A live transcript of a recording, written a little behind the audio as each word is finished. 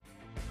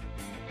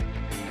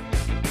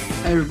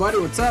Hey everybody,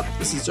 what's up?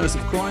 This is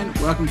Joseph Coyne.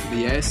 Welcome to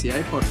the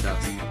ASCA podcast.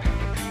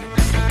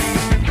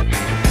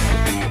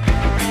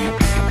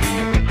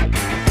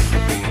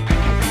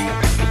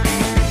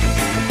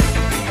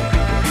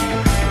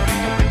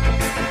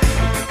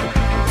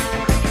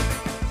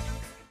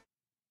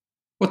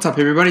 What's up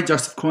everybody?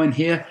 Joseph Coyne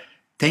here.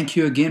 Thank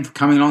you again for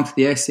coming along to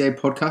the ASCA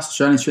podcast,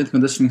 Australian Strength and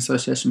Conditioning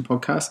Association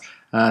podcast.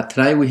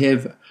 Today we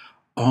have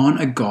on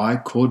a guy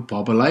called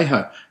Bob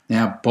Alejo.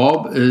 Now,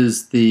 Bob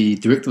is the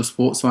Director of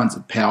Sports Science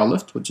at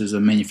Powerlift, which is a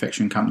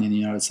manufacturing company in the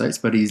United States,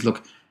 but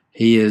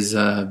he has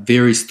a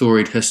very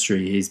storied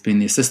history. He's been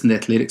the Assistant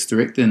Athletics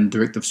Director and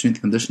Director of Strength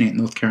and Conditioning at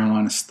North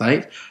Carolina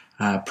State.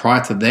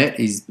 Prior to that,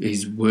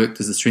 he's worked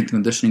as a strength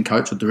and conditioning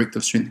coach or director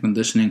of strength and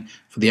conditioning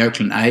for the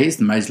Oakland A's,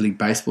 the Major League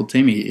Baseball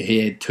team. He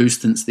had two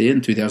stints there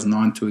in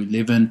 2009 to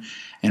 11,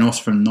 and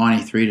also from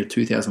 93 to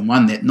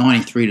 2001. That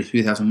 93 to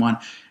 2001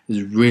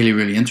 is really,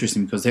 really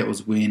interesting because that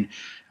was when,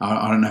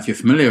 I don't know if you're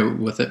familiar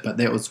with it, but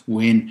that was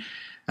when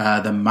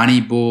the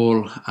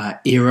Moneyball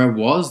era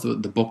was, the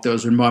book that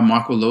was written by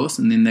Michael Lewis,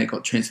 and then that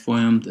got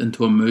transformed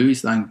into a movie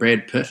starring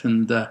Brad Pitt.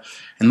 And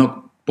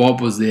look,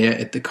 Bob was there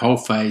at the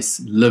coalface,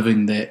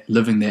 living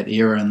that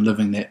era and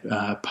living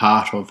that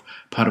part of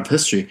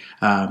history.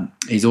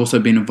 He's also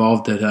been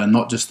involved at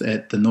not just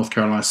at the North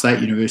Carolina State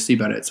University,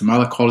 but at some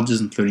other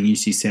colleges, including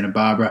UC Santa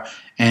Barbara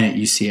and at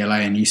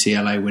UCLA. And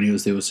UCLA, when he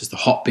was there, was just a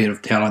hotbed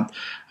of talent.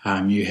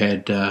 You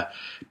had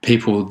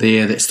people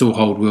there that still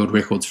hold world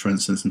records, for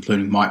instance,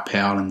 including Mike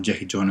Powell and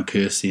Jackie Joyner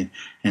Kersey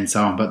and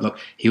so on. But look,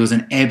 he was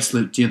an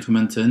absolute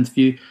gentleman to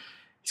interview.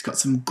 He's got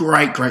some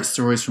great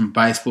stories from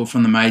baseball,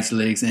 from the major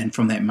leagues, and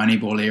from that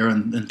Moneyball era,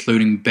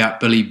 including about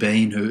Billy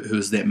Beane, who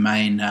was that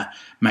main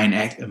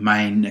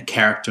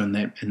character in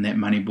that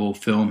Moneyball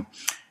film.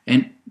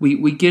 And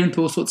we get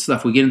into all sorts of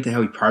stuff. We get into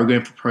how he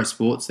programmed for pro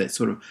sports, that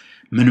sort of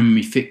minimum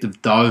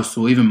effective dose,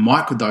 or even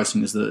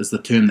microdosing is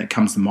the term that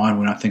comes to mind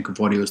when I think of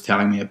what he was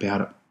telling me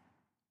about it.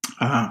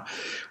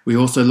 We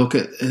also look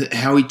at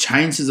how he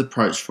changed his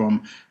approach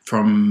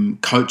from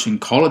coaching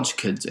college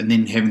kids and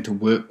then having to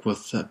work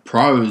with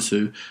pros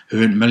who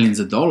earn millions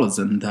of dollars,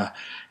 and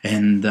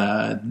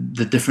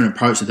the different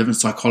approach, the different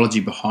psychology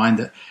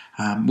behind it.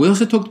 We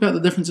also talked about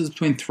the differences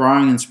between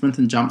throwing and sprint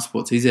and jump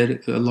sports. He's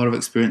had a lot of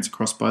experience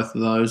across both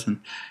of those,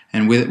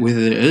 and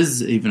whether there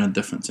is even a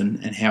difference in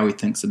how he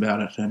thinks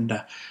about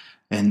it.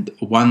 And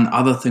one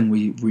other thing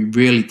we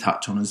really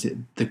touch on is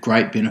the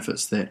great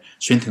benefits that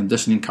strength and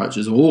conditioning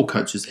coaches, or all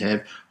coaches,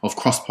 have of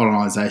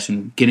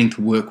cross-pollination, getting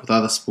to work with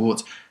other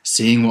sports,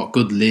 seeing what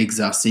good legs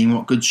are, seeing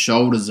what good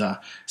shoulders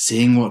are,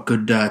 seeing what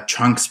good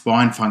trunk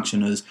spine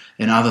function is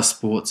in other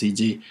sports,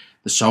 e.g.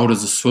 the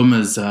shoulders of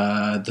swimmers,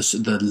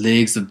 the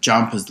legs of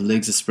jumpers, the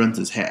legs of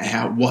sprinters.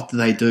 What do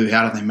they do?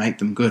 How do they make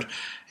them good?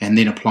 And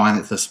then applying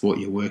it to the sport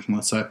you're working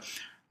with. So,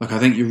 look, I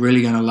think you're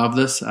really going to love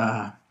this.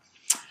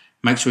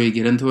 Make sure you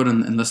get into it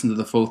and listen to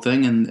the full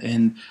thing.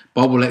 And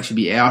Bob will actually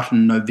be out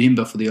in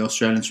November for the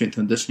Australian Strength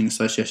and Conditioning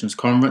Association's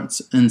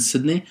conference in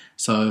Sydney.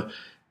 So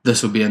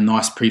this will be a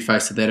nice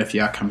preface to that if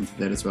you are coming to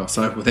that as well.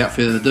 So without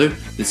further ado,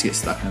 let's get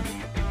stuck in.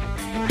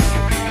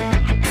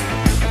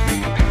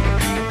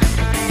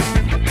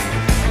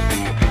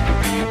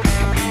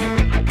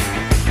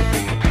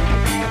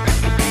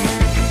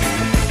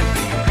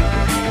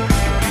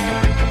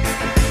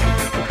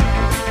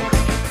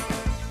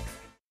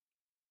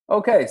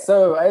 Okay,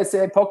 so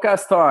ASCA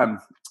podcast time.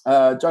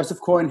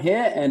 Joseph Coyne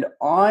here, and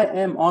I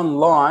am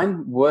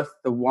online with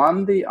the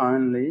one, the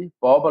only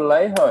Bob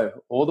Alejo,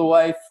 all the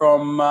way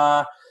from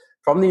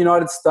the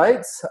United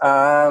States.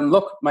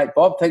 Look, mate,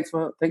 Bob, thanks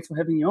for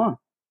having you on.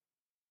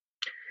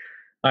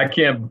 I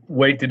can't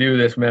wait to do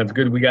this, man. It's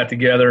good we got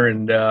together,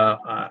 and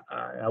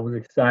I was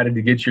excited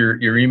to get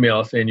your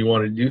email saying you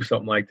wanted to do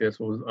something like this.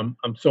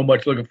 I'm so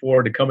much looking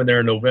forward to coming there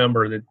in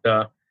November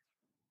that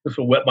this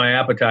will whet my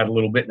appetite a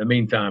little bit in the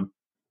meantime.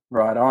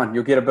 Right on.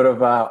 You'll get a bit of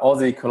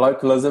Aussie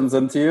colloquialisms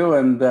into you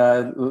and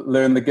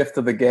learn the gift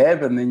of the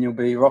gab, and then you'll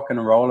be rocking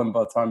and rolling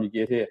by the time you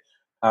get here.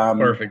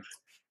 Perfect.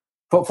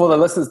 For the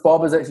listeners,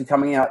 Bob is actually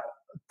coming out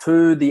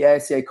to the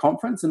ASCA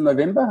conference in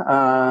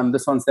November.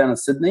 This one's down in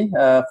Sydney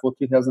for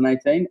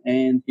 2018,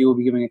 and he will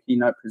be giving a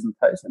keynote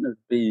presentation. It would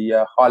be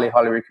highly,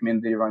 highly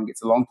recommended that everyone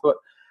gets along to it.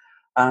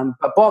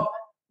 But Bob,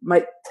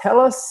 mate, tell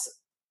us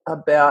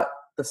about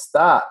the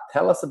start.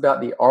 Tell us about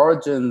the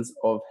origins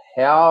of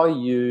how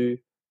you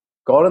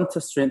got into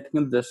strength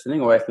and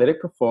conditioning or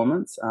athletic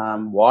performance.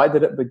 Why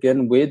did it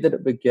begin? Where did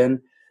it begin?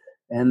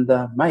 And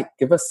mate,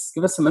 give us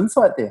some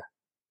insight there.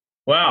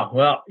 Wow.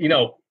 Well,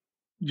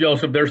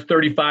 Joseph, there's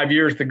 35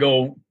 years to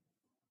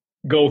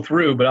go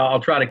through, but I'll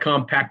try to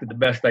compact it the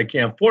best I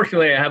can.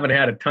 Fortunately, I haven't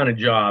had a ton of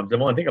jobs.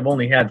 I think I've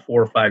only had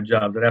 4 or 5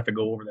 jobs. I'd have to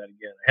go over that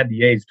again. I had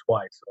the A's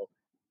twice. So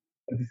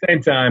at the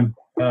same time,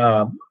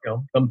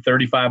 some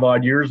 35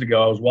 odd years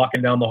ago, I was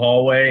walking down the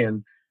hallway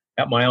and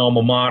at my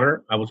alma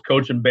mater. I was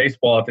coaching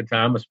baseball at the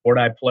time, a sport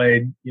I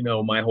played,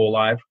 my whole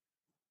life.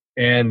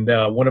 And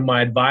one of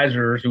my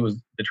advisors, who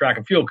was the track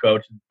and field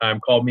coach at the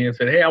time, called me and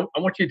said, "Hey, I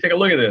want you to take a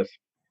look at this."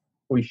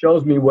 So he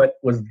shows me what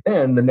was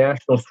then the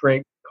National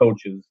Strength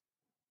Coaches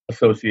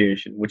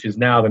Association, which is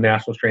now the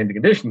National Strength and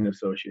Conditioning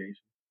Association.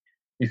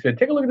 He said,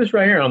 take a look at this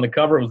right here. On the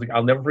cover, it was like,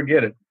 I'll never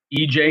forget it.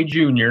 EJ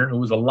Jr., who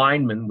was a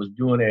lineman, was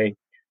doing a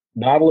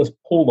Nautilus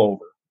pullover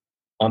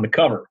on the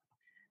cover.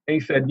 And he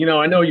said,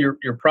 I know you're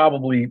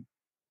probably,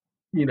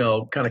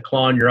 kind of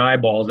clawing your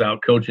eyeballs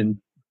out coaching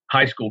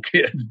high school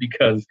kids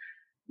because,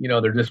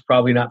 they're just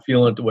probably not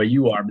feeling it the way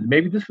you are. But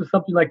maybe this is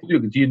something you like to do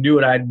because you knew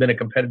it. I'd been a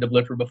competitive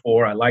lifter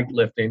before. I liked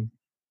lifting,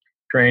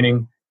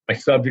 training. My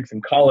subjects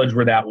in college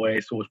were that way,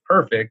 so it was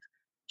perfect.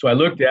 So I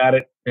looked at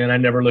it, and I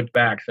never looked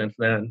back since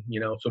then.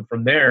 So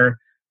from there,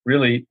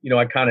 really,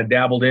 I kind of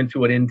dabbled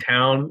into it in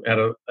town at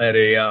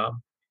a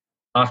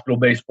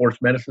hospital-based sports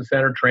medicine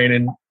center,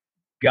 training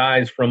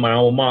guys from my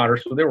alma mater.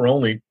 So they were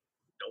only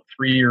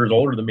 3 years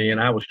older than me,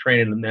 and I was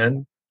training them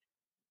then.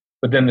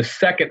 But then the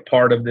second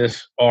part of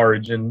this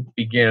origin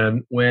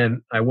began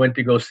when I went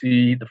to go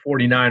see the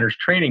 49ers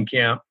training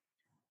camp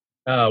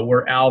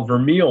where Al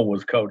Vermeil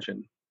was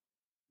coaching.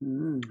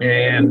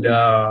 And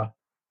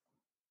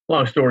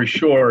long story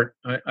short,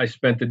 I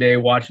spent the day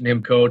watching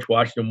him coach,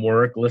 watching him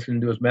work, listening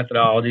to his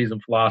methodologies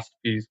and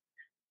philosophies.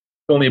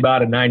 It's only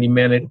about a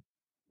 90-minute,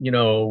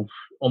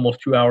 almost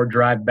 2-hour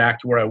drive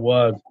back to where I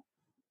was.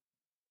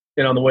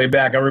 And on the way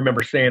back, I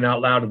remember saying out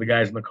loud to the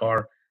guys in the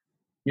car,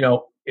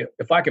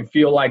 if I can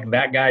feel like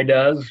that guy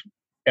does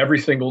every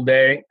single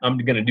day, I'm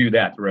going to do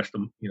that the rest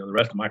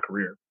of my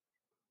career.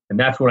 And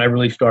that's when I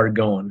really started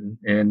going.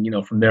 And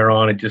from there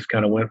on, it just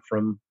kind of went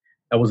from,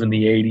 that was in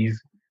the 80s.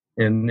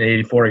 In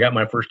 84, I got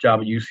my first job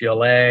at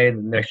UCLA.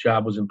 The next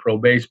job was in pro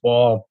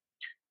baseball.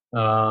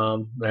 I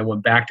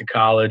went back to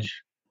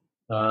college,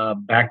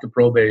 back to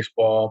pro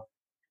baseball,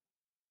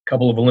 a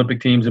couple of Olympic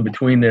teams in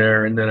between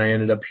there. And then I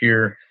ended up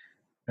here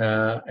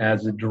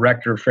as the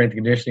director of strength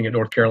and conditioning at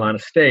North Carolina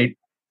State.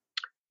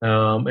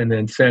 And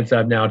then since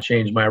I've now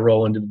changed my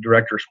role into the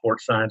director of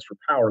sports science for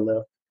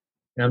Powerlift.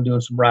 And I'm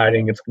doing some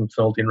writing and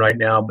consulting right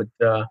now, but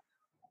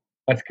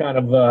that's kind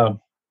of the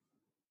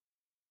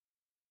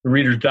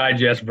Reader's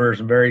Digest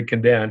version, very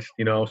condensed,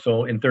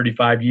 So in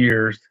 35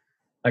 years,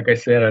 like I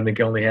said, I think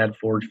I only had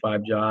 4 or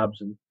 5 jobs.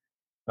 And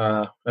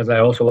as I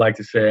also like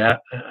to say, I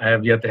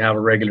have yet to have a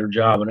regular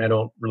job, and I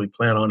don't really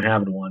plan on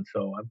having one.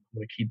 So I'm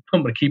going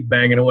to keep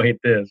banging away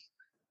at this.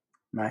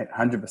 Mate,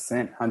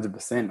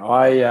 100%.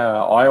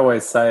 I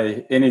always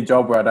say any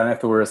job where I don't have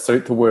to wear a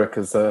suit to work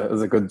is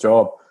a good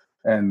job,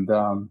 and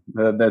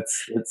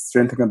that's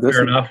strength and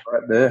conditioning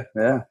right there.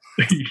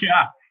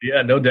 Yeah,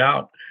 yeah, no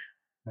doubt,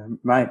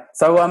 mate.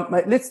 So,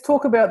 mate, let's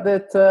talk about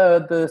that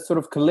the sort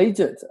of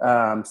collegiate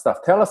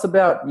stuff. Tell us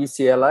about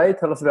UCLA.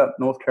 Tell us about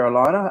North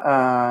Carolina.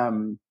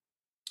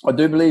 I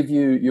do believe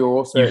you're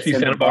also UC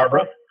Santa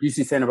Barbara.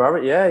 UC Santa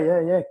Barbara.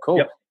 Yeah. Cool.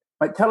 Yep.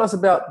 Mate, tell us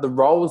about the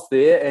roles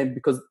there, and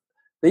because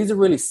these are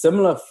really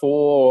similar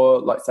for,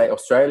 like, say,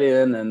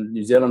 Australian and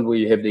New Zealand, where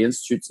you have the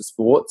Institutes of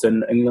Sports,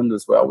 and England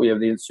as well. We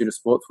have the Institute of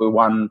Sports, where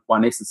one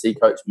S&C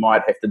coach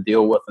might have to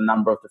deal with a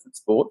number of different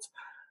sports.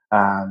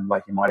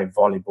 Like you might have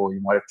volleyball,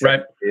 you might have track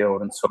and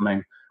field and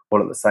swimming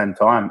all at the same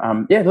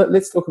time.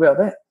 Let's talk about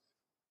that.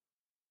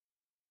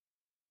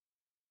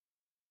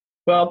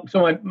 Well,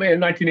 so in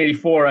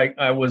 1984,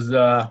 I was,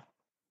 as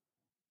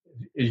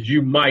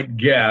you might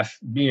guess,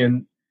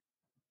 being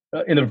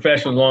in the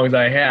profession as long as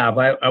I have,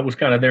 I was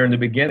kind of there in the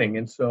beginning.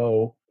 And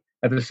so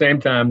at the same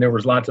time, there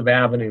was lots of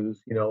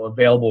avenues,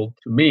 available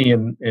to me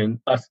and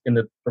us in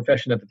the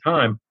profession at the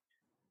time.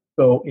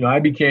 So, I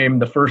became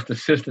the first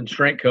assistant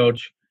strength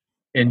coach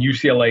in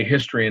UCLA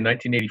history in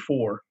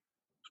 1984.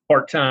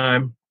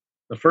 Part-time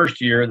the first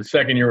year. The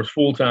second year was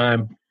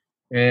full-time.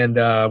 And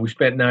we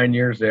spent 9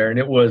 years there. And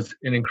it was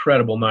an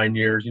incredible 9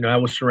 years. I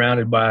was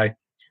surrounded by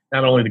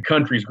not only the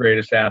country's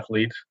greatest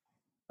athletes,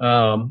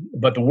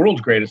 but the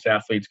world's greatest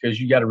athletes, because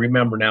you got to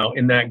remember now,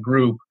 in that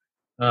group,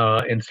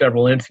 in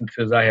several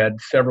instances, I had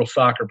several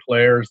soccer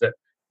players that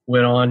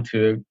went on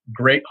to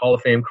great Hall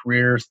of Fame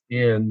careers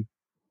in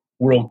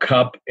World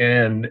Cup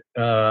and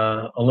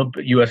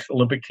U.S.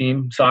 Olympic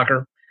team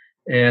soccer.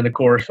 And, of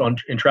course,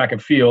 in track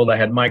and field, I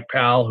had Mike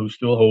Powell, who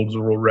still holds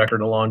the world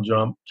record in long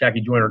jump.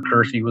 Jackie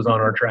Joyner-Kersee was on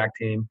our track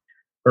team.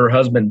 Her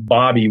husband,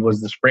 Bobby,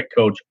 was the sprint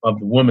coach of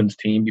the women's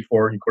team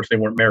before, of course, they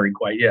weren't married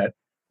quite yet.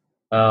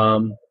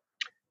 And,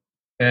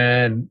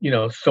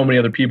 so many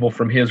other people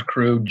from his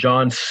crew.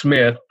 John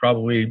Smith,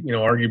 probably,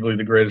 arguably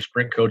the greatest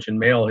sprint coach in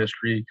male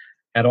history,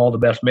 had all the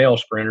best male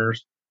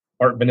sprinters.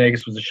 Art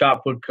Venegas was a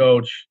shot put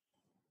coach.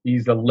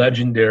 He's a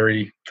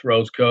legendary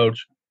throws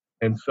coach.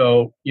 And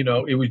so,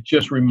 it was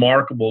just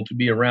remarkable to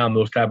be around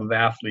those type of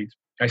athletes.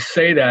 I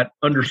say that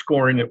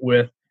underscoring it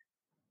with,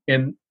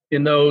 in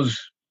those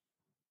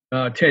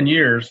 10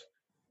 years,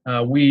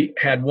 we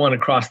had won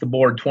across the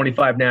board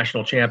 25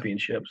 national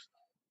championships.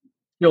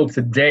 Still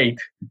to date,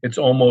 it's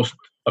almost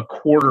a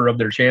quarter of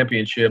their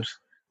championships.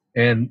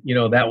 And,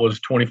 that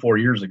was 24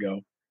 years ago.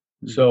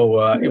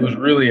 So it was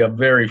really a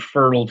very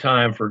fertile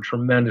time for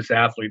tremendous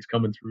athletes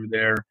coming through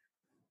there.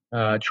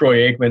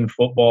 Troy Aikman,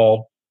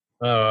 football,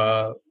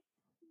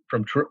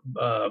 from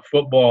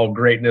football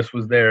greatness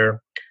was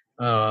there.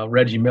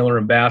 Reggie Miller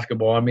in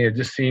basketball. I mean, it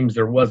just seems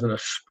there wasn't a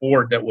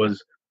sport that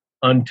was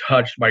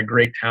untouched by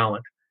great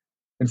talent.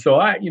 And so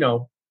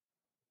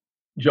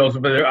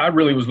Joseph, I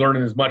really was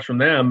learning as much from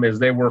them as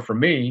they were from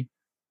me.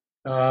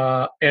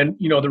 And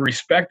the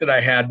respect that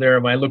I had there,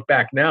 when I look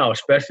back now,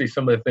 especially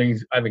some of the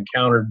things I've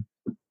encountered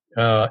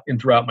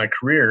throughout my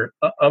career,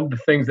 of the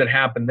things that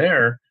happened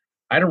there,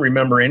 I don't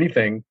remember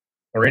anything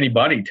or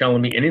anybody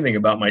telling me anything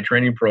about my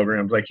training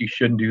programs, like you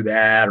shouldn't do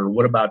that, or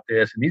what about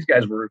this? And these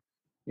guys were,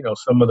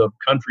 some of the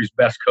country's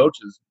best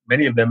coaches,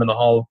 many of them in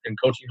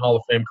Coaching Hall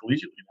of Fame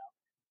collegiately now.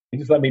 They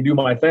just let me do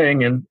my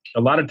thing. And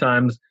a lot of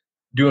times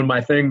doing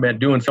my thing meant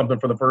doing something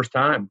for the first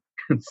time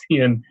and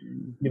seeing,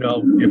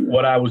 if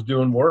what I was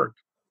doing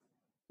worked.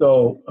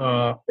 So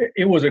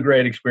it was a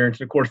great experience.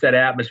 And of course, that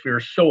atmosphere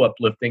is so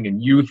uplifting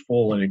and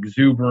youthful and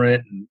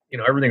exuberant,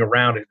 and everything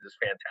around it is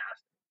fantastic.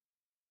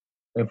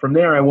 And from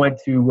there, I went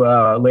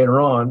to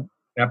later on,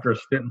 after a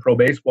stint in pro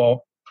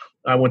baseball,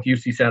 I went to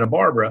UC Santa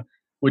Barbara,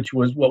 which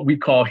was what we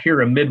call here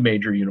a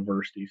mid-major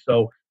university.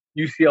 So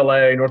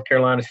UCLA, North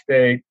Carolina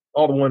State,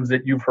 all the ones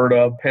that you've heard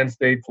of, Penn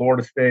State,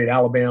 Florida State,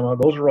 Alabama,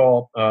 those are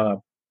all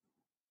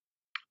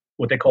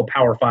what they call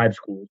Power 5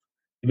 schools,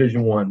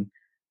 Division I.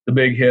 The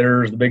big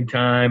hitters, the big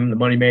time, the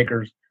money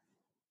makers.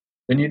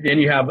 Then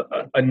you have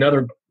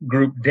another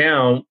group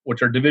down,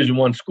 which are Division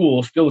I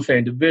schools, still the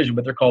same division,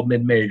 but they're called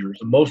mid-majors.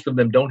 And most of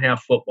them don't have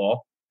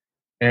football,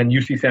 and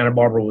UC Santa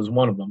Barbara was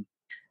one of them.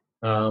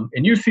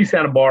 And UC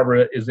Santa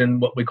Barbara is in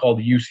what we call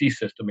the UC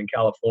system in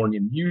California.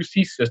 And the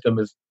UC system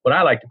is what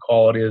I like to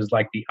call it is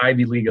like the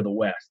Ivy League of the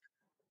West.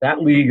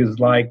 That league is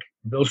like,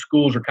 those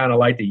schools are kind of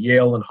like the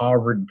Yale and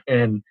Harvard and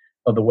Penn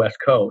of the West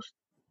Coast.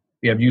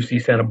 You have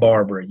UC Santa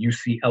Barbara,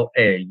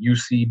 UCLA,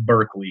 UC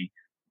Berkeley,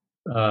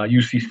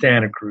 UC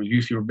Santa Cruz.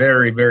 UC are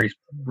very, very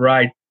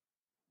bright,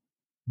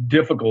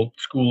 difficult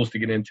schools to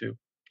get into.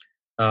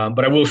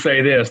 But I will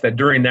say this, that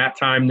during that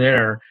time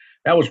there,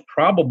 that was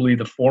probably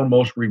the 4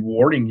 most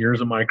rewarding years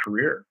of my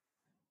career.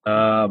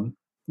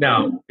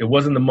 Now, it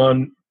wasn't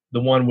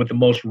the one with the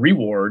most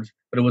rewards,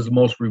 but it was the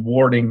most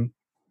rewarding,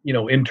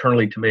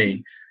 internally to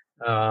me,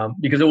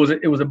 because it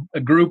was a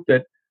group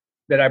that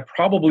I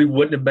probably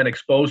wouldn't have been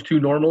exposed to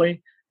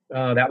normally,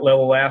 that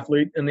level of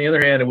athlete. On the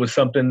other hand, it was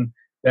something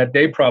that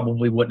they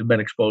probably wouldn't have been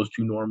exposed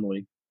to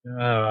normally.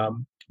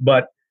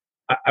 But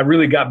I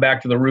really got back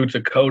to the roots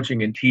of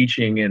coaching and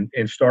teaching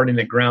and starting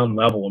at ground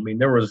level. I mean,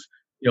 there was,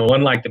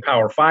 unlike the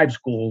Power 5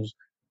 schools,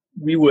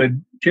 we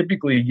would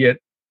typically get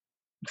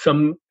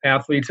some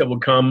athletes that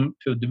would come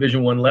to the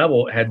Division I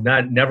level had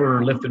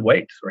never lifted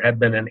weights or had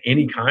been in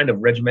any kind of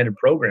regimented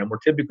program, where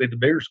typically the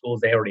bigger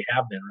schools, they already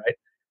have been, right?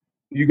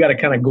 You got to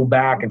kind of go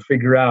back and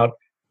figure out,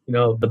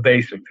 the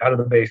basics. How do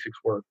the basics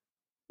work?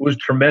 It was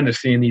tremendous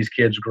seeing these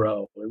kids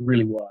grow. It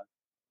really was.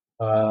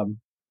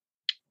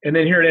 And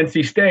then here at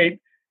NC State,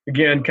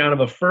 again, kind of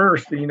a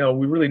first, we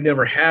really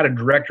never had a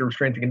director of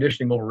strength and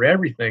conditioning over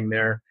everything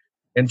there.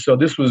 And so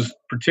this was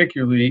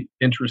particularly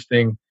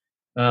interesting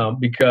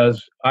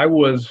because I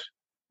was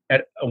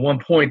at one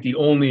point the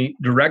only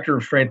director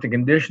of strength and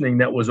conditioning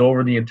that was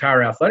over the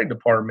entire athletic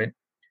department,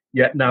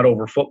 yet not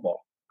over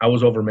football. I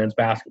was over men's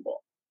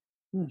basketball.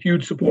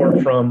 Huge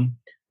support from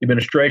the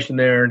administration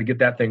there to get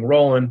that thing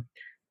rolling.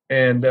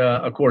 And,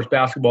 of course,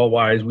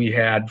 basketball-wise, we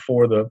had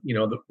for the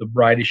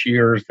brightest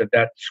years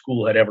that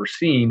school had ever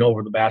seen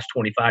over the past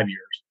 25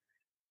 years.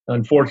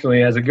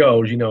 Unfortunately, as it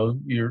goes,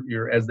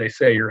 you're as they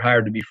say, you're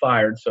hired to be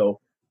fired. So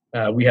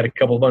we had a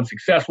couple of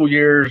unsuccessful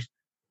years.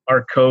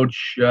 Our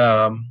coach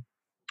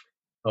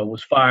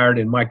was fired,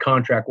 and my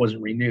contract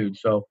wasn't renewed.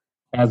 So,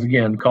 as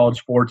again, college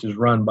sports is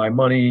run by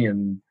money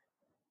and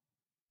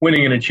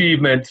winning an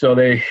achievement. So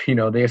they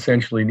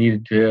essentially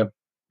needed to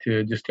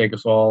just take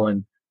us all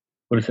and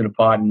put us in a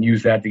pot and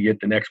use that to get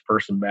the next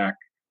person back.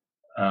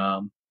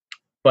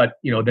 But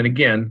then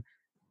again,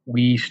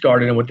 we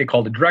started in what they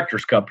call the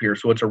Director's Cup here.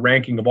 So it's a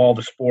ranking of all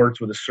the sports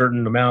with a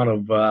certain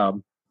amount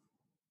of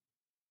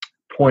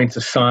points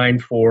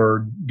assigned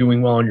for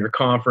doing well in your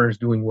conference,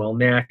 doing well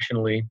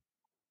nationally.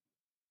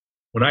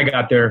 When I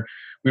got there,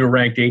 we were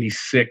ranked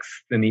 86th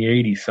in the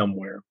 80s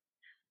somewhere.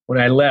 When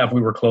I left,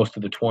 we were close to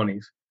the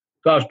 20s.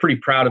 So I was pretty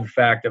proud of the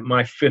fact that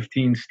my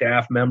 15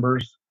 staff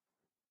members,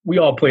 we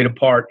all played a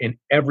part in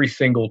every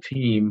single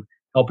team,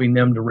 helping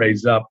them to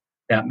raise up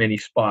that many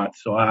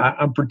spots. So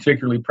I'm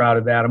particularly proud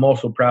of that. I'm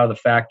also proud of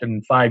the fact that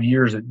in 5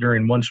 years,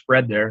 during one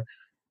spread there,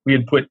 we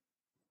had put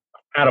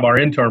out of our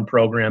intern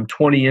program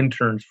 20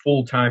 interns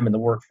full-time in the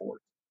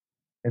workforce.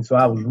 And so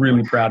I was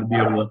really proud to be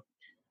able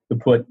to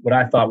put what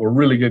I thought were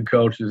really good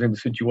coaches into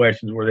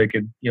situations where they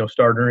could,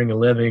 start earning a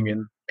living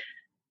and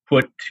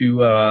put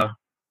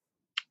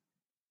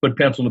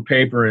pencil to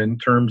paper in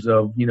terms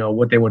of,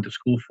 what they went to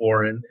school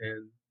for and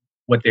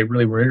what they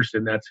really were interested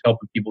in. That's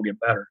helping people get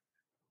better.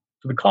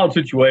 So the college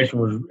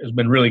situation has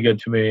been really good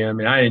to me. I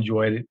mean, I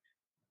enjoyed it.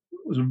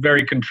 It was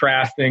very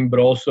contrasting, but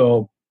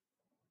also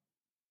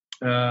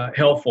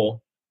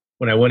helpful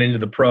when I went into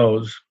the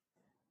pros.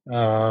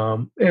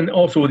 And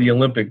also with the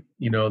Olympic,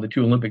 the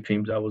 2 Olympic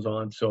teams I was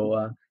on.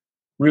 So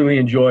really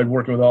enjoyed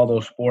working with all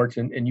those sports.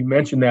 And you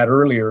mentioned that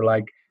earlier,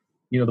 like,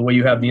 the way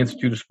you have the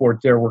Institute of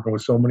Sports there, working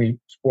with so many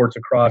sports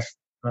across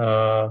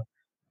the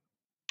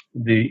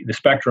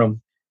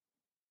spectrum,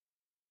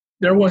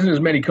 there wasn't as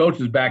many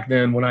coaches back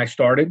then when I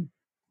started.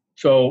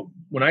 So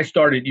when I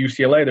started at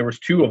UCLA, there was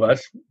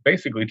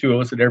basically two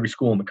of us at every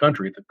school in the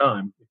country at the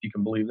time, if you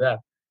can believe that.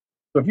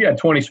 So if you had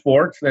 20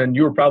 sports, then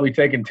you were probably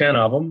taking 10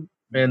 of them,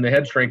 and the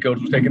head strength coach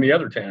was taking the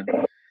other 10.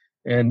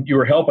 And you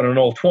were helping an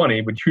old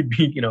 20, but you'd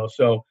be,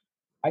 so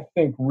I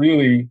think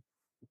really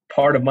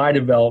part of my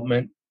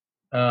development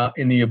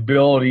in the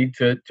ability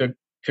to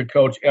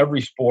coach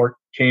every sport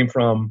came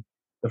from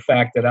the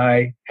fact that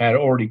I had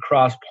already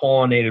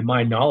cross-pollinated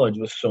my knowledge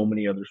with so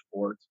many other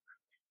sports.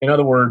 In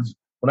other words,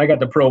 when I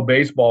got to pro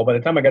baseball, by the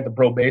time I got to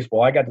pro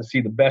baseball, I got to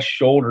see the best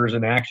shoulders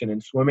in action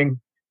in swimming,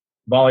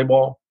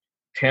 volleyball,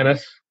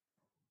 tennis,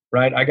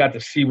 right? I got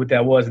to see what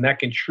that was, and that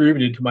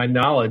contributed to my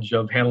knowledge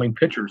of handling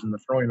pitchers in the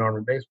throwing arm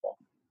in baseball.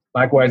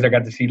 Likewise, I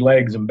got to see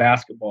legs in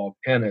basketball,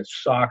 tennis,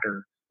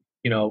 soccer.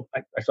 I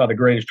saw the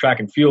greatest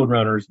track and field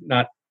runners,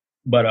 not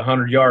but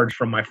 100 yards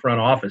from my front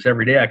office.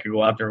 Every day I could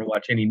go out there and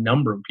watch any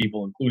number of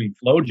people, including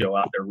FloJo,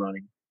 out there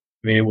running.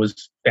 I mean, it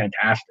was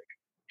fantastic.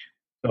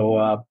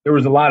 So there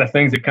was a lot of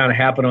things that kind of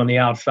happened on the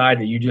outside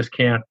that you just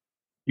can't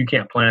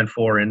plan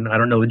for, and I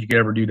don't know that you could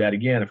ever do that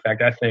again. In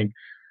fact, I think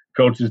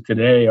coaches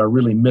today are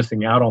really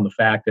missing out on the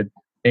fact that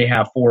they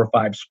have 4 or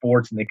 5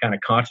 sports and they kind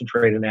of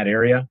concentrate in that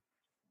area.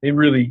 They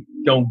really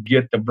don't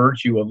get the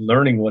virtue of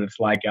learning what it's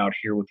like out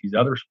here with these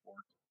other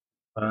sports.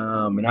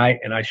 And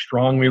I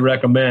strongly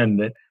recommend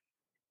that,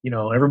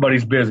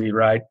 everybody's busy,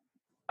 right?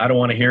 I don't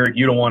want to hear it.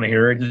 You don't want to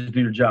hear it. Just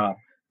do your job.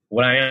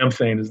 What I am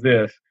saying is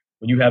this: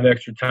 when you have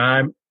extra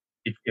time,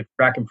 if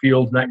track and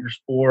field's not your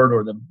sport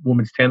or the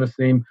women's tennis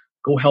team,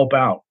 go help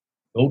out.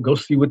 Go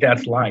see what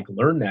that's like.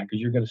 Learn that, because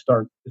you're going to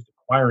start just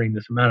acquiring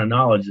this amount of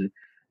knowledge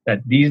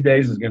that these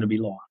days is going to be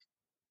lost.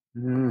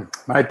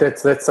 Mate,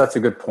 that's such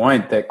a good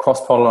point. That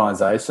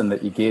cross-pollination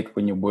that you get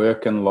when you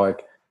work in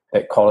like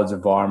that college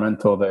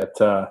environment or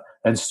that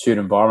institute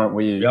environment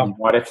where you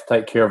might have to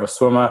take care of a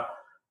swimmer,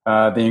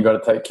 then you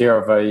got to take care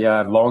of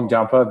a long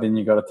jumper, then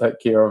you got to take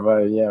care of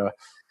a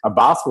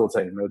basketball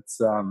team,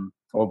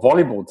 or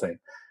volleyball team.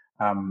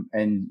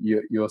 And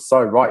you're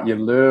so right. You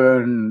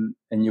learn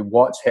and you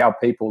watch how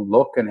people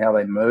look and how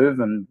they move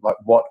and like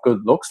what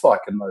good looks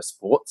like in those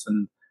sports,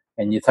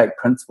 and you take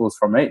principles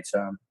from each.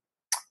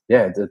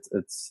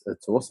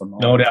 It's awesome.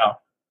 No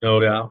doubt.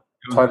 Totally.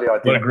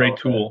 What a great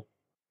tool.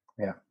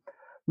 Yeah,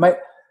 mate.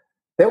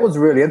 That was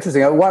really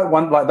interesting.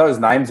 One like those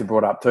names you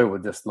brought up too were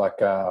just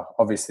like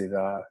obviously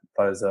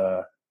those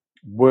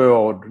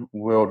world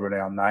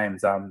renowned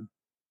names.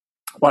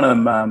 One of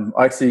them,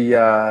 I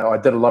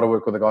did a lot of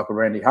work with a guy called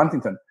Randy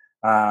Huntington,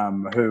 who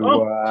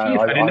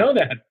I didn't know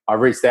that. I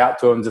reached out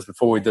to him just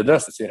before we did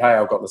this and said, "Hey,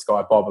 I've got this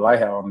guy Bob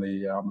Alejo on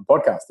the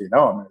podcast. Do you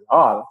know him?"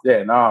 Oh,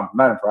 yeah, no, I've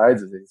known him for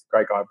ages. He's a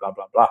great guy. Blah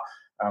blah blah.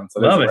 So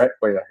there's a rec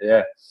for you,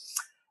 yeah.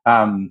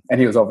 And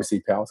he was obviously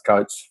Pal's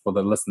coach for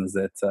the listeners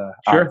that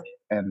sure,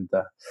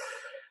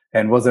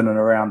 and was in and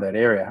around that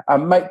area.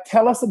 Mate,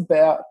 tell us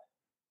about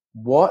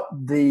how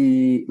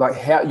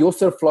your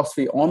sort of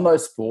philosophy on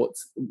those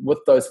sports with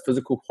those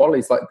physical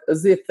qualities. Like,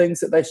 is there things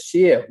that they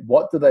share?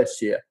 What do they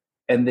share?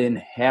 And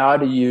then how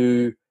do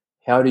you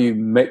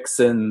mix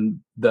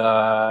in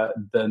the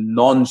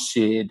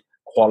non-shared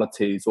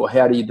qualities, or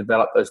how do you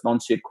develop those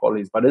non-shared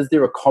qualities? But is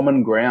there a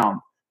common ground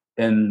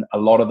in a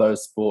lot of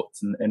those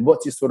sports, and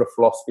what's your sort of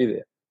philosophy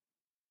there?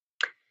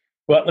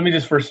 Well, let me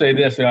just first say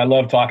this. I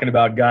love talking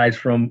about guys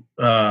from,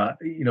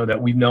 that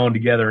we've known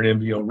together in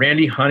MVO.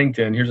 Randy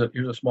Huntington, here's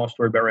a small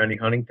story about Randy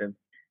Huntington.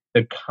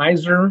 The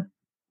Kaiser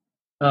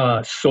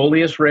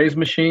Soleus raise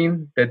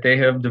machine that they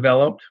have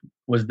developed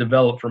was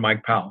developed for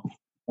Mike Powell.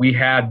 We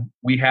had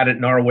it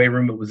in our weight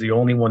room. It was the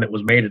only one that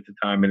was made at the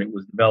time, and it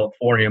was developed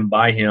for him,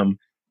 by him,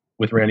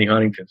 with Randy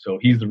Huntington. So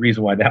he's the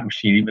reason why that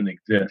machine even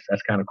exists.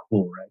 That's kind of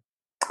cool, right?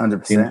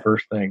 100%. The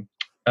first thing.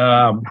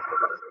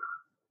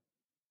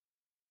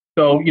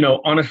 So,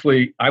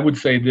 honestly, I would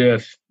say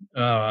this,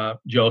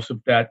 Joseph,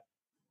 that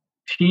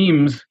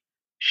teams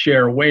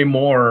share way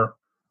more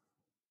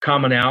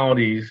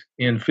commonalities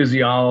in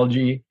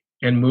physiology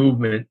and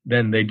movement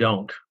than they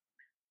don't.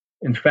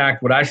 In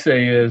fact, what I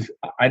say is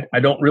I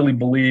don't really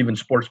believe in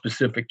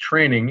sport-specific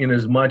training, in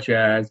as much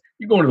as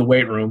you go into the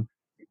weight room,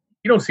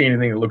 you don't see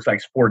anything that looks like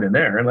sport in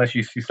there unless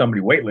you see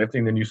somebody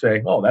weightlifting. Then you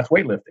say, oh, that's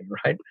weightlifting,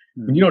 right?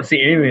 And you don't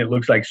see anything that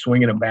looks like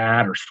swinging a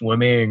bat or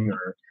swimming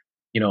or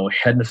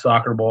heading a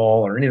soccer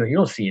ball or anything. You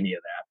don't see any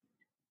of that.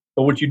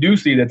 But what you do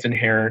see that's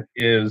inherent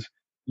is,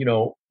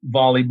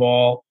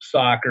 volleyball,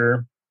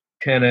 soccer,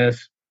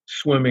 tennis,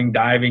 swimming,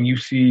 diving. You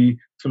see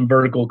some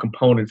vertical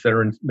components that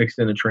are mixed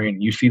in the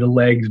training. You see the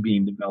legs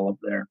being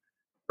developed there,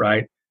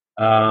 right?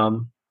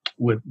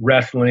 With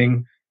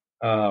wrestling,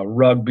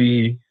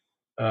 rugby,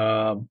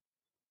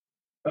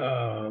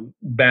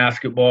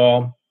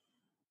 basketball,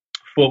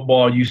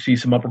 football, you see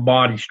some upper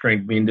body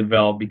strength being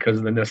developed because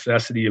of the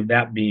necessity of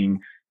that being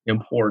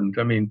important.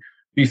 I mean,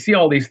 you see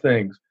all these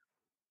things.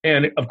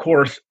 And of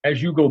course,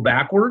 as you go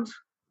backwards,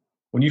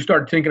 when you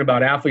start thinking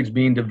about athletes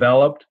being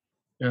developed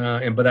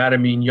and by that I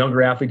mean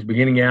younger athletes,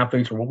 beginning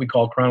athletes, or what we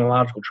call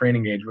chronological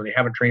training age, where they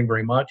haven't trained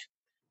very much.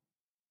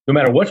 No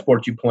matter what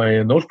sport you play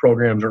in, those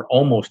programs are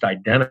almost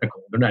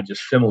identical. They're not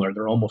just similar,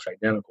 they're almost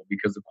identical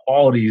because the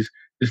qualities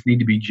just need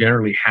to be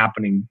generally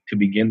happening to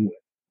begin with,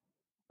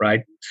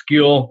 right?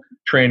 Skill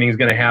training is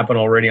going to happen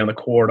already on the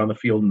court, on the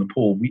field, in the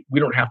pool. We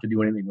don't have to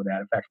do anything with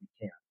that. In fact, we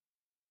can't.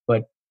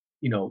 But,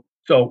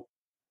 so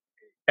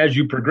as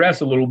you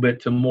progress a little bit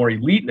to more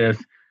eliteness,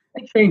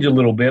 they change a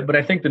little bit, but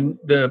I think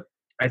the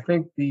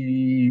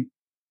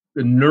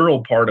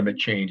neural part of it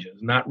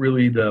changes, not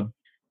really the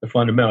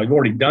fundamental. You've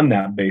already done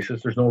that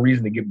basis. There's no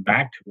reason to get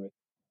back to it.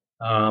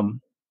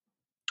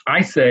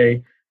 I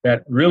say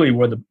that really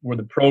where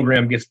the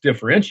program gets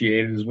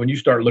differentiated is when you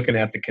start looking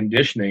at the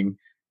conditioning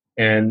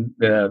and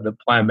the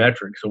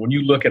plyometrics. So when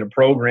you look at a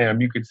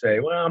program, you could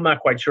say, well, I'm not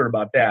quite sure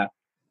about that.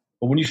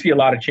 But when you see a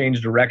lot of change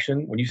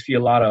direction, when you see a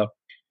lot of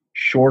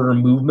shorter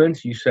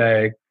movements, you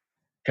say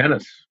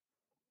tennis,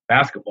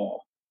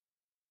 basketball.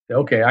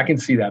 Okay, I can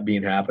see that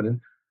being happening.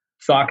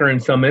 Soccer in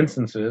some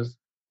instances,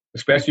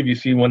 especially if you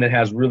see one that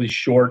has really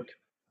short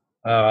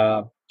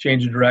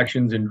change of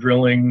directions and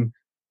drilling,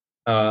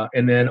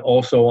 and then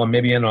also on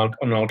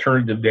an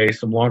alternative day,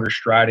 some longer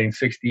striding,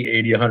 60,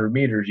 80, 100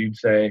 meters, you'd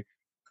say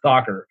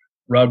soccer,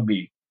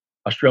 rugby,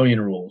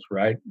 Australian rules,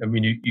 right? I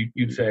mean,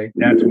 you'd say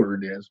that's where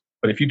it is.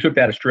 But if you took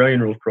that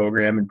Australian rules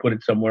program and put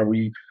it somewhere where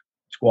you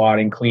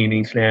squatting,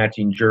 cleaning,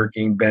 snatching,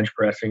 jerking, bench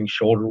pressing,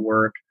 shoulder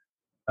work,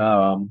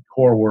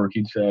 core work,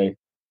 you'd say,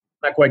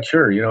 not quite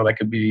sure. That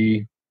could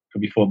be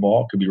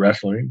football, could be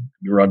wrestling,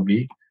 could be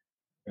rugby.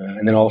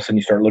 And then all of a sudden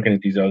you start looking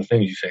at these other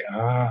things. You say,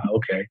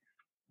 okay.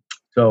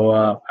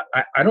 So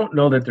I don't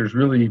know that there's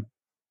really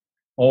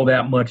all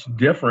that much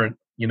different.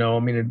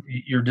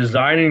 You're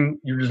designing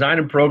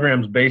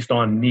programs based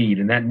on need,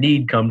 and that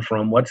need comes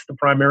from what's the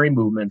primary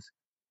movements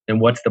and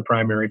what's the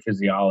primary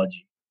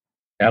physiology.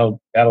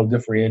 That'll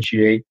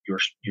differentiate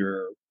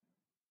your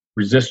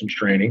resistance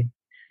training,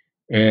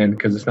 and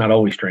because it's not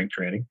always strength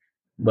training,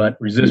 but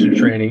resistance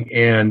training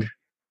and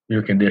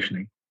your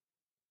conditioning.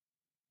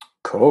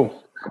 Cool.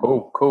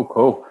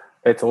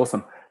 That's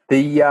awesome.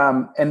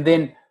 And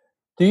then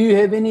do you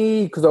have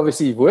any, because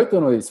obviously you've worked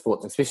on all these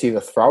sports, especially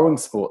the throwing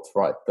sports,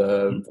 right?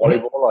 The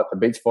volleyball, like the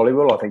beach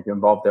volleyball, I think you're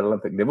involved at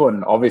Olympic level,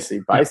 and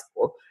obviously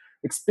baseball,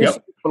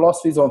 especially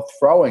philosophies on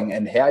throwing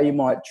and how you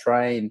might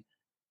train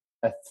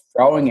a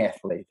throwing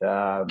athlete.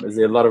 Is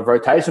there a lot of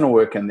rotational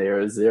work in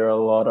there? Is there a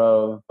lot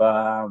of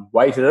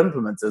weighted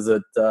implements? Is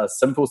it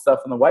simple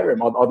stuff in the weight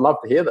room? I'd love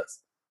to hear this.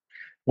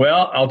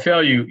 Well, I'll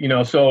tell you,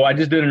 so I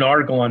just did an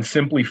article on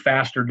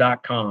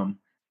simplyfaster.com.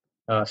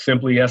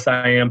 Simply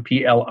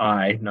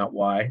SIMPLI, not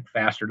Y,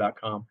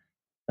 faster.com.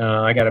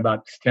 I got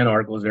about 10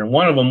 articles there.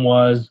 One of them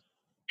was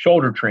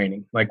shoulder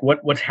training, like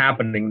what's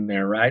happening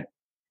there, right?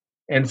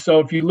 And so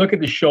if you look at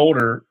the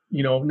shoulder,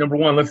 number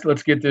one,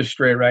 let's get this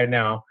straight right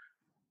now.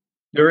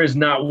 There is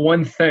not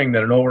one thing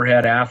that an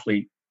overhead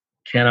athlete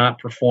cannot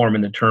perform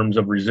in the terms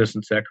of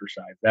resistance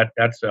exercise.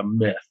 That's a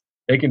myth.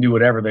 They can do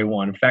whatever they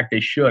want. In fact,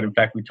 they should. In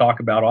fact, we talk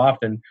about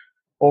often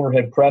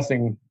overhead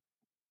pressing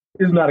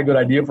is not a good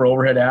idea for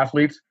overhead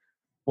athletes.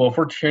 Well, if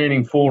we're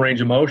training full range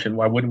of motion,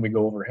 why wouldn't we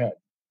go overhead?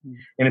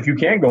 And if you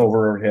can't go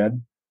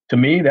overhead, to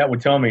me, that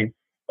would tell me,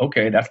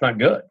 okay, that's not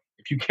good.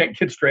 If you can't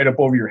get straight up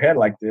over your head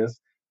like this,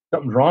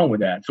 something's wrong with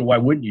that. So why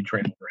wouldn't you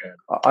train overhead?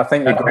 I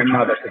think your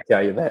grandmother could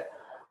tell you that.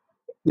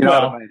 What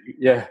I mean?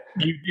 Yeah.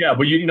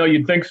 But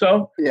you'd think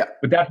so? Yeah.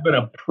 But that's been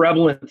a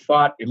prevalent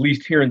thought, at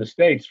least here in the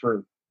States,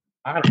 for,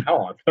 I don't know how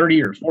long, 30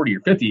 years, 40 or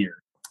 50 years.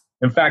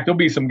 In fact, there'll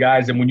be some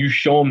guys, and when you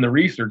show them the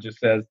research, it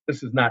says,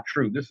 this is not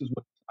true. This is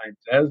what science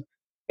says.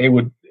 They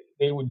would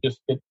just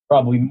get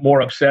probably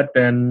more upset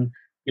than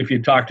if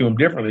you talk to them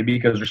differently,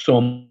 because they're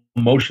so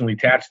emotionally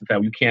attached to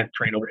that you can't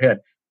train overhead.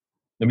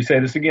 Let me say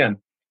this again.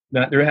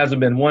 Now, there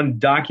hasn't been one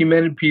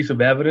documented piece of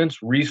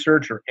evidence,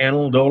 research or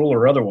anecdotal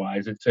or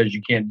otherwise, that says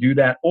you can't do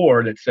that,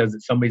 or that says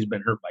that somebody's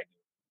been hurt by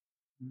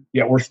doing it.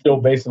 Yeah, we're still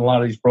basing a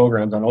lot of these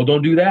programs on,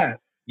 don't do that.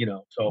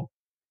 So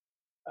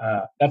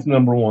that's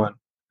number one.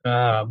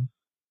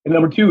 And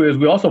number two is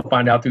we also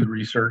find out through the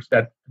research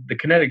that the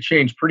kinetic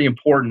change is pretty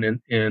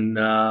important in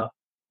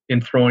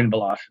throwing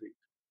velocity,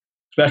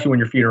 especially when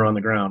your feet are on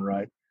the ground,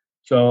 right?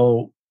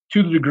 So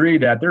to the degree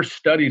that there's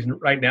studies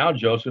right now,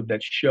 Joseph,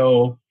 that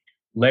show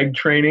leg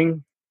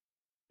training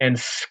and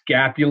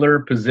scapular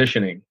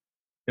positioning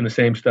in the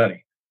same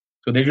study.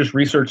 So they're just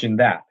researching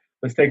that.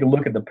 Let's take a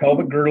look at the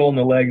pelvic girdle and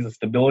the legs, the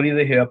stability of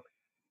the hip,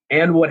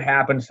 and what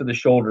happens to the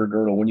shoulder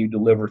girdle when you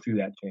deliver through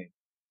that chain.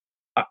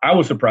 I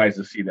was surprised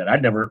to see that.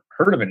 I'd never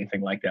heard of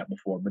anything like that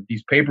before. But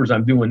these papers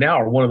I'm doing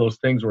now are one of those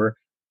things where,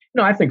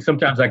 I think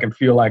sometimes I can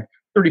feel like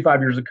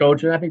 35 years of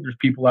coaching. I think there's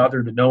people out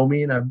there that know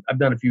me, and I've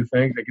done a few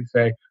things. They can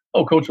say,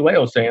 oh, Coach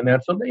Aleo's saying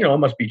that, so, it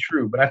must be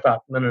true. But I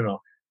thought, no,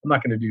 I'm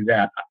not going to do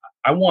that.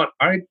 I want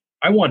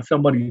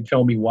somebody to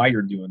tell me why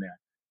you're doing that.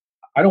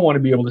 I don't want to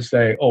be able to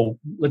say, oh,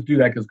 let's do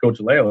that because Coach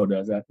Aleo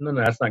does that. No,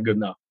 that's not good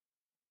enough.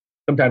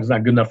 Sometimes it's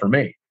not good enough for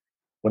me.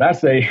 What I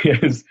say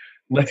is,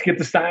 let's get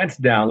the science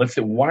down. Let's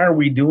say, why are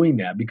we doing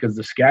that? Because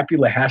the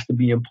scapula has to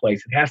be in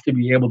place. It has to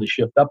be able to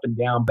shift up and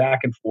down, back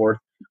and forth,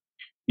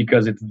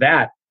 because it's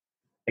that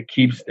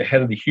keeps the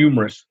head of the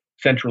humerus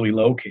centrally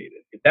located.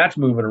 If that's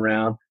moving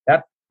around,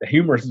 that the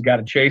humerus has got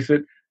to chase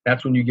it.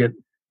 That's when you get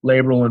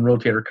labral and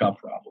rotator cuff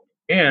problems.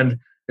 And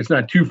it's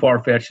not too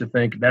far-fetched to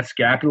think if that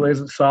scapula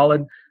isn't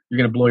solid, you're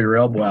going to blow your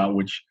elbow out,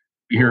 which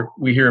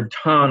we hear a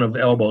ton of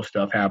elbow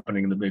stuff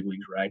happening in the big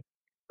leagues, right?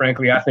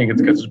 Frankly, I think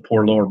it's because it's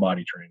poor lower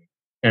body training.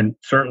 And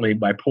certainly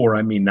by poor,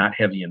 I mean not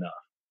heavy enough.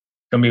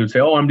 Somebody would say,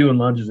 oh, I'm doing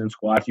lunges and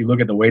squats. You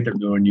look at the weight they're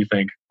doing, you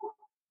think,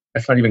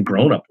 that's not even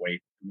grown-up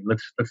weight. I mean,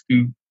 let's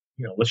do,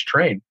 let's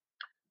train.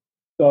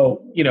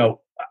 So,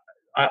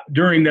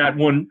 during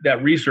that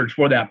research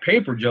for that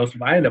paper,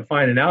 Joseph, I ended up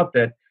finding out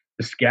that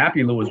the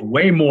scapula was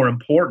way more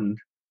important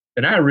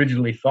than I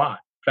originally thought.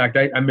 In fact,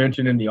 I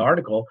mentioned in the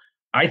article,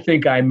 I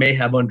think I may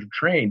have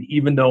undertrained,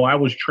 even though I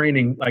was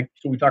training,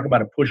 so we talk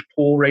about a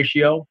push-pull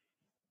ratio,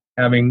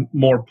 having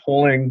more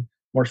pulling,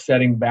 more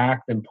setting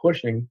back than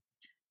pushing.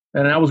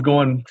 And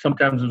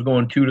sometimes I was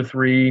going 2 to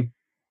 3,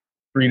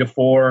 3 to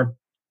 4,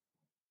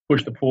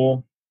 push to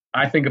pull.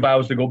 I think if I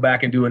was to go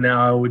back and do it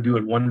now, I would do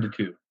it 1 to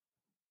 2.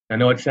 I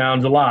know it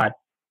sounds a lot,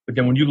 but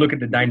then when you look at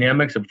the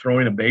dynamics of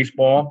throwing a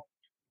baseball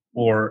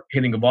or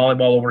hitting a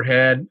volleyball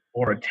overhead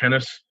or a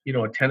tennis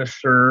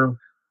serve,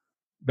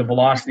 the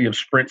velocity of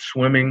sprint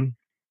swimming,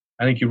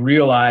 I think you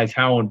realize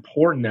how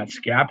important that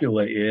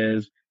scapula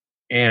is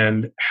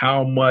and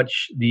how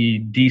much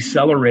the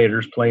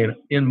decelerators play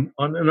an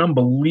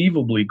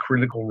unbelievably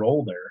critical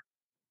role there.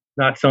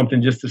 Not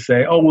something just to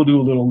say, oh, we'll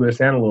do a little of this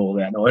and a little of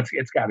that. No,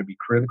 it's got to be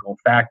critical. In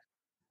fact,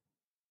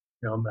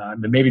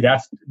 maybe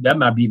that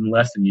might be even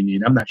less than you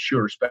need. I'm not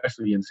sure,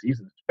 especially in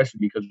season, especially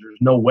because there's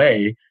no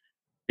way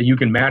that you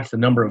can match the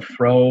number of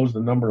throws,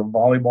 the number of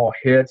volleyball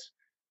hits,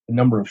 the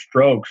number of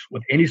strokes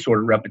with any sort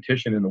of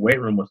repetition in the weight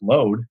room with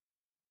load.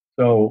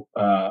 So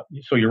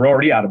you're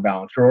already out of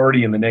balance. You're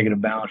already in the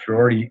negative balance. You're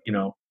already,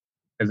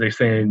 as they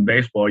say in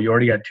baseball, you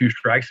already got 2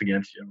 strikes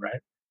against you,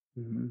 right?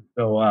 Mm-hmm.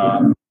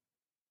 So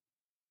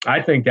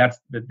I think that's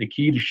the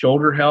key to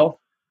shoulder health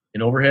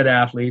in overhead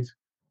athletes,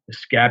 is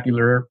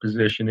scapular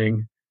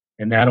positioning,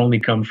 and that only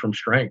comes from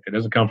strength. It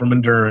doesn't come from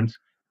endurance.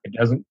 It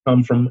doesn't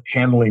come from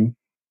handling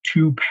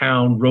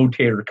 2-pound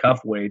rotator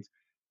cuff weights.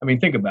 I mean,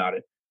 think about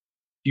it.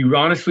 Do you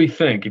honestly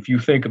think, if you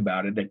think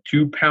about it, that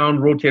 2-pound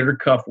rotator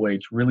cuff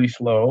weights really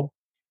slow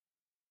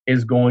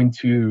is going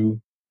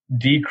to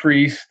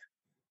decrease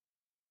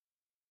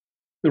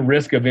the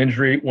risk of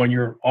injury when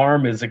your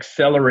arm is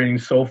accelerating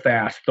so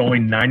fast,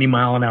 throwing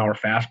 90-mile-an-hour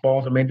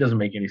fastballs? I mean, it doesn't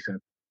make any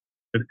sense.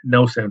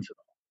 No sense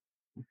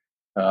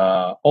at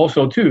all.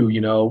 Also, too,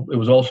 it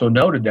was also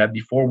noted that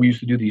before we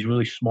used to do these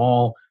really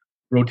small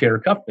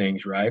rotator cuff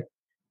things, right?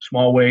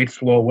 Small weights,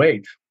 slow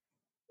weights.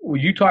 Well,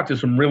 you talk to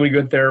some really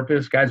good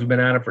therapists, guys who've been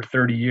at it for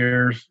 30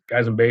 years,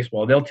 guys in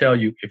baseball, they'll tell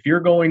you, if you're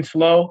going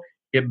slow,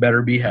 it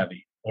better be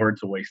heavy or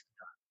it's a waste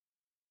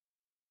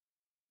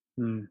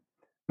of time.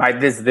 Mate,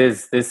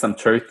 there's some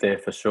truth there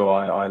for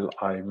sure.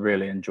 I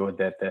really enjoyed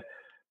that. The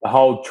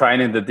whole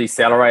training, the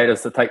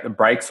decelerators to take the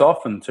brakes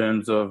off in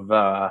terms of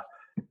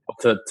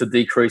to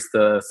decrease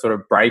the sort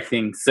of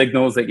braking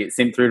signals that get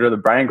sent through to the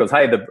brain. Because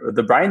hey,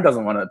 the brain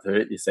doesn't want it to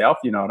hurt yourself.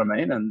 You know what I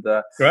mean? And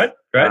right.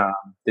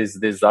 There's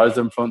those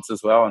influences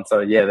as well. And so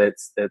yeah,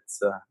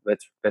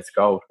 that's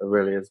gold. It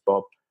really is,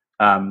 Bob.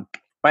 Mate,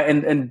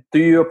 and do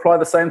you apply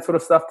the same sort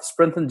of stuff to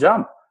sprint and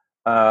jump?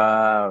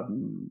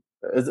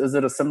 Is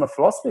it a similar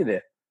philosophy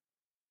there?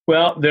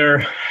 Well,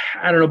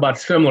 I don't know about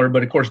similar,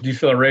 but of course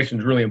deceleration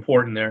is really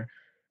important there.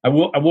 I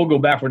will go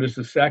back for just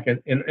a second.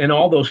 And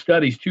all those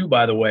studies too,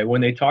 by the way, when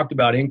they talked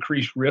about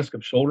increased risk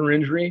of shoulder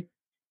injury,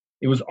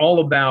 it was all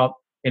about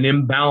an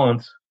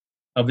imbalance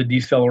of the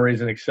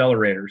decelerators and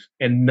accelerators.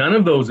 And none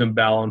of those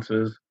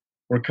imbalances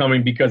were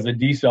coming because the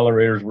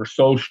decelerators were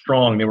so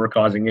strong they were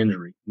causing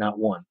injury. Not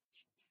one.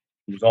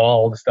 It was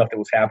all the stuff that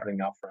was happening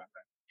out front.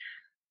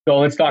 So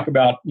let's talk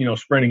about,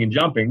 sprinting and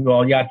jumping.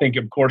 Well, yeah, I think,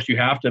 of course, you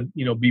have to,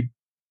 be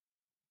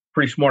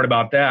pretty smart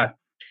about that.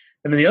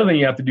 And then the other thing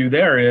you have to do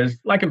there is,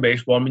 like in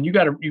baseball, I mean, you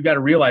got to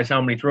realize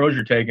how many throws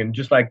you're taking,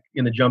 just like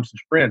in the jumps and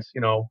sprints.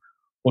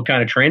 What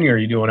kind of training are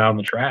you doing out on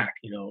the track?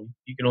 You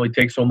can only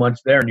take so much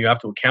there, and you have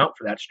to account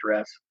for that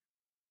stress.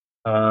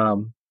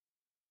 And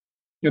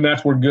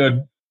that's where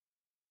good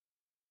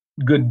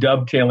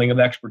dovetailing of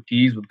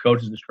expertise with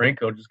coaches and strength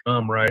coaches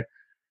come, right?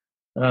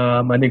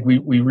 I think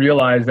we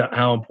realize that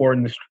how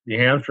important the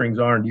hamstrings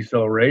are in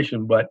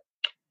deceleration, but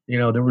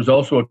there was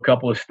also a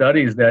couple of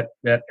studies that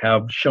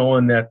have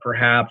shown that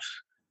perhaps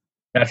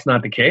that's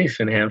not the case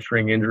in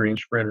hamstring injury in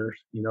sprinters.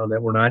 That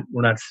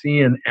we're not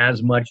seeing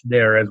as much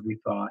there as we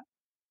thought.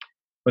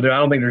 But I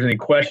don't think there's any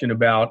question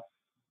about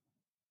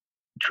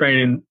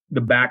training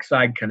the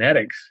backside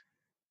kinetics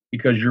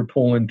because you're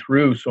pulling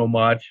through so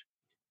much.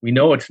 We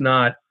know it's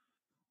not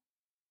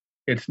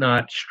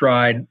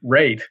stride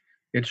rate.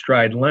 It's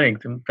stride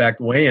length. In fact,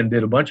 Wayne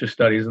did a bunch of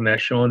studies and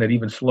that's showing that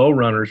even slow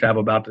runners have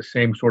about the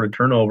same sort of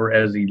turnover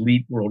as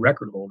elite world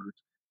record holders.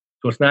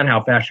 So it's not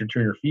how fast you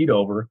turn your feet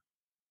over.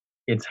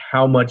 It's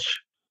how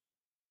much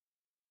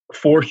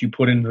force you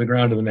put into the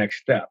ground to the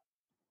next step.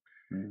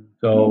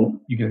 So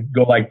you can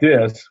go like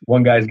this.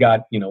 One guy's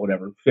got,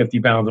 50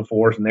 pounds of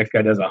force, and the next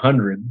guy does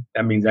 100.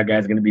 That means that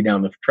guy's going to be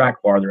down the track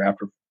farther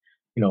after,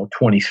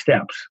 20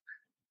 steps.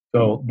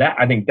 So that,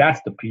 I think that's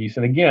the piece.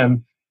 And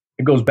again,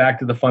 it goes back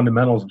to the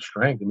fundamentals of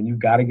strength. I mean, you've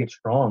got to get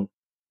strong.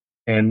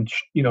 And,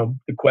 the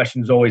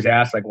question is always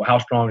asked, like, well, how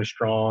strong is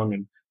strong?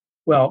 And,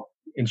 well,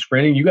 in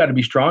sprinting, you got to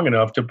be strong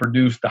enough to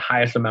produce the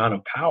highest amount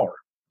of power,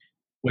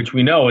 which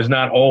we know is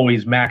not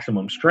always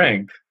maximum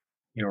strength,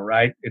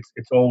 right?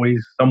 It's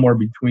always somewhere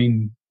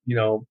between,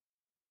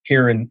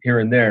 here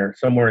and there,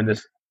 somewhere in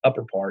this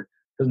upper part.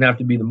 It doesn't have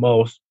to be the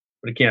most,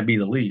 but it can't be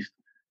the least.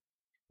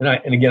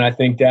 And again, I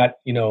think that,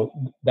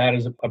 that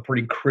is a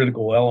pretty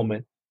critical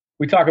element.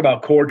 We talk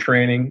about core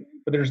training,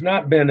 but there's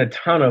not been a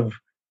ton of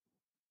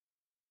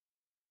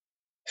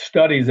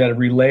studies that have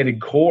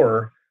related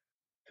core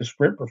to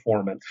sprint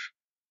performance,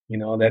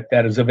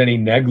 that is of any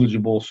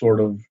negligible sort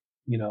of,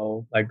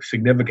 like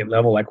significant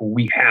level, like, well,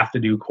 we have to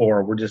do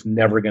core. We're just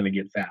never going to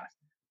get fast.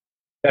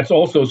 That's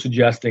also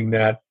suggesting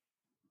that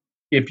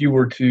if you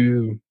were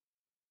to,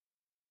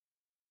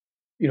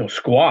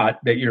 squat,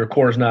 that your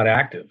core is not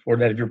active, or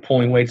that if you're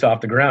pulling weights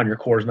off the ground, your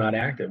core is not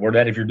active, or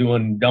that if you're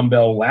doing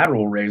dumbbell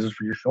lateral raises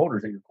for your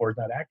shoulders, that your core is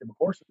not active. Of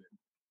course it is.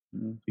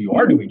 So you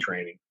are doing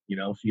training,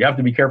 so you have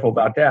to be careful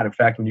about that. In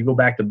fact, when you go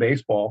back to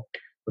baseball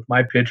with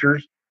my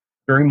pitchers,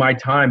 during my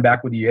time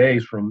back with the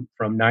A's from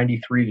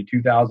 93 to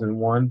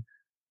 2001,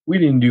 we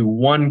didn't do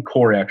one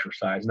core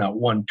exercise, not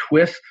one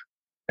twist,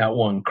 not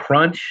one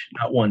crunch,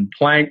 not one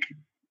plank.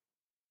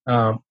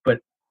 But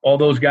all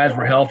those guys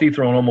were healthy,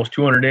 throwing almost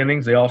 200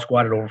 innings. They all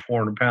squatted over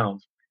 400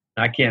 pounds.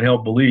 And I can't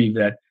help believe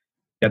that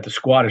the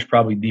squat is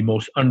probably the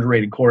most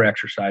underrated core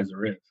exercise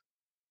there is.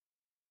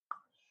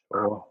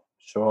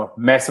 Sure.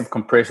 Massive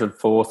compressive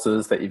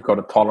forces that you've got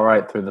to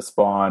tolerate through the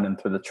spine and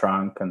through the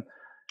trunk.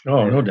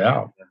 No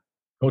doubt.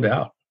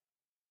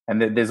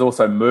 And there's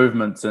also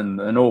movements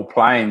in all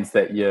planes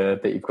that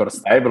you've got to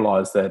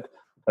stabilize. That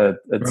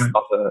it's right.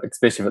 not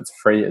especially if it's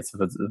free. It's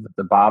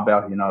the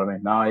barbell. You know what I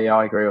mean? No, yeah,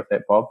 I agree with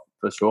that, Bob,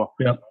 for sure.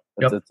 Yep.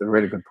 It's a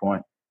really good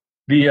point.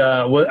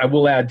 I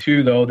will add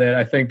too, though, that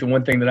I think the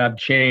one thing that I've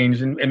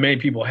changed, and many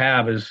people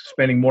have, is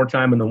spending more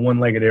time in the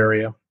one-legged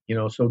area.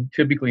 So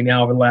typically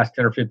now over the last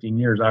 10 or 15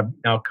 years, I've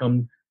now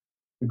come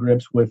to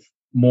grips with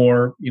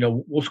more.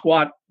 We'll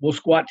squat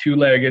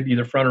two-legged,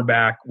 either front or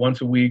back, once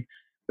a week.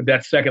 But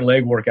that second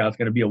leg workout is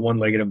going to be a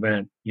one-legged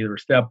event, either a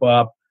step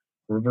up,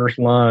 reverse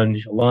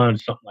lunge, a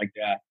lunge, something like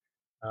that.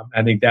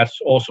 I think that's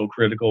also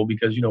critical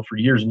because, for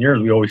years and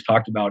years, we always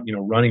talked about,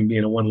 running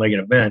being a one-legged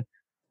event.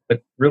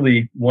 But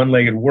really,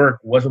 one-legged work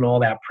wasn't all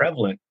that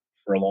prevalent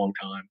for a long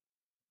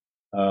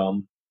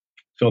time.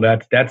 So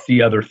that's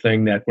the other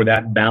thing where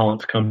that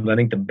balance comes. I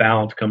think the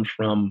balance comes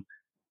from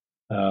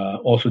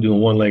also doing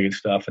one-legged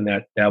stuff, and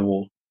that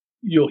will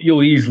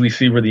you'll easily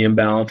see where the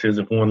imbalance is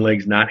if one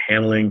leg's not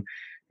handling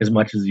as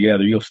much as the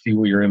other. You'll see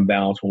where you're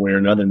imbalanced one way or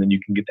another, and then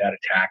you can get that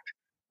attacked,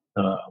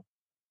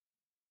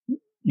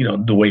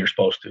 the way you're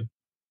supposed to.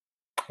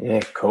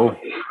 Yeah, cool.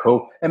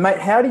 And mate,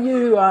 how do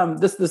you?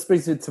 This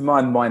brings me to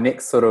my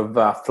next sort of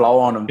flow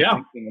on and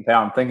thinking of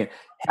how I'm thinking.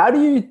 How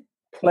do you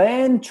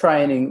plan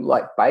training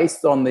like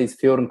based on these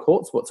field and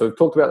court sports? So we've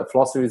talked about the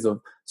philosophies of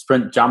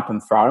sprint, jump,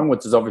 and throwing,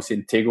 which is obviously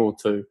integral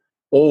to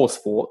all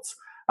sports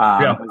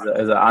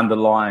as an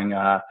underlying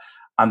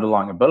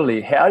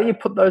ability. How do you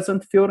put those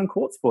into field and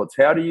court sports?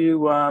 How do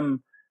you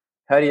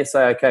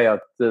say, okay,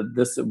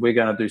 we're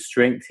going to do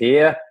strength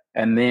here,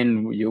 and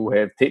then you'll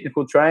have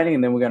technical training,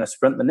 and then we're going to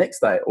sprint the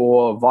next day,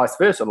 or vice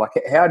versa? Like,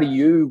 how do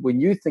you,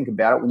 when you think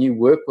about it, when you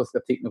work with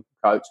the technical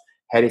coach,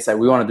 how do you say,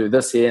 we want to do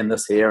this here and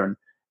this here,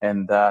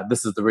 and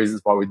this is the reasons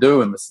why we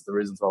do, and this is the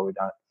reasons why we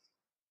don't?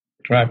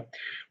 Right.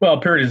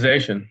 Well,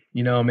 periodization,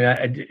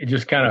 it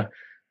just kind of,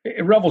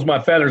 it ruffles my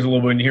feathers a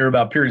little bit when you hear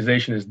about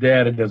periodization is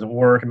dead. It doesn't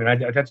work.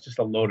 That's just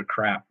a load of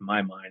crap in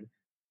my mind,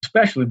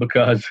 especially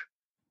because,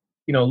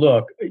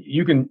 look,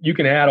 you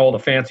can add all the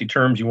fancy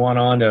terms you want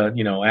on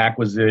to,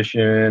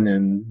 acquisition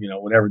and,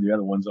 whatever the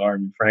other ones are.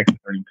 Frankly, I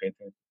don't even pay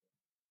attention.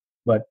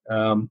 But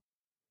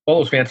all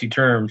those fancy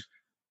terms,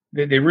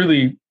 they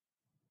really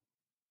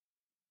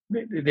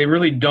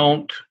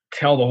don't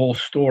tell the whole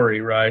story,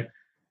 right?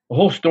 The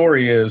whole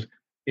story is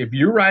if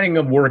you're writing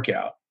a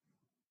workout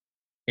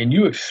and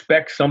you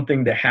expect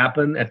something to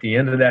happen at the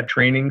end of that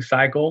training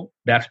cycle,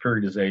 that's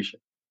periodization.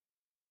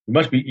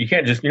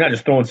 You're not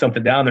just throwing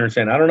something down there and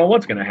saying, I don't know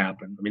what's going to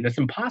happen. That's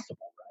impossible,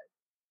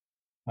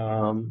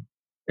 right?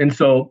 And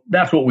so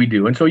that's what we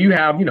do. And so you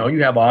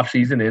have off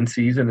season, in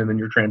season, and then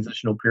your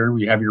transitional period where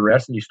you have your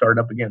rest and you start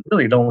up again.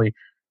 Really, it only,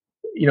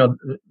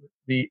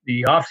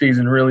 the off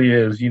season really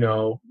is,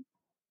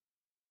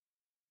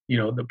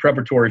 the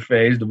preparatory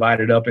phase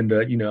divided up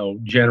into,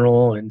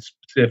 general and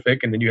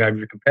specific. And then you have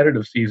your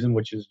competitive season,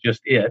 which is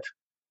just it.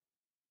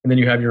 And then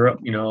you have your,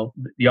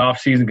 the off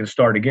season can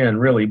start again,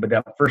 really. But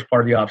that first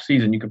part of the off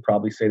season, you could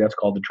probably say that's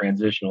called the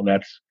transitional.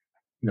 That's,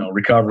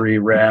 recovery,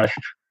 rest,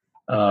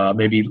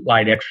 maybe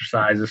light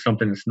exercises,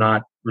 something that's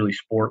not really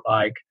sport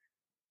like.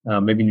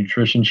 Maybe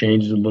nutrition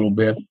changes a little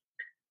bit.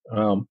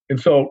 And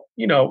so,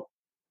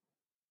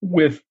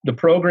 with the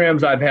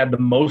programs I've had the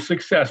most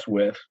success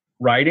with,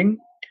 writing,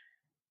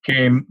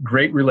 came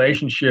great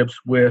relationships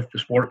with the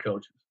sport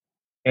coaches.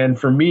 And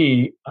for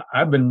me,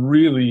 I've been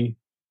really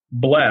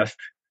blessed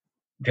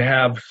to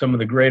have some of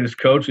the greatest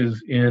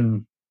coaches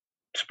in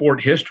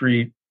sport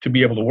history to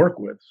be able to work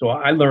with. So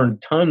I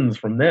learned tons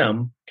from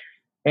them.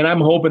 And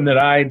I'm hoping that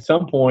I, at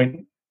some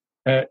point,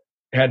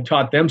 had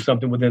taught them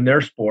something within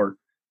their sport.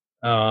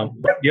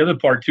 But the other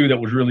part, too, that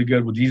was really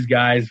good was these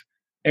guys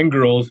and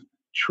girls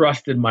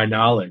trusted my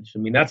knowledge. I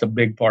mean, that's a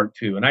big part,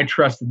 too. And I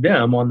trusted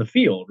them on the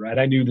field, right?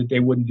 I knew that they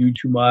wouldn't do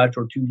too much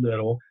or too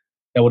little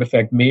that would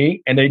affect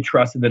me. And they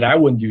trusted that I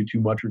wouldn't do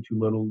too much or too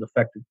little to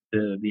affect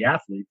the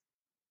athlete.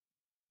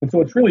 And so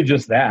it's really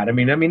just that. I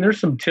mean, there's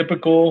some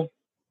typical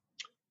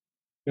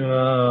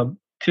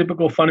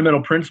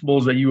fundamental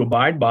principles that you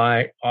abide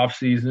by off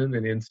season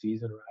and in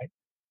season, right?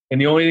 And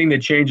the only thing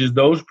that changes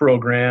those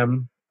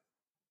programs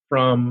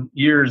from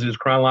years is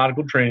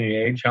chronological training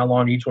age, how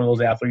long each one of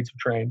those athletes have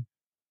trained,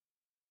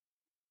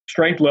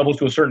 strength levels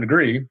to a certain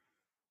degree.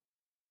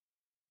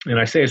 And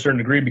I say a certain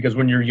degree because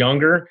when you're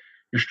younger,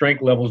 your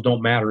strength levels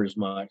don't matter as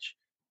much.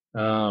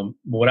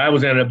 What I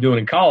was ended up doing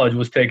in college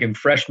was taking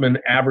freshman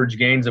average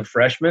gains of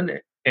freshmen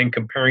and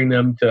comparing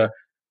them to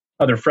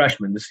other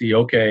freshmen to see,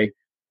 okay,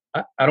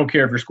 I don't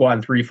care if you're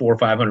squatting 300, 400,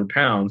 500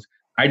 pounds.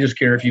 I just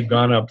care if you've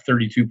gone up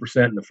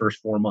 32% in the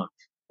first 4 months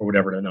or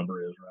whatever the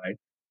number is, right?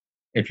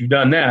 If you've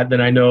done that, then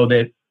I know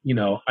that,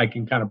 I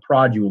can kind of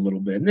prod you a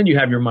little bit. And then you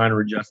have your minor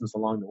adjustments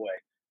along the way.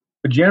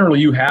 But generally,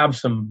 you have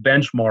some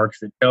benchmarks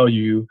that tell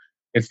you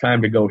it's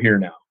time to go here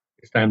now.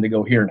 It's time to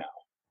go here now,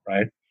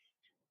 right?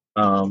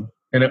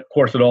 And, of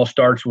course, it all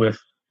starts with,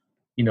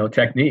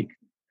 technique,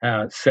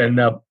 setting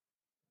up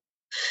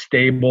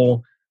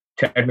stable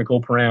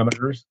technical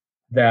parameters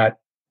that,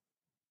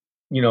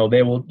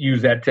 they will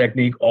use that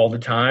technique all the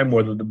time,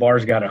 whether the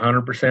bar's got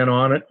 100%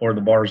 on it or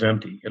the bar's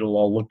empty. It'll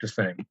all look the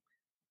same,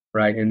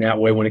 right? And that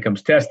way, when it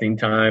comes testing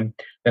time,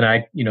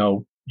 then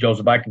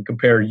Joseph, I can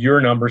compare your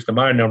numbers to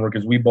my number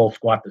because we both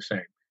squat the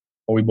same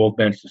or we both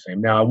bench the same.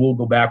 Now, I will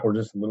go backwards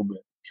just a little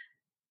bit.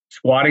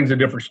 Squatting's a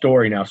different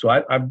story now. So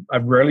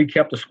I've rarely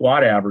kept a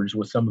squat average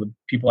with some of the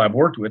people I've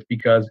worked with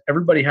because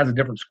everybody has a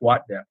different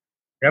squat depth.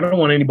 I don't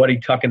want anybody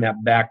tucking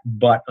that back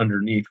butt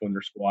underneath when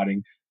they're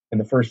squatting. And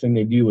the first thing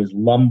they do is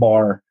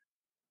lumbar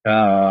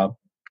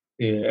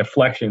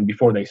flexion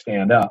before they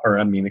stand up,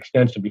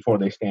 extension before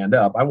they stand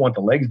up. I want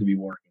the legs to be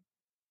working.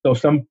 So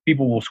some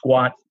people will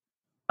squat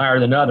higher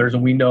than others,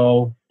 and we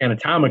know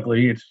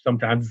anatomically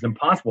sometimes it's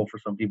impossible for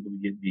some people to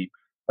get deep.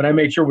 But I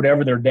make sure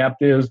whatever their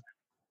depth is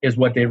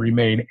what they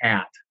remain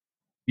at.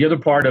 The other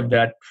part of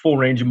that full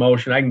range of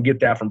motion, I can get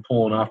that from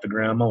pulling off the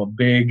ground. I'm a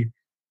big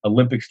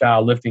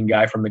Olympic-style lifting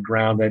guy from the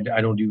ground. I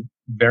don't do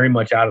very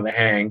much out of the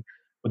hang.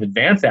 With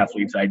advanced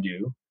athletes, I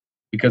do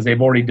because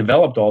they've already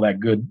developed all that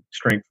good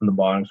strength from the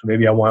bottom. So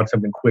maybe I want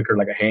something quicker,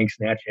 like a hang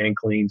snatch, hang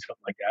clean,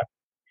 something like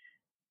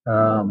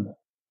that.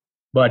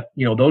 But,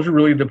 those are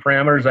really the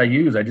parameters I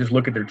use. I just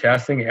look at their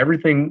testing.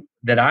 Everything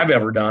that I've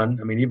ever done,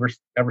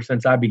 ever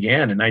since I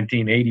began in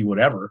 1980,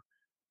 whatever,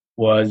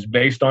 was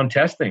based on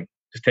testing,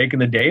 just taking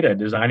the data,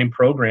 designing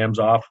programs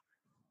off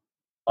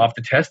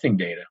the testing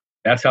data.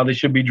 That's how they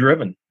should be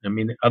driven.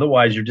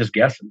 Otherwise you're just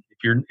guessing.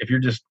 If you're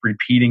just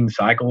repeating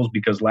cycles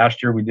because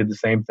last year we did the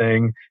same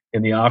thing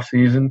in the off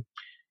season,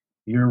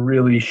 you're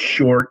really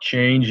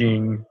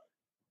shortchanging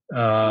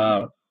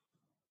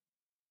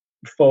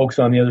folks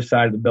on the other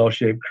side of the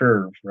bell-shaped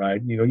curve,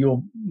 right?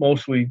 You'll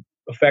mostly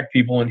affect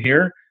people in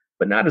here,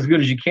 but not as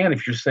good as you can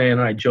if you're saying,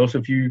 all right,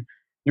 Joseph, you're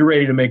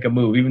ready to make a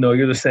move, even though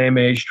you're the same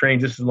age,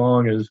 trained just as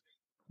long as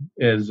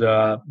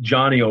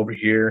Johnny over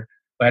here.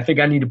 But I think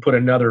I need to put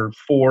another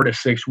 4 to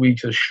 6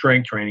 weeks of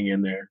strength training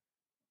in there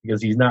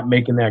because he's not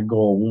making that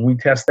goal. When we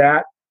test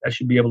that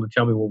should be able to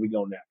tell me where we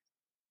go next.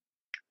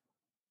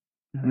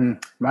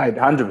 Mate,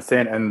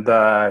 100%. And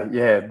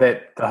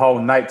that the whole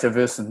nature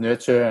versus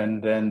nurture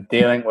and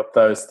dealing with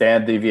those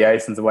standard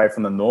deviations away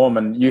from the norm.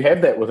 And you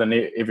have that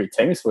within every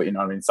team sport.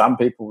 Some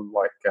people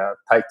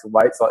take to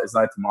weights like there's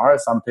no tomorrow.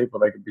 Some people,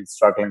 they could be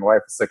struggling away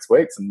for 6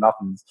 weeks and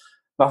nothing's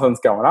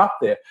going up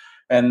there.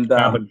 And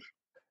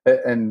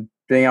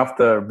being able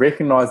to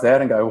recognize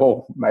that and go,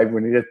 well, maybe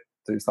we need to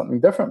do something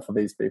different for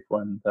these people.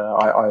 And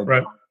I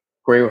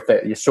agree with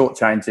that. You're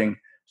shortchanging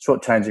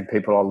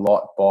people a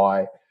lot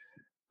by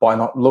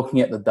not looking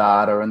at the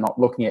data and not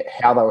looking at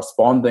how they're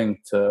responding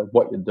to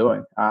what you're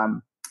doing.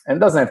 And it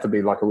doesn't have to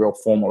be like a real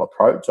formal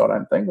approach, I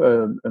don't think.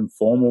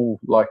 Informal,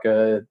 like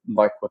with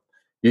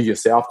you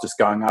yourself just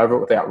going over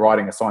it without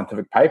writing a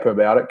scientific paper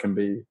about it can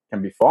be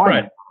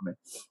fine.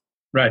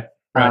 Right.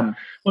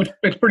 Well,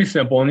 it's pretty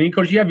simple. And of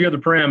course, you have your other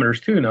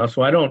parameters too now.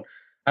 So I don't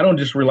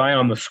just rely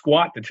on the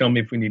squat to tell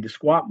me if we need to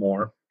squat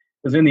more.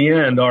 Because in the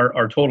end,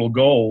 our total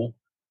goal,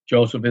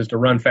 Joseph, is to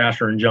run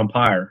faster and jump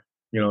higher.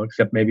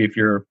 Except maybe if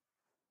you're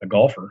a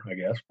golfer, I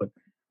guess. But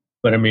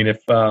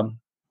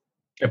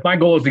if my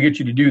goal is to get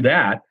you to do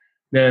that,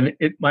 then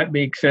it might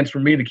make sense for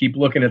me to keep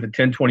looking at the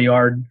 10, 20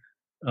 yard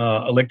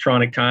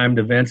electronic timed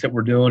events that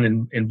we're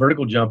doing in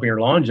vertical jumping or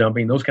long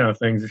jumping, those kind of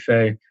things, to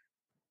say,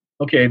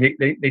 okay,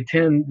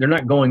 they're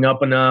not going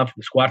up enough,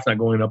 the squat's not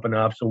going up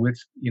enough, so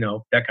it's,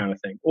 that kind of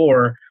thing.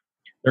 Or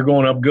they're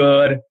going up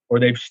good, or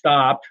they've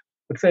stopped.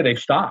 Let's say they've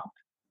stopped.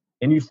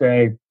 And you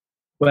say,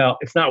 well,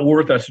 it's not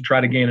worth us to try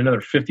to gain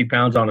another 50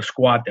 pounds on a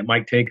squat that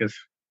might take us,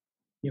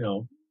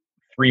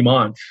 3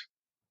 months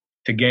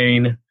to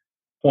gain zero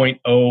point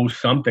 0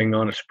 something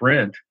on a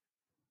sprint.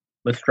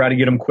 Let's try to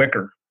get them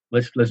quicker.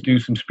 Let's do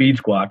some speed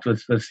squats.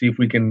 Let's see if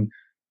we can,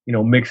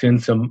 mix in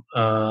some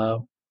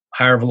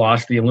higher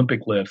velocity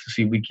Olympic lifts to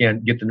see if we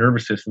can't get the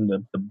nervous system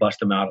to bust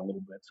them out a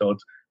little bit. So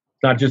it's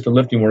not just the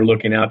lifting we're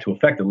looking at to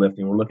affect the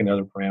lifting. We're looking at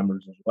other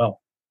parameters as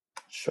well.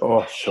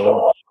 Sure.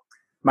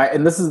 Mate,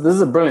 and this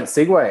is a brilliant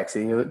segue,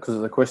 actually,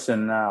 because the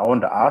question I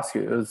wanted to ask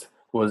you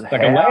was like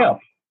a layup.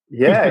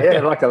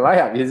 Yeah, like a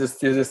layup.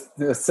 You're just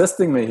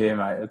assisting me here,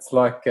 mate. It's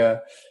like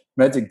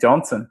Magic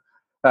Johnson.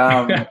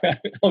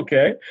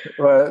 Okay.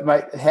 Well,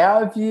 mate,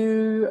 how have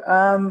you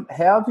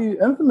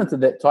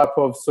implemented that type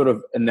of sort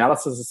of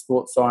analysis of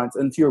sports science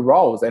into your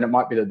roles? And it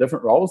might be the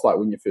different roles, like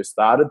when you first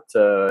started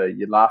to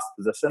your last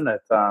position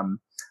at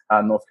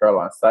North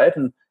Carolina State.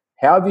 And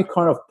how have you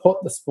kind of put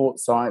the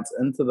sports science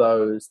into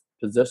those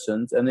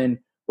positions? And then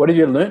what have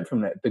you learned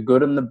from that, the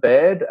good and the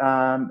bad?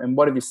 And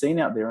what have you seen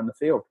out there in the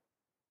field?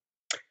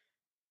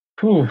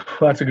 Ooh,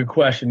 that's a good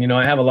question.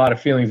 I have a lot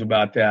of feelings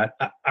about that.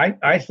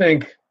 I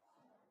think,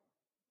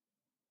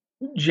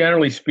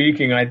 generally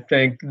speaking, I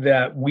think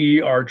that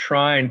we are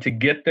trying to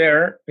get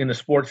there in the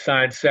sports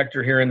science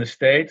sector here in the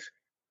States,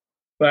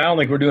 but I don't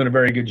think we're doing a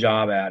very good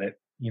job at it.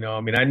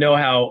 I know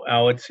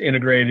how it's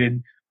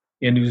integrated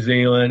in New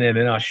Zealand and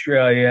in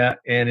Australia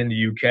and in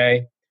the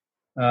UK.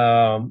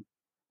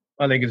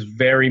 I think it's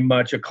very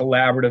much a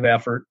collaborative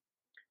effort.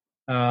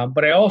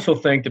 But I also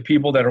think the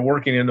people that are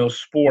working in those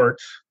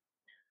sports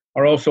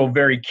are also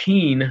very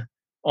keen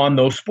on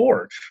those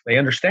sports. They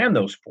understand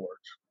those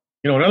sports.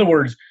 In other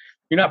words,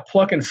 you're not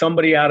plucking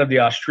somebody out of the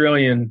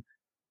Australian,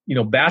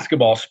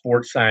 basketball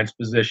sports science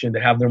position to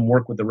have them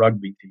work with the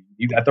rugby team.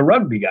 You got the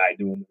rugby guy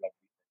doing the rugby.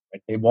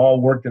 Right? They've all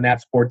worked in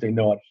that sport. They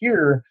know it.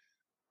 Here,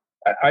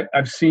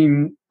 I've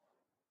seen,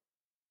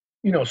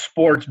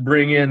 sports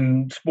bring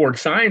in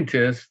sports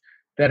scientists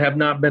that have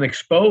not been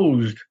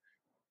exposed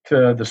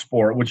to the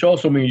sport, which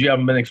also means you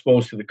haven't been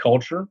exposed to the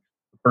culture,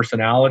 the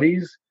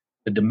personalities,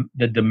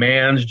 the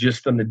demands,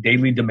 just on the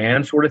daily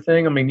demand sort of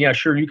thing. Yeah,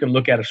 sure, you can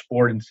look at a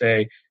sport and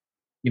say,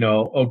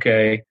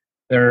 okay,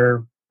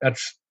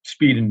 that's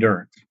speed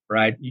endurance,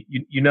 right?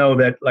 You know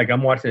that, like,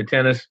 I'm watching a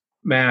tennis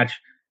match.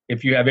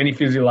 If you have any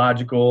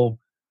physiological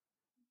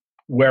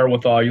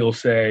wherewithal, you'll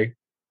say,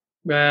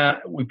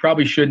 we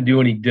probably shouldn't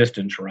do any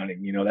distance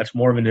running. That's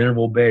more of an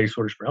interval-based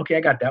sort of sprint. Okay,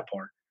 I got that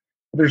part.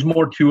 But there's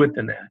more to it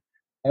than that.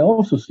 I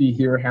also see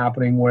here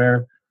happening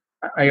where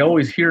I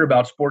always hear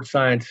about sports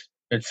science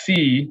at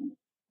sea.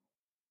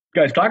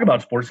 Guys talk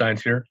about sports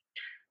science here,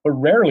 but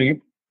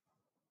rarely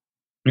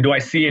do I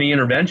see any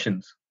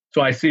interventions.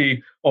 So I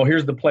see,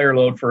 here's the player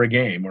load for a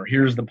game, or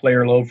here's the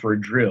player load for a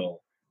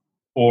drill.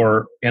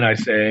 And I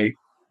say,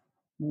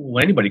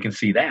 well, anybody can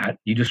see that.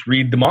 You just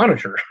read the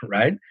monitor,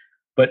 right?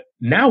 But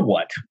now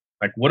what?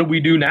 Like, what do we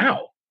do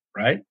now,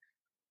 right?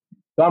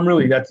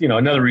 So that's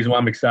another reason why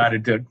I'm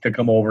excited to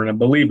come over. And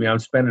believe me, I'm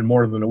spending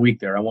more than a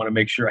week there. I want to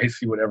make sure I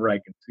see whatever I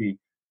can see.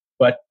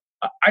 But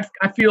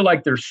I feel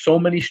like there's so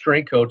many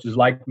strength coaches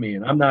like me,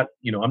 and I'm not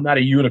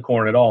a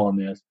unicorn at all on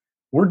this.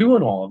 We're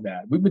doing all of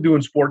that. We've been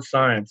doing sports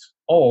science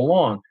all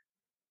along.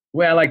 The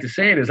way I like to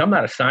say it is, I'm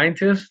not a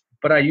scientist,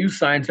 but I use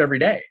science every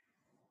day.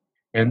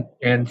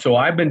 And so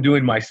I've been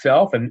doing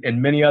myself, and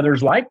many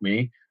others like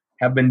me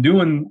have been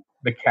doing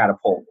the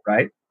catapult,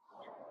 right?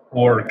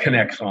 Or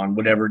Connexon,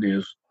 whatever it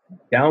is.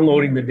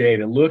 Downloading the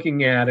data,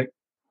 looking at it,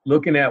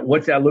 looking at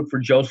what's that look for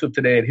Joseph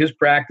today at his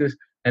practice,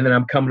 and then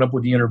I'm coming up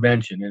with the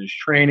intervention and his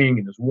training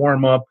and his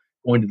warm-up,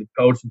 going to the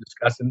coach and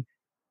discussing.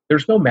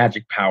 There's no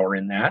magic power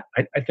in that.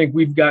 I think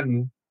we've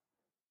gotten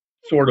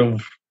sort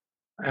of,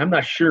 I'm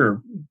not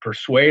sure,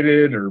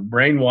 persuaded or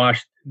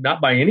brainwashed, not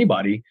by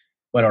anybody,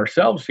 but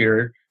ourselves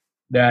here,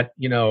 that,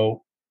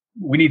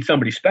 we need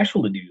somebody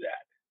special to do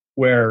that.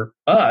 Where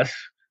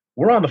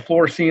we're on the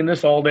floor seeing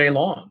this all day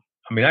long.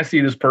 I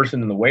see this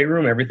person in the weight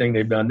room, everything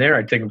they've done there.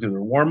 I take them through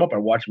their warm-up. I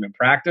watch them in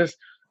practice.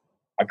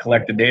 I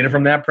collect the data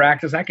from that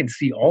practice. I can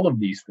see all of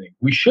these things.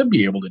 We should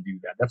be able to do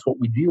that. That's what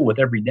we deal with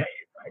every day,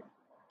 right?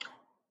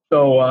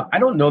 So I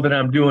don't know that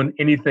I'm doing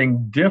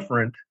anything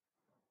different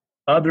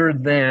other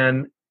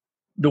than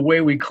the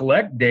way we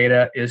collect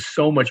data is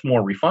so much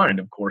more refined,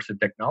 of course, the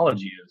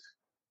technology is.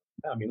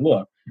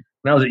 Look,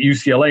 when I was at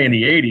UCLA in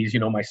the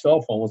 80s, my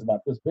cell phone was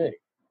about this big.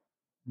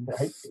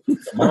 Right?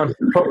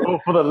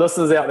 For the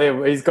listeners out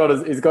there, he's got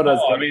his. You can't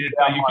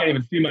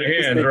even see my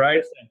hands,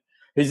 right?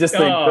 He's just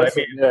it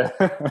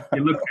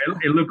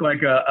looked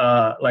like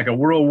a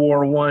World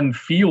War I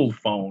field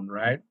phone,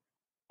 right?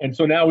 And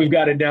so now we've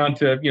got it down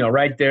to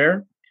right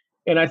there,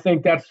 and I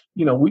think that's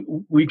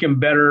we can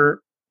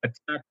better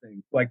attack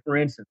things. Like, for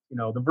instance,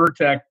 the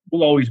Vertec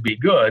will always be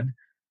good,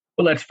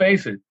 but let's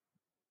face it,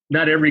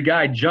 not every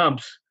guy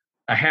jumps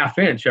a half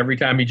inch every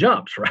time he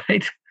jumps,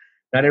 right?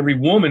 Not every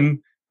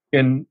woman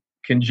can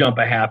jump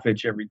a half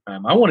inch every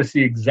time. I want to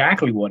see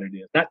exactly what it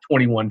is, not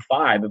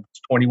 21.5. If it's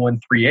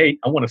 21.38,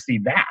 I want to see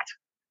that.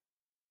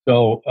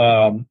 So,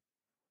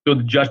 so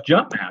the Just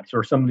Jump mats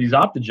or some of these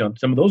OptiJump,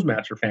 some of those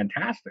mats are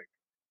fantastic.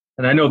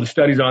 And I know the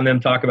studies on them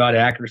talk about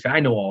accuracy. I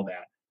know all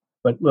that.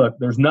 But look,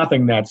 there's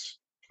nothing that's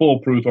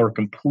foolproof or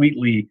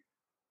completely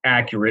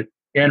accurate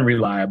and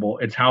reliable.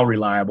 It's how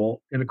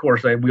reliable. And of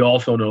course, we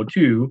also know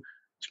too,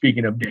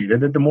 speaking of data,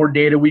 that the more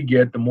data we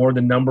get, the more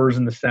the numbers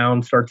and the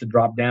sound start to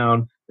drop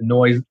down, the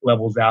noise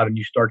levels out, and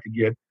you start to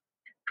get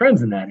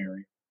trends in that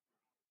area.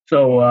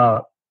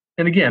 So,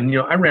 and again,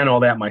 I ran all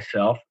that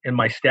myself, and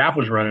my staff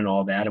was running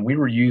all that, and we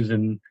were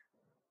using,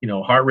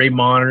 heart rate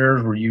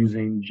monitors, we're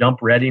using jump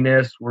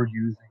readiness, we're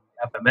using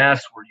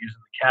FMS, we're using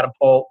the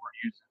catapult, we're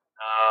using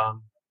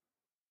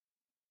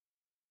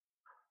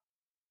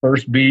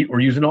first beat, we're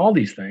using all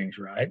these things,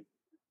 right?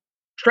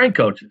 Strength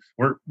coaches,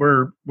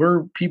 we're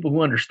people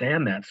who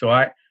understand that. So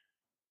I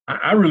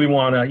really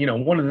want to,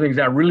 one of the things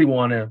I really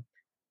want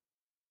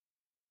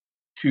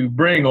to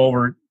bring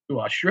over to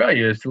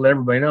Australia is to let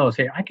everybody know is,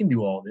 hey, I can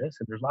do all this,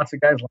 and there's lots of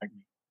guys like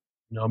me.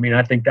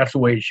 I think that's the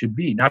way it should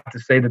be. Not to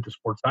say that the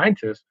sports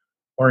scientists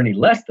are any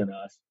less than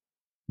us,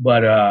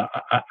 but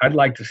I'd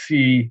like to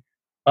see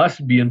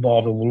us be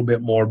involved a little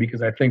bit more,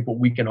 because I think what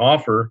we can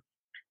offer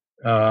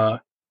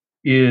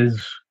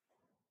is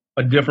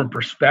a different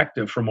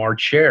perspective from our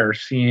chair,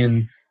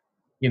 seeing,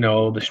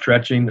 the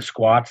stretching, the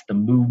squats, the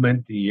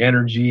movement, the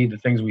energy, the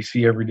things we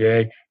see every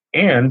day.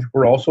 And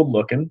we're also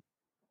looking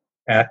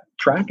at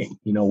tracking.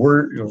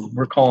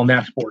 We're calling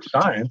that sports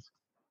science.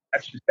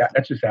 That's just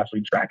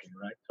absolutely tracking,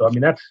 right? So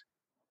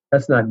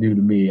that's not new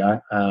to me.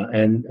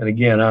 And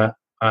again,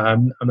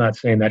 I'm not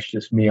saying that's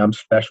just me. I'm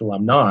special.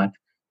 I'm not.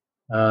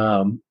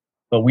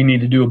 But we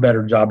need to do a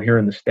better job here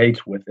in the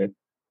States with it.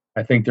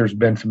 I think there's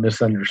been some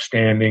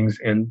misunderstandings,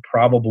 and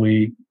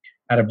probably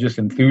out of just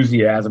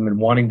enthusiasm and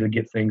wanting to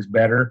get things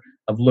better,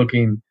 of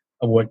looking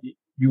at what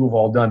you have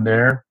all done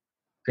there,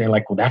 saying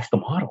like, well, that's the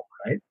model,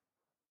 right?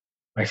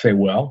 I say,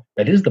 well,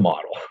 that is the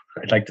model.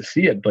 I'd like to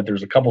see it, but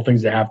there's a couple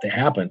things that have to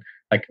happen.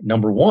 Like,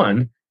 number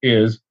one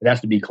is it has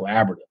to be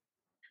collaborative.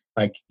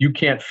 Like, you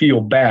can't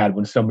feel bad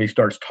when somebody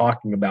starts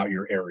talking about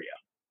your area,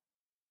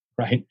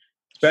 right?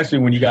 Especially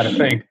when you got to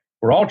think,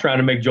 we're all trying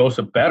to make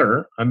Joseph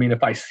better. I mean,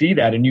 if I see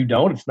that and you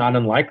don't, it's not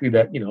unlikely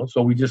that,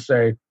 so we just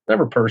say,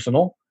 never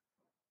personal,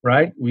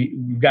 right?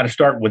 We've got to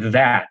start with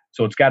that.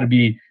 So it's got to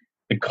be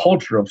the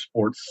culture of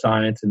sports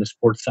science, and the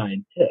sports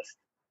scientist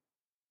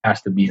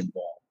has to be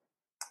involved.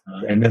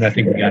 And then I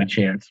think we got a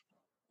chance.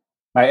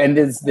 Right, and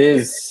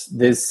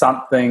there's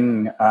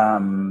something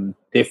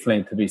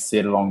definitely to be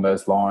said along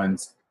those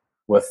lines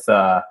with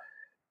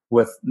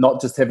not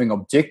just having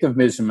objective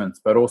measurements,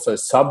 but also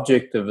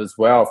subjective as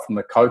well from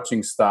the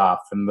coaching staff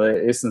and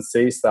the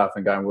S&C staff,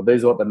 and going, well,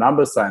 these are what the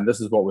numbers say, and this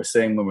is what we're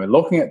seeing when we're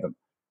looking at them.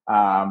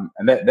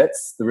 And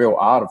that's the real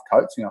art of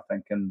coaching, I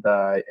think. And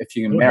if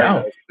you can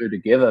marry those two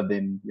together,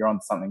 then you're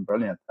on something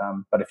brilliant.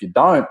 But if you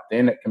don't,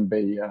 then it can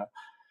be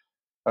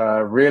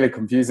a really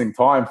confusing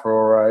time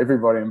for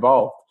everybody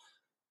involved.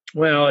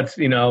 Well, it's,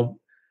 when I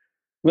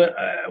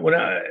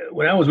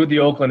was with the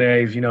Oakland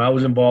A's, I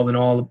was involved in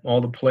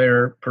all the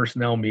player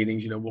personnel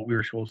meetings, what we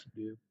were supposed to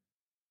do.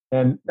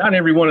 And not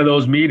every one of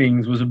those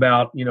meetings was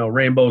about,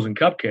 rainbows and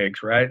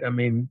cupcakes, right? I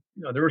mean,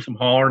 there was some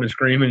hollering and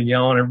screaming and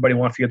yelling. Everybody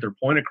wants to get their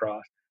point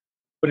across.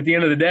 But at the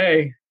end of the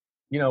day,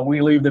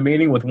 we leave the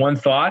meeting with one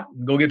thought,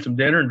 go get some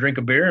dinner and drink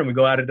a beer, and we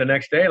go at it the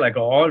next day. Like,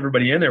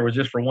 everybody in there was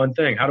just for one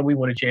thing. How do we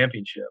win a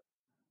championship?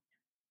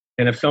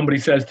 And if somebody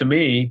says to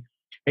me,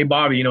 hey,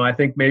 Bobby, I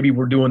think maybe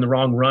we're doing the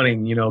wrong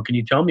running, can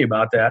you tell me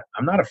about that?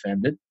 I'm not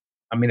offended.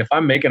 I mean, if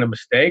I'm making a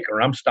mistake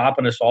or I'm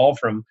stopping us all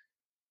from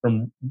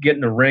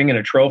getting a ring and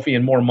a trophy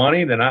and more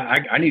money, then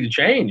I need to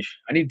change.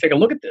 I need to take a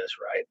look at this,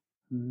 right?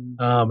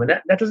 And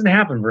that doesn't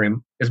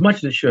happen as much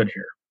as it should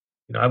here.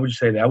 I would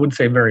say that. I wouldn't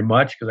say very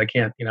much, because I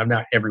can't, I'm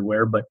not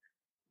everywhere, but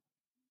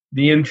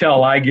the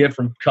intel I get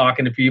from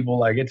talking to people,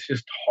 like, it's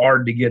just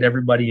hard to get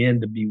everybody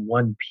in to be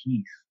one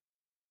piece.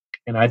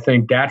 And I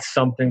think that's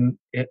something,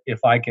 if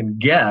I can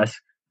guess,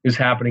 is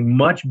happening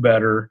much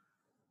better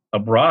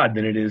abroad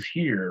than it is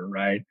here,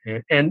 right?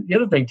 And the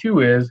other thing, too,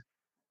 is,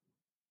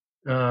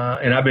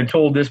 and I've been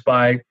told this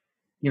by,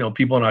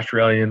 people in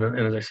Australia and,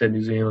 as I said,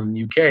 New Zealand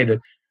and UK, that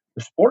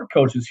the sport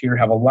coaches here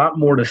have a lot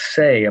more to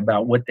say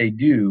about what they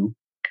do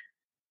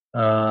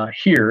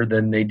here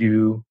than they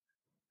do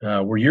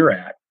where you're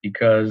at,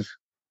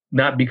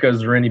 not because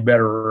they're any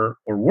better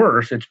or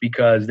worse, it's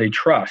because they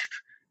trust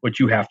what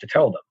you have to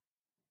tell them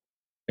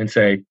and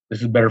say,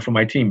 this is better for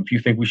my team. If you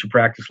think we should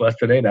practice less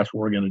today, that's what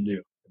we're going to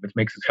do. If it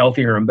makes us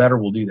healthier and better,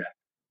 we'll do that.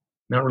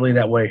 Not really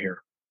that way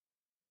here.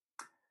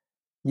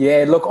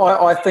 Yeah, look,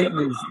 I think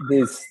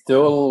there's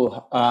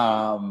still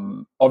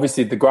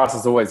obviously the grass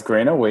is always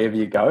greener wherever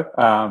you go.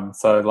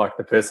 So like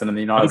the person in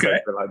the United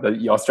States, like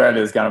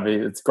Australia is going to be,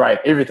 it's great,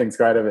 everything's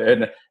great over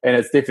it, and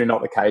it's definitely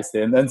not the case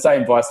there. And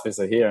same vice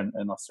versa here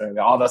in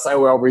Australia. Oh, they're so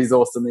well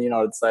resourced in the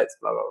United States,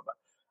 blah blah blah.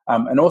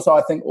 And also,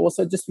 I think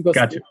just because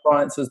Gotcha. sports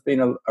science has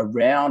been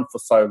around for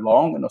so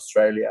long in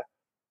Australia,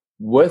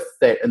 with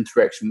that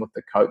interaction with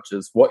the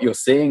coaches, what you're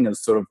seeing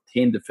is sort of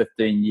 10 to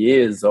 15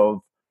 years of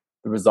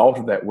the result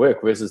of that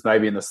work, versus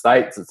maybe in the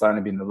States, it's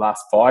only been the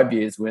last 5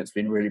 years when it's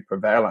been really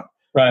prevalent.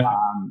 Right.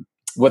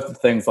 With the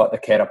things like the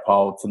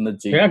catapults and the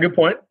G. Yeah, good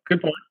point.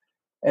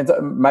 And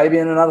so maybe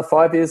in another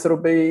 5 years, it'll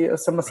be a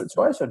similar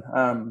situation.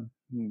 I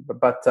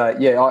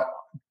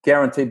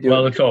guaranteed.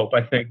 Well, let's hope.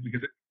 I think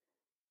because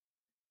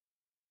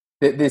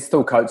there's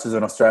still coaches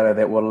in Australia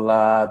that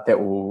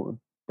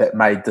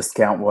may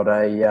discount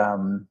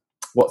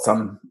what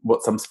some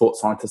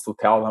sports scientists will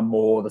tell them,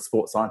 or the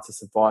sports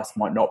scientists' advice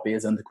might not be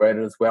as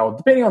integrated as well,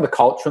 depending on the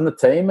culture and the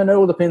team, and it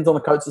all depends on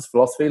the coach's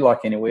philosophy, like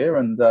anywhere,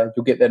 and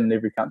you'll get that in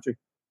every country.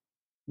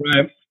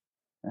 Right.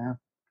 Yeah.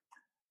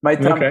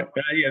 Mate, okay.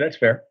 Yeah, that's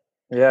fair.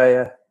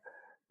 Yeah.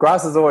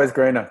 Grass is always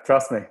greener.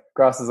 Trust me.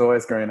 Grass is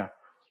always greener.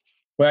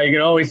 Well, you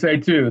can always say,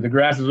 too, the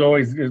grass is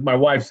always, as my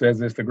wife says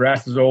this, the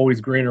grass is always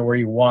greener where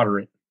you water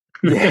it.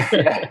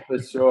 yeah, for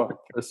sure.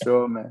 For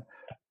sure, man.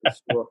 For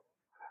sure.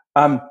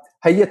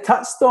 Hey, you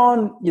touched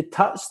on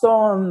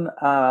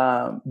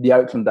the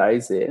Oakland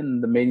A's there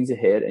and the meetings you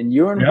had, and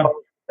you're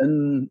involved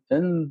in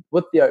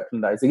with the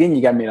Oakland A's. Again,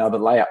 you gave me another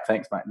layup.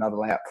 Thanks, mate. Another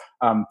layup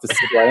to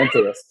segue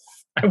into this.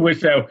 I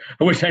wish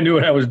I knew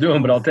what I was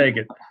doing, but I'll take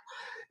it.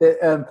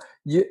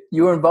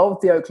 You were involved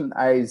with the Oakland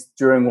A's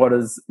during what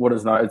is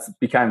known, it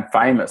became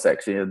famous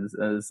actually as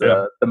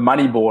the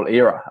Moneyball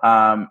era,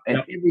 and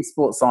every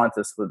sports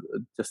scientist would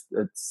just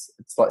it's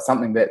like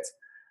something that's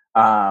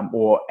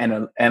or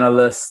an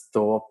analyst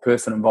or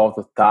person involved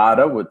with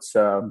data, which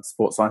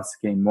sports scientists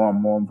are getting more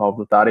and more involved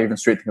with data. Even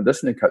strength and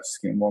conditioning coaches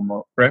are getting more and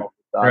more involved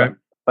with data. Right.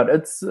 But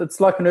it's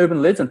like an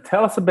urban legend.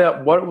 Tell us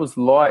about what it was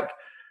like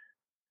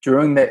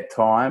during that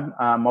time.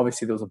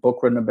 Obviously, there was a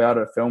book written about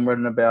it, a film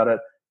written about it.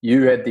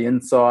 You had the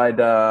inside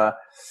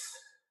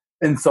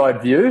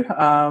view.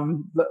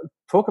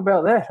 Talk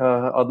about that.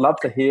 I'd love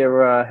to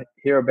hear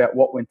about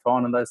what went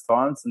on in those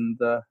times and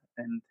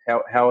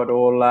how it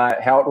all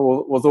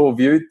was all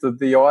viewed through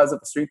the eyes of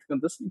the strength and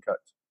conditioning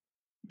coach.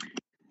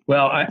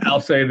 Well, I'll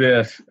say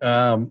this.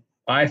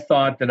 I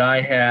thought that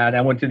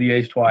I went to the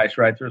A's twice,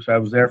 right? So I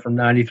was there from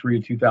 93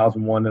 to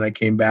 2001. Then I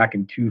came back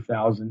in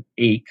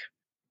 2008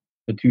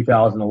 to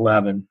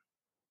 2011,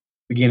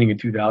 beginning of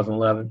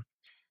 2011.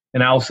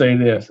 And I'll say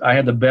this, I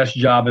had the best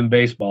job in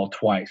baseball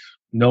twice.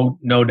 No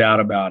doubt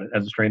about it,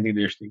 as a strength and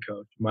conditioning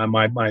coach.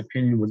 My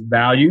opinion was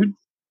valued.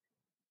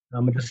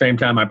 At the same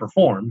time, I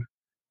performed.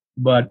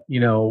 But,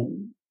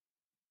 and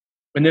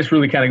this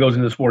really kind of goes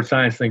into the sports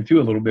science thing too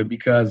a little bit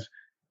because,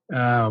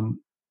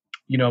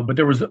 but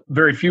there was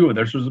very few of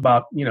us. This was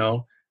about,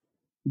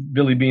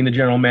 Billy being the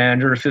general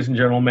manager, assistant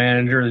general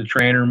manager, the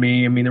trainer,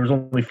 me. I mean, there was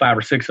only 5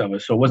 or 6 of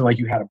us. So it wasn't like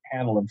you had a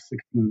panel of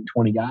 16,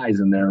 20 guys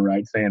in there,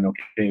 right, saying,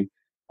 okay,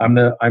 I'm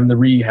the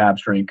rehab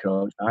strength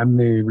coach. I'm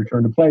the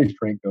return to play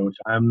strength coach.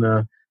 I'm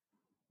the,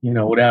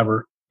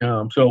 whatever.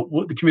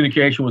 So the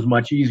communication was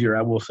much easier.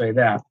 I will say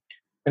that.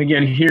 And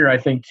again, here I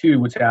think too,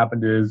 what's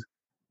happened is,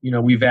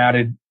 we've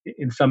added,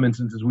 in some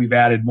instances, we've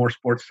added more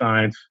sports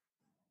science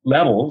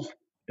levels,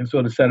 and so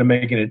instead of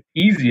making it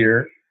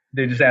easier,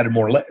 they just added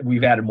more.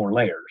 We've added more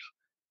layers.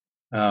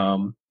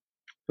 So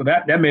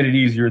that made it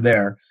easier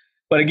there.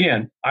 But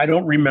again, I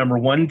don't remember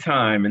one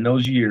time in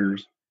those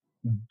years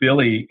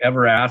Billy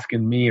ever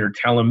asking me or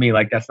telling me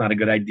like, that's not a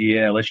good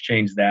idea. Let's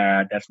change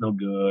that. That's no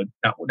good.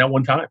 Not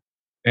one time.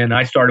 And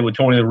I started with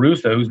Tony La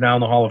Russa, who's now in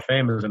the Hall of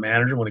Fame as a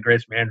manager, one of the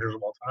greatest managers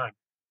of all time.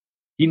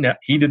 He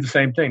did the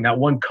same thing. Not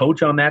one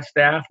coach on that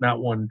staff, not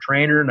one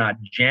trainer, not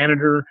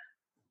janitor.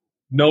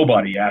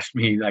 Nobody asked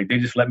me. Like, they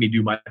just let me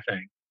do my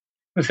thing.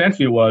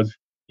 Essentially, it was,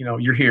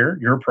 you're here,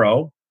 you're a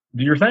pro,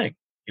 do your thing,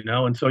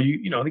 And so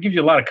it gives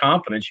you a lot of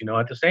confidence.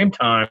 At the same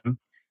time,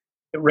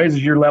 it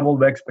raises your level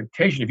of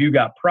expectation. If you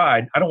got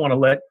pride, I don't want to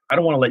let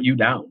you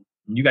down.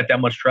 When you got that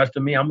much trust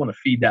in me, I'm going to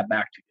feed that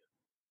back to you.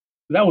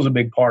 So that was a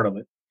big part of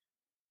it.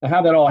 Now,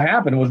 how that all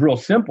happened was real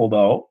simple,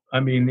 though. I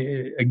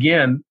mean,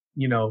 again,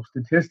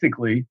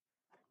 statistically,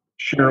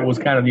 sure, it was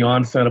kind of the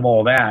onset of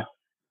all that.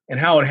 And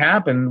how it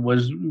happened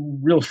was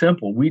real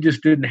simple. We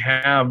just didn't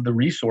have the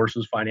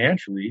resources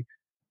financially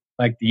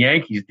like the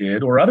Yankees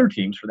did, or other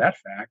teams for that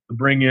fact, to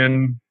bring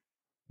in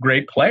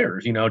great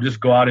players, just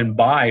go out and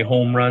buy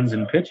home runs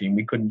and pitching.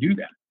 We couldn't do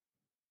that.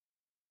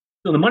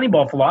 So the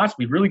Moneyball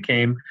philosophy really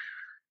came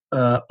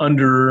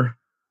under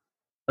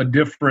a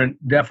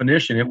different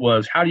definition. It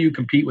was, how do you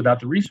compete without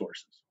the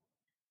resources?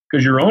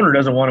 Because your owner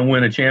doesn't want to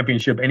win a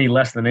championship any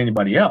less than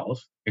anybody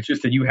else. It's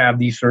just that you have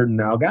these certain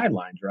now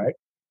guidelines, right?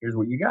 Here's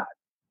what you got.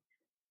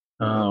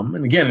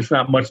 And again, it's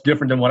not much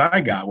different than what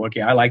I got.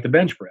 Okay, I like the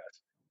bench press.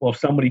 Well, if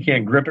somebody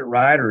can't grip it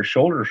right or his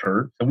shoulders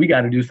hurt, then we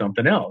got to do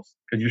something else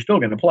because you're still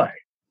going to play.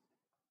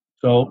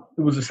 So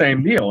it was the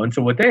same deal. And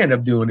so what they end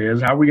up doing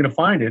is, how are we going to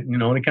find it?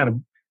 And it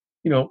kind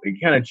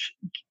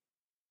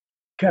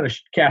of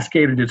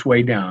cascaded its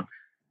way down.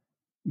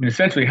 I mean,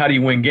 essentially, how do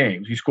you win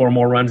games? You score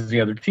more runs than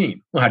the other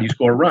team. Well, how do you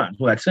score runs?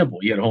 Well, that's simple.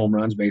 You had home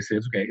runs, base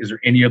hits. Okay, is there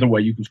any other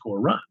way you can score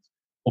runs?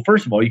 Well,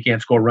 first of all, you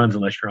can't score runs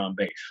unless you're on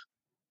base.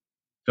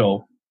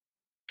 So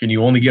can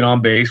you only get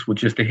on base with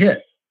just a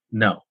hit?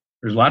 No.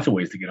 There's lots of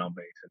ways to get on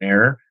base. An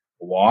error,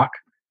 a walk.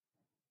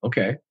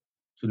 Okay.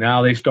 So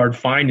now they start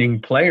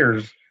finding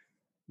players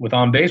with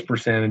on-base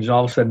percentage.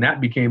 All of a sudden that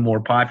became more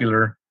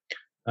popular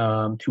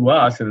to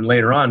us and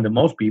later on to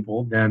most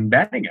people than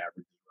batting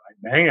average. Right?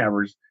 Batting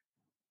average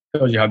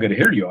tells you how good a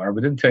hitter you are, but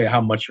it doesn't tell you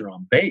how much you're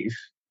on base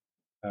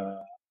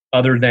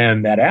other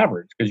than that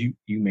average, because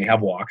you may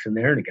have walks in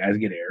there and the guys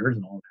get errors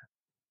and all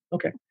that.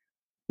 Okay.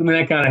 I mean,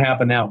 that kind of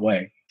happened that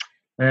way.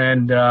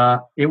 And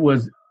it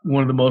was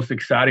one of the most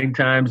exciting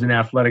times in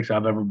athletics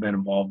I've ever been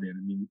involved in.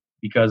 I mean,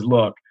 because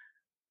look,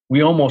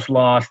 we almost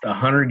lost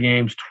 100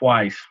 games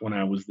twice when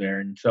I was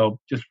there. And so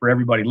just for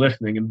everybody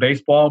listening, in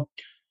baseball,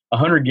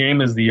 100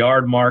 game is the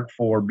yard mark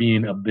for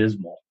being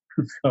abysmal.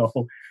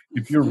 So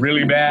if you're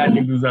really bad,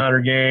 you lose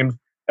 100 games.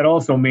 That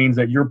also means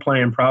that you're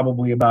playing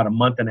probably about a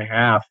month and a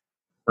half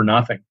for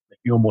nothing.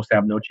 You almost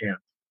have no chance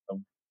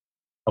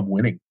of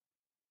winning.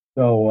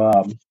 So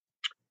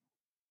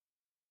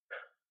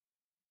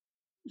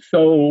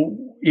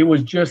it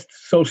was just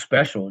so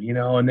special,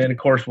 And then, of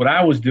course, what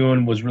I was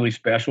doing was really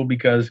special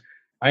because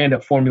I ended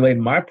up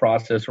formulating my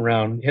process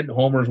around hitting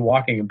homers,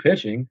 walking, and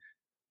pitching.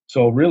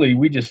 So really,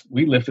 we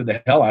lifted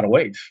the hell out of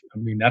weights. I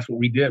mean, that's what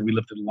we did. We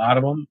lifted a lot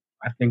of them.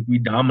 I think we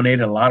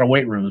dominated a lot of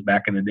weight rooms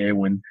back in the day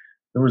when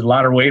there was a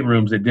lot of weight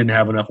rooms that didn't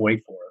have enough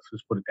weight for us.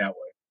 Let's put it that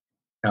way.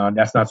 Now,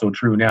 that's not so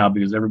true now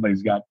because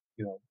everybody's got,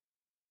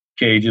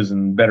 cages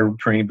and better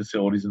training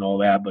facilities and all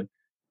that. But,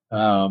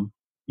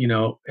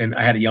 and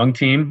I had a young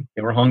team.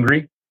 They were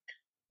hungry.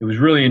 It was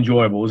really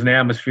enjoyable. It was an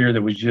atmosphere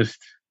that was just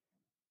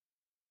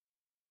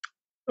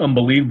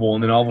unbelievable.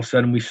 And then all of a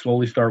sudden we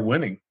slowly start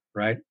winning,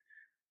 right?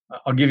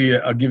 I'll give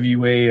you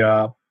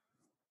a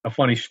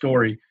funny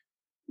story.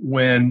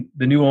 When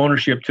the new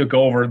ownership took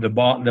over, the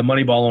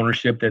Moneyball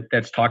ownership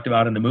that's talked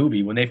about in the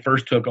movie, when they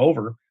first took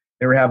over,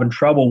 they were having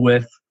trouble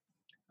with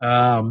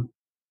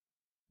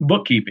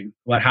bookkeeping,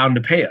 about how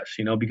to pay us,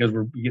 because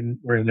we're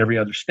in every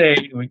other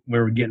state.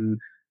 We're getting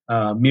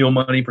meal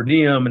money per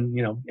diem and,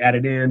 add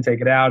it in,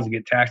 take it out,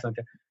 get taxed on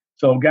it.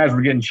 So guys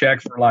were getting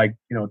checks for like,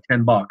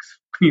 $10,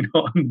 in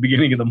the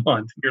beginning of the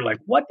month. You're like,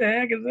 what the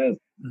heck is this?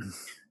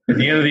 At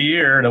the end of the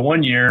year, the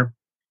 1 year,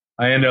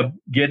 I ended up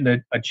getting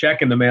a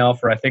check in the mail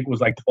for, I think it was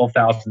like $12,000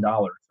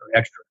 or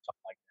extra,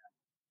 something like that.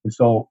 And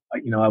so,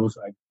 I was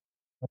like,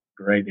 oh,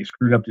 great, they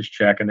screwed up this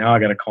check, and now I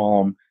got to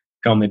call them,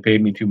 tell them they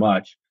paid me too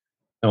much.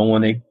 And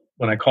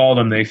when I called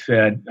them, I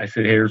said, hey,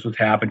 here's what's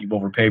happened. You've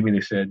overpaid me.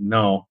 They said,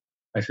 no.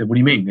 I said, what do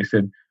you mean? They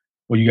said,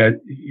 well,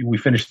 we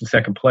finished in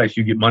second place.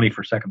 You get money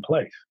for second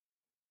place.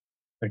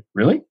 Like,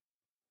 really?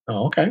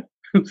 Oh, okay.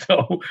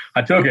 So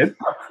I took it.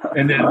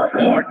 And then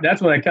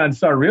that's when I kind of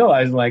started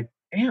realizing, like,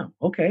 damn,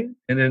 okay.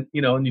 And then,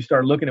 and you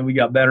start looking and we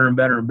got better and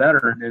better and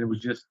better. And then it was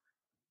just,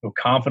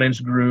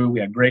 confidence grew. We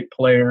had great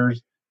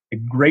players, a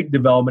great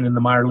development in the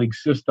minor league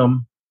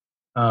system.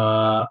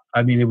 I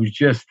mean, it was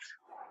just,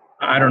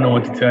 I don't know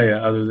what to tell you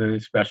other than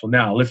it's special.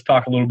 Now, let's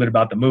talk a little bit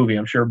about the movie.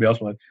 I'm sure everybody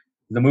else wants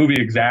the movie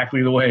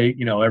exactly the way,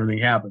 everything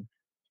happened.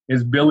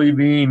 Is Billy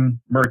Beane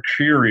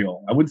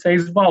mercurial? I wouldn't say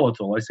he's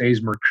volatile. I say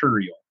he's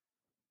mercurial.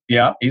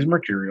 Yeah, he's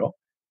mercurial.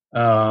 He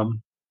got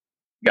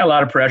a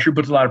lot of pressure,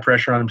 puts a lot of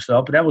pressure on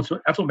himself, but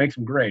that's what makes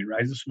him great,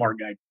 right? He's a smart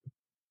guy.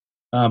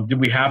 Did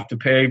we have to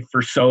pay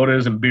for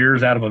sodas and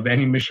beers out of a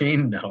vending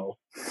machine? No.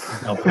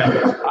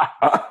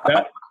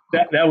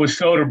 That was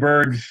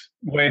Soderbergh's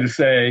way to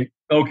say,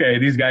 okay,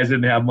 these guys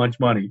didn't have much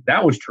money.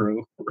 That was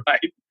true,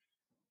 right?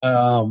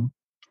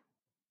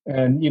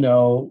 And,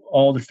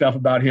 all the stuff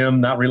about him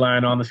not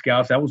relying on the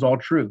scouts, that was all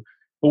true.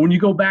 But when you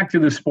go back to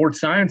the sports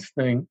science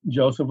thing,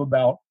 Joseph,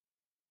 about,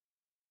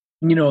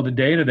 the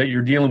data that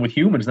you're dealing with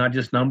humans, not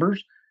just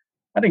numbers,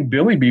 I think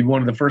Billy be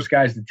one of the first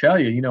guys to tell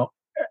you,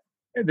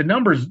 the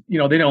numbers,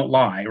 they don't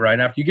lie, right?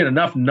 After you get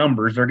enough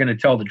numbers, they're going to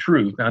tell the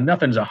truth. Now,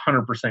 nothing's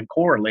 100%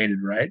 correlated,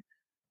 right?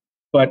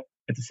 But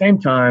at the same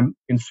time,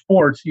 in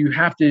sports, you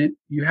have to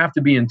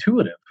be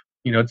intuitive.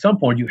 At some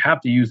point, you have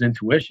to use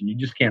intuition. You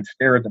just can't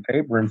stare at the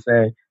paper and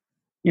say,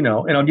 and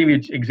I'll give you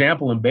an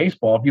example in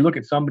baseball. If you look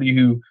at somebody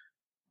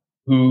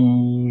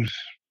who's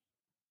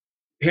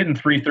hitting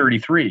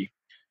 333,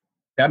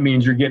 that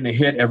means you're getting a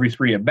hit every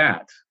 3 at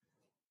bats.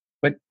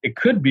 But it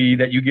could be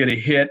that you get a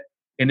hit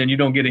and then you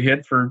don't get a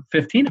hit for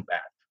 15 at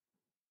bats.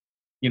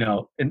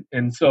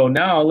 And so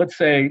now let's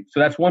say, so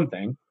that's one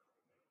thing.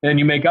 Then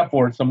you make up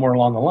for it somewhere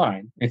along the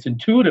line. It's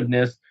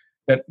intuitiveness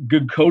that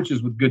good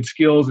coaches with good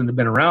skills and have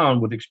been around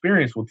with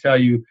experience will tell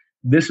you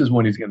this is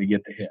when he's going to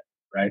get the hit,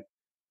 right?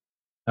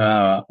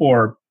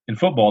 Or in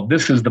football,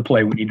 this is the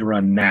play we need to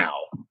run now,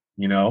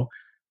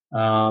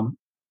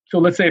 So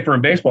let's say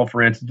in baseball,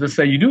 for instance, let's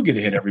say you do get a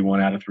hit every 1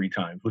 out of 3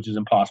 times, which is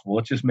impossible.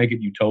 Let's just make it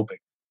utopic.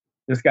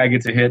 This guy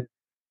gets a hit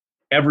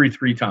every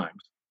 3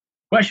 times.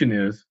 Question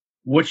is,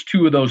 which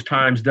 2 of those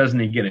times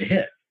doesn't he get a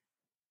hit?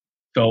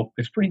 So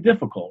it's pretty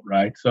difficult,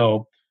 right?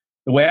 So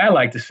the way I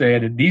like to say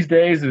it these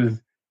days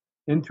is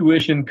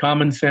intuition,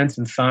 common sense,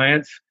 and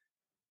science.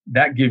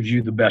 that gives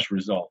you the best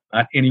result.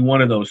 Not any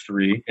one of those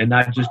three, and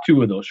not just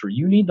two of those three.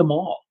 You need them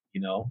all.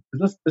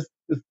 'Cause let's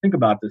think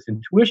about this.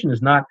 Intuition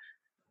is not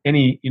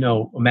any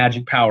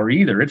magic power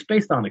either. It's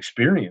based on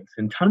experience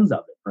and tons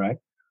of it, right?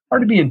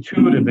 Hard to be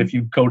intuitive if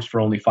you've coached for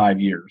only 5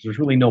 years. There's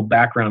really no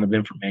background of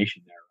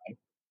information there,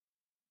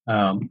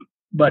 right?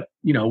 But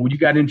when you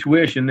got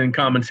intuition, then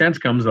common sense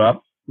comes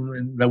up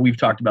that we've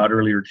talked about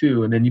earlier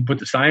too, and then you put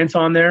the science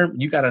on there.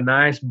 You got a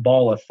nice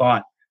ball of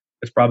thought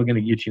that's probably going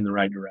to get you in the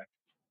right direction.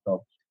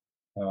 So,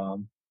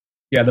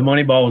 yeah, the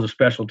Moneyball was a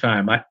special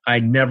time. I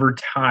never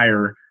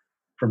tire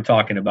from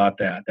talking about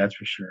that. That's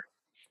for sure.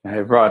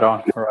 Hey, right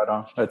on.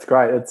 It's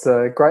great. It's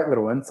a great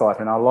little insight,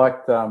 and I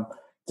liked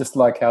just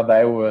like how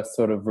they were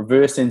sort of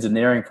reverse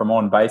engineering from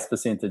on base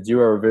percentage. You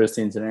were reverse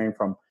engineering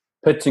from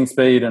pitching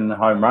speed and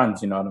home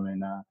runs. You know what I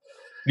mean?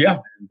 Yeah.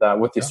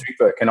 And, with your strength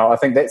work, and I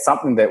think that's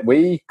something that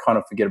we kind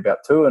of forget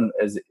about too. And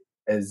as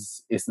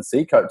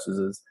S&C coaches,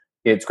 is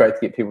it's great to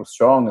get people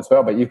strong as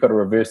well, but you've got to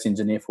reverse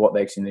engineer for what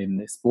they actually need in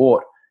their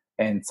sport.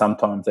 And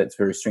sometimes that's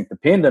very strength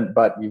dependent,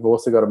 but you've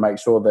also got to make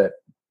sure that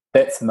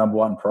that's the number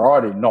one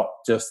priority, not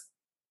just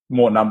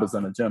more numbers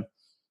in a gym.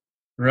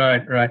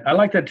 Right. I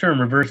like that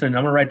term, reversing. I'm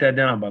going to write that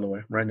down, by the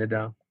way. Writing it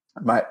down.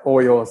 Mate,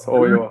 all yours.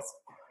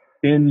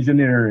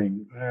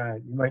 Engineering.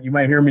 You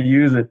might hear me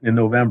use it in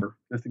November,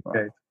 just in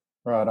case.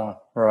 Right on.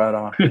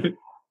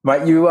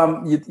 Mate,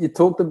 you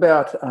talked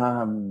about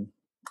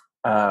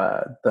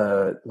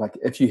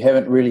if you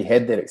haven't really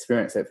had that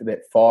experience for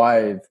that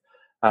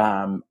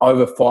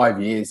over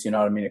 5 years, you know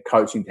what I mean, of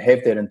coaching, to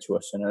have that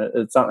intuition. And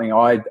it's something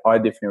I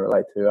definitely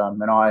relate to.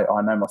 And I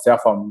know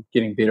myself, I'm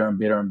getting better and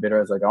better and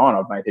better as I go on.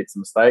 I've made heaps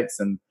of mistakes,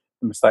 and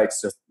the mistakes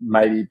just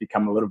maybe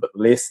become a little bit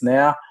less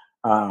now.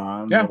 But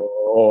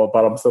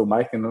I'm still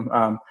making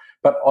them.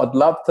 But I'd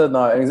love to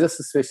know, and this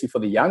especially for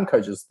the young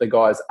coaches, the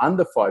guys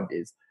under 5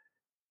 years,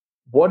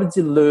 what did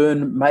you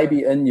learn maybe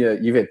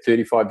you've had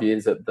 35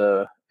 years at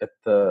the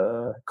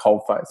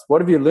coalface.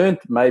 What have you learned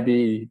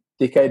maybe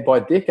decade by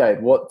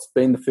decade? What's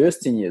been the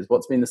first 10 years?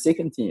 What's been the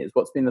second 10 years?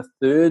 What's been the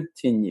third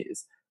 10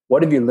 years?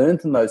 What have you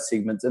learned in those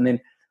segments? And then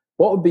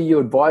what would be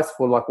your advice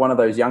for like one of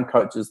those young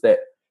coaches that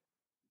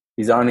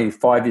he's only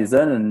 5 years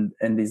in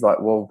and he's like,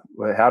 well,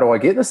 how do I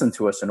get this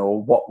intuition?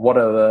 Or what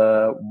are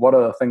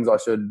the things I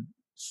should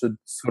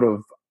sort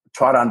of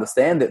try to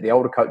understand that the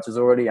older coaches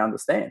already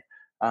understand?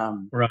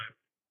 Right.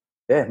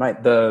 Yeah,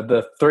 mate.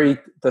 The three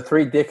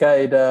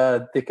decade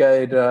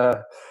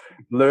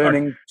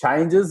learning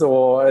changes,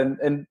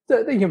 and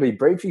they can be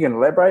brief. You can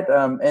elaborate,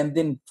 and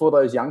then for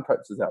those young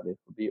coaches out there,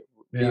 would be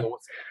awesome.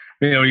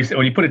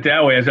 When you put it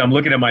that way, as I'm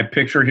looking at my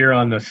picture here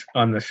on the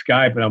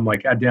Skype, and I'm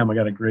like, God damn, I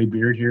got a gray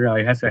beard here.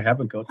 I guess I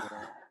haven't coached.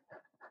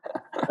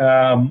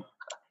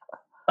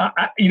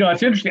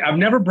 It's interesting. I've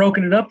never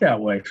broken it up that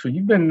way. So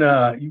you've been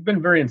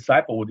very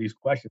insightful with these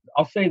questions.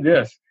 I'll say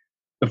this: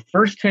 the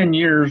first 10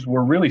 years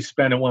were really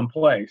spent at one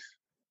place,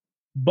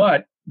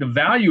 but the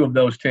value of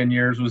those 10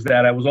 years was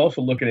that I was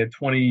also looking at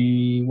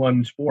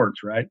 21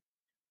 sports, right?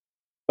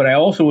 But I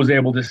also was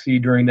able to see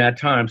during that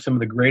time some of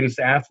the greatest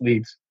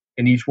athletes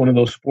in each one of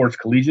those sports'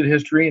 collegiate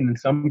history, and in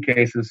some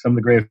cases, some of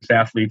the greatest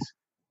athletes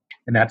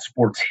in that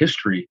sport's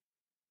history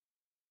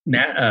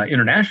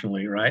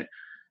internationally, right?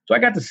 So I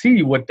got to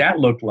see what that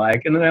looked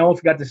like, and then I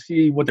also got to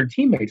see what their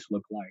teammates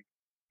looked like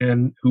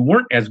and who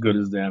weren't as good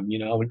as them,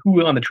 like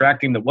who on the track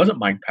team that wasn't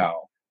Mike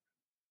Powell,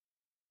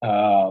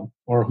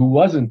 or who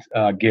wasn't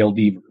Gail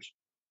Devers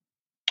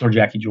or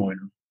Jackie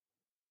Joyner,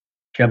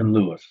 Kevin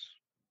Lewis,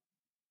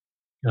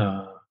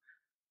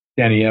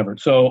 Danny Everett.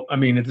 So, I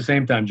mean, at the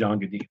same time, John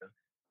Godina.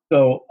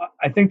 So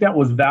I think that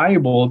was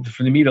valuable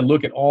for me to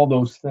look at all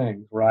those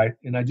things, right?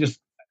 And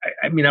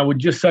I would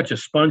just such a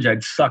sponge,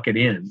 I'd suck it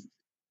in.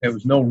 There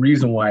was no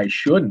reason why I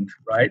shouldn't,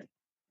 right?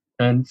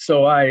 And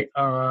so I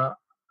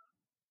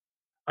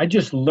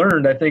just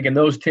learned, I think in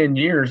those 10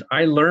 years,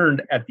 I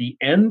learned at the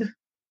end,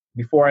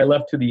 before I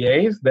left to the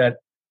A's, that,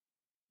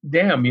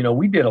 damn,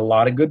 we did a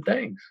lot of good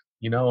things,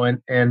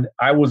 and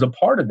I was a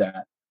part of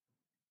that.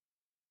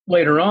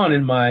 Later on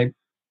in my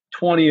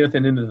 20th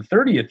and into the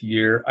 30th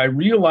year, I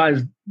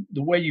realized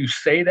the way you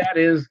say that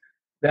is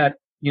that,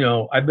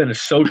 I've been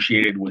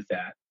associated with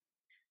that.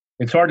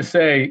 It's hard to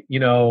say,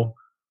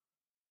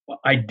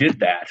 I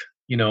did that,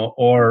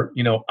 or,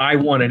 I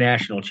won a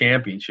national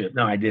championship.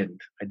 No, I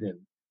didn't.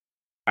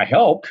 I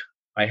helped.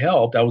 I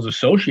was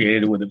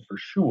associated with it for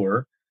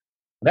sure.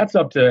 That's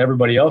up to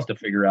everybody else to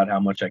figure out how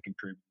much I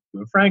contribute to.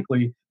 And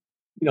frankly,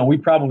 we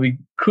probably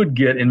could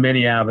get in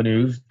many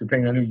avenues,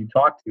 depending on who you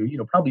talk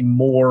to, probably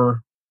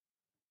more,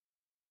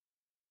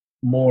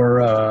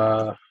 more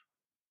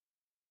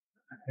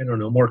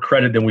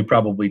credit than we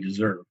probably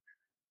deserve.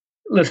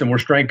 Listen, we're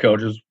strength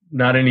coaches,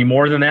 not any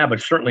more than that,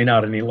 but certainly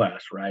not any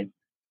less, right?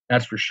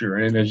 That's for sure.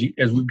 And as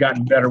we've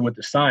gotten better with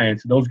the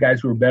science, those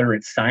guys who are better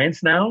at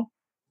science now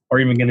are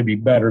even going to be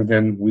better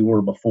than we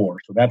were before.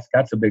 So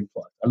that's a big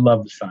plus. I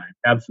love the science.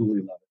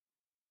 Absolutely love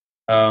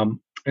it.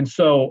 And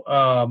so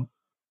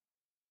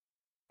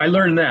I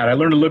learned that. I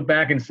learned to look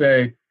back and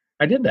say,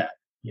 I did that.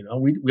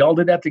 We all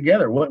did that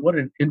together. What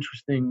an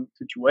interesting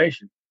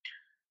situation.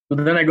 So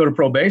then I go to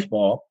pro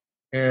baseball,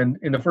 and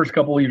in the first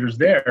couple of years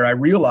there, I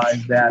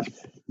realized that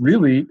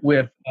really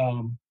with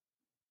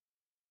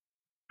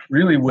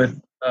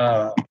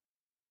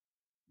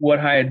what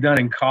I had done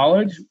in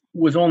college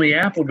was only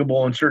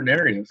applicable in certain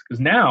areas. Because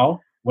now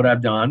what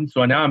I've done,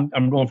 so now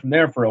I'm going from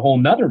there for a whole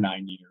nother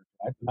 9 years.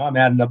 Right? Now I'm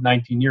adding up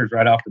 19 years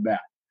right off the bat.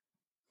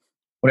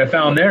 What I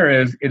found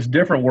there is it's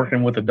different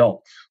working with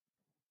adults,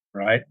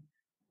 right?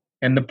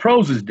 And the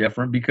pros is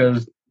different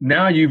because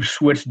now you've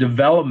switched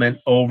development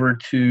over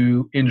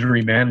to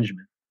injury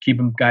management,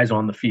 keeping guys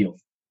on the field,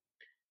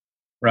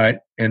 right?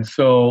 And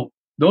so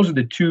those are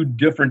the two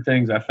different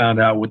things I found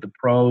out with the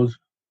pros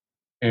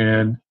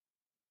and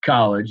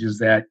college is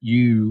that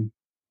you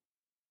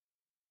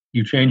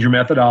change your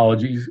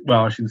methodologies.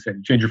 Well, I shouldn't say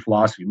change your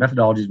philosophy.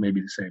 Methodologies may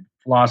be the same.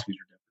 Philosophies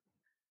are different.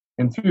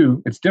 And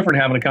two, it's different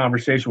having a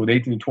conversation with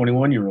 18 to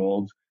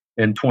 21-year-olds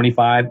than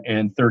 25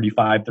 and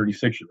 35,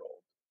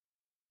 36-year-olds.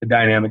 The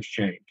dynamics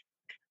change.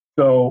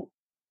 So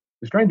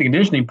the strength and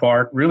conditioning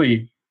part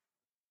really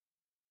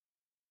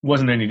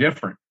wasn't any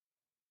different.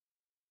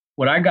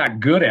 What I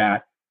got good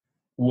at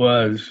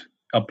was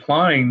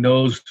applying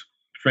those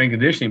strength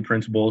and conditioning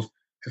principles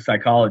to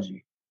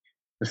psychology,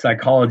 the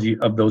psychology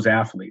of those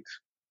athletes.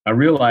 I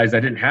realized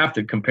I didn't have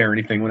to compare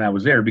anything when I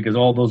was there because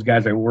all those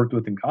guys I worked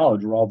with in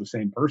college were all the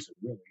same person,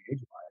 really,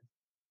 age-wise.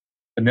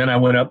 And then I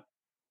went up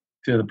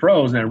to the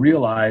pros and I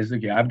realized,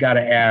 okay, I've got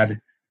to add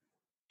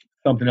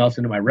something else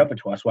into my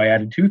repertoire. So I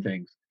added two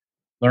things: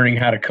 learning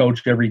how to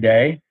coach every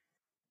day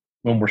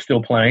when we're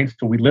still playing.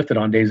 So we lifted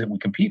on days that we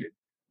competed.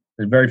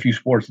 There's very few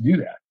sports do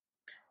that.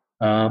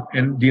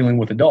 And dealing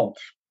with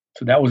adults.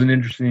 So that was an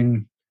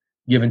interesting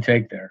give and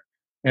take there.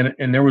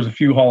 And there was a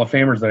few Hall of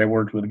Famers that I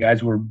worked with,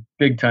 guys who were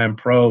big time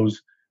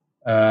pros.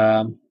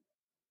 You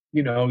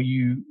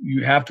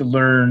have to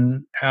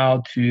learn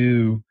how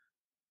to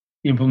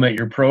implement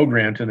your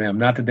program to them.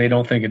 Not that they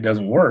don't think it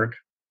doesn't work,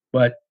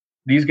 but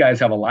these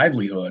guys have a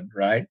livelihood,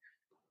 right?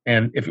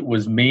 And if it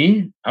was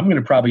me, I'm going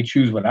to probably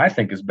choose what I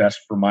think is best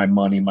for my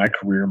money, my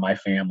career, my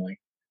family.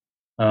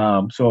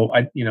 So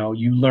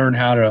you learn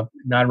how to,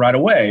 not right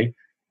away,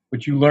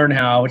 but you learn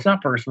how it's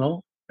not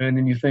personal. And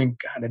then you think,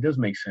 God, that does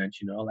make sense.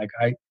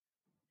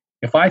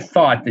 If I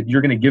thought that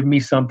you're going to give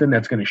me something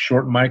that's going to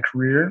shorten my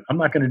career, I'm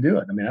not going to do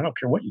it. I mean, I don't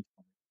care what you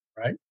tell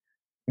me, right?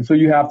 And so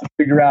you have to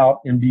figure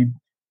out and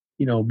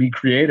be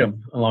creative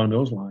along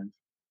those lines.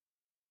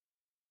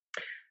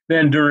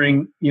 Then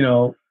during,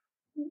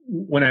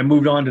 when I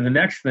moved on to the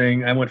next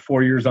thing, I went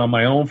 4 years on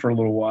my own for a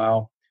little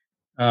while.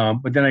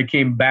 But then I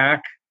came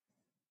back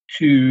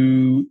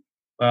to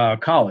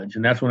college,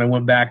 and that's when I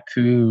went back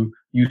to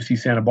UC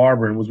Santa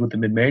Barbara and was with the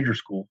mid-major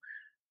school.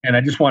 And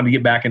I just wanted to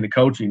get back into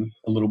coaching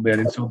a little bit.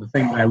 And so the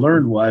thing I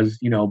learned was,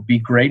 be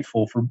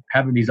grateful for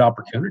having these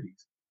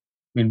opportunities.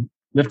 I mean,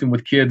 lifting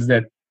with kids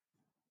that,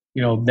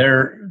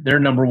 their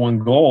number one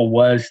goal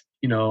was,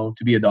 to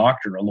be a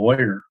doctor, a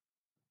lawyer,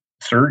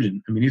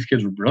 surgeon. I mean, these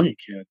kids were brilliant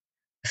kids.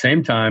 At the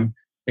same time,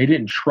 they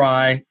didn't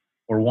try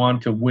or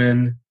want to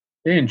win.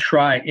 They didn't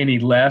try any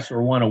less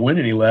or want to win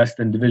any less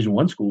than Division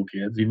I school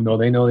kids, even though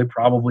they know they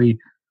probably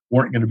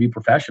weren't going to be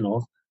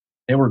professionals.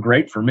 They were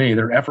great for me.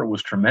 Their effort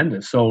was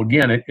tremendous. So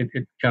again, it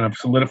kind of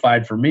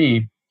solidified for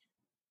me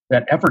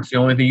that effort's the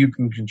only thing you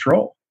can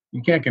control.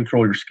 You can't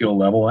control your skill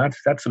level.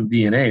 That's some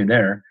DNA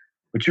there,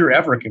 but your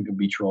effort can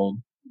be controlled.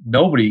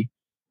 Nobody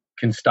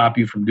can stop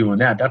you from doing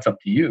that. That's up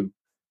to you.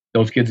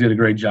 Those kids did a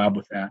great job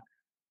with that.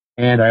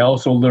 And I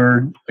also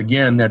learned,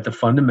 again, that the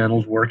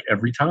fundamentals work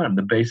every time.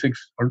 The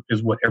basics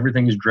is what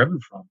everything is driven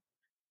from.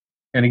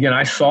 And again,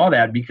 I saw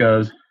that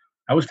because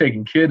I was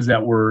taking kids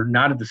that were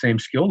not at the same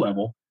skill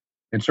level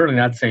and certainly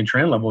not the same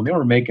trend level. And they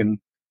were making,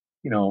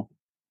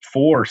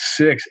 4,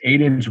 6,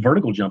 8-inch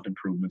vertical jump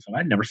improvements. And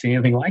I'd never seen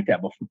anything like that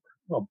before.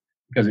 Well,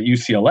 because at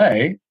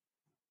UCLA,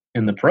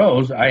 in the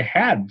pros, I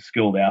had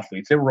skilled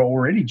athletes. They were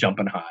already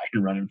jumping high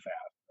and running fast.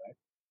 Right?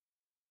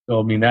 So,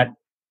 I mean,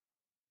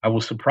 I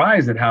was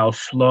surprised at how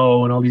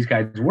slow and all these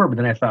guys were. But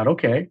then I thought,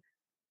 okay,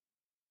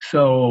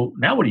 so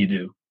now what do you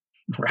do?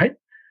 Right?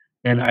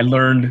 And I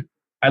learned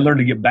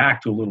to get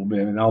back to a little bit,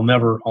 and I'll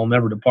never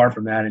depart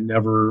from that and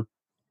never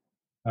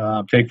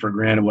take for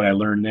granted what I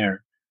learned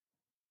there.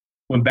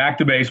 Went back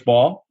to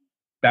baseball,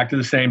 back to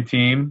the same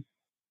team,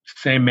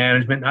 same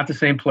management, not the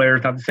same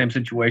players, not the same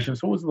situation.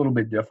 So it was a little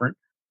bit different.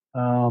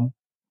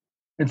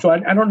 And so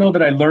I don't know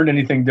that I learned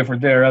anything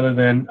different there other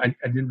than I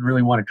didn't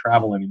really want to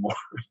travel anymore.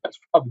 That's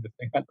probably the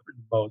thing I learned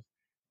the most.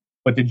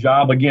 But the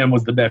job, again,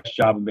 was the best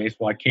job in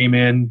baseball. I came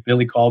in,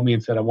 Billy called me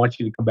and said, I want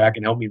you to come back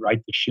and help me right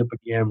the ship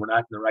again. We're not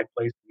in the right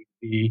place we need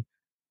to be.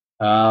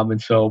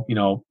 And so,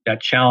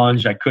 that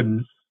challenge, I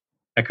couldn't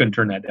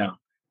turn that down,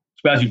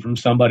 especially from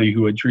somebody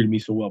who had treated me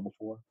so well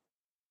before.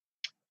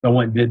 So I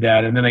went and did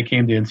that. And then I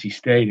came to NC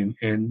State.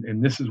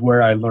 And this is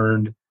where I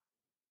learned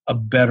a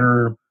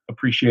better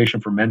appreciation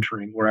for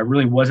mentoring, where I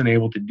really wasn't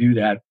able to do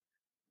that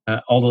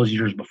all those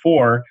years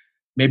before.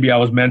 Maybe I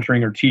was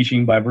mentoring or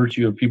teaching by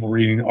virtue of people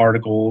reading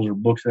articles or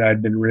books that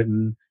had been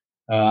written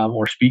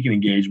or speaking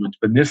engagements.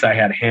 But this, I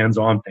had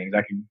hands-on things.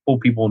 I could pull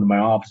people into my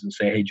office and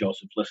say, hey,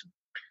 Joseph, listen,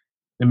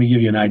 let me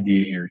give you an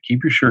idea here.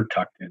 Keep your shirt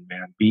tucked in,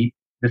 man.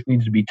 This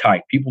needs to be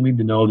tight. People need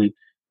to know that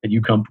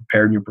you come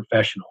prepared and you're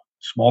professional.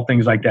 Small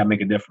things like that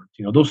make a difference.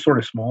 Those sort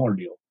of smaller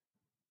deals.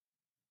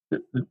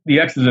 The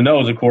X's and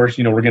O's, of course,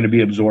 we're going to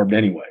be absorbed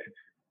anyway.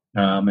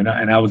 And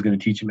I was going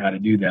to teach them how to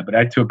do that. But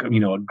I took,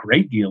 a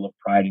great deal of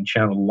pride and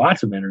channeled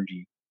lots of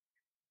energy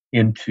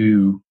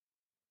into,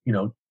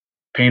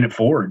 paying it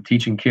forward,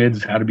 teaching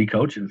kids how to be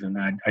coaches. And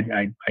I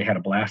had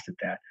a blast at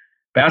that.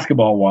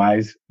 Basketball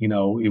wise,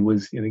 it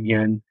was, and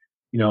again,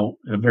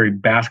 a very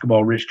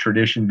basketball rich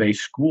tradition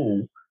based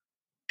school,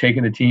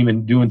 taking a team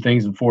and doing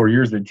things in 4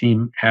 years that the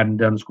team hadn't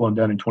done, the school hadn't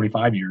done in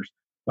 25 years.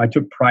 I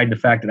took pride in the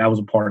fact that I was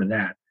a part of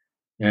that.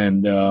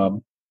 And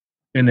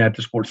in that,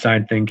 the sports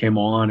science thing came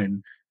on,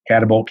 and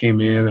Catapult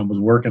came in and was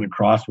working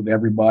across with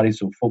everybody.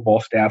 So football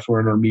staffs were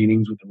in our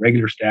meetings with the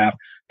regular staff.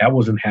 That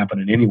wasn't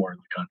happening anywhere in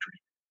the country.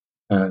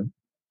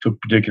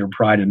 Took particular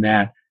pride in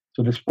that.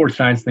 So the sports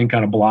science thing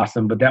kind of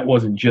blossomed, but that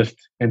wasn't just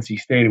NC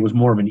State. It was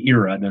more of an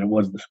era than it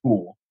was the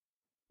school.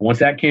 Once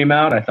that came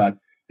out, I thought,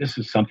 this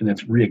is something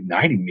that's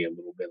reigniting me a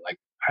little bit. Like,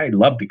 I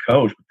love to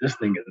coach, but this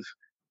thing is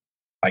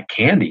like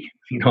candy.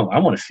 I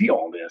want to see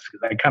all this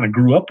because I kind of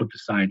grew up with the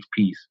science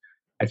piece.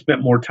 I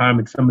spent more time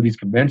at some of these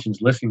conventions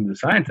listening to the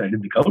science than I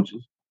did the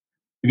coaches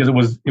because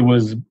it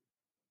was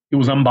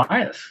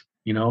unbiased.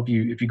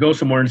 If you go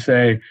somewhere and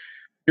say,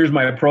 here's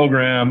my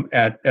program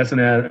at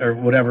SNS or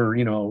whatever,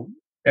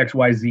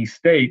 XYZ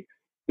state,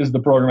 this is the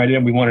program I did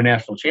and we won a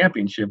national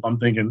championship. I'm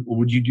thinking, well,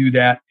 would you do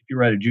that if you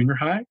were at a junior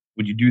high?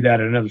 Would you do that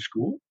at another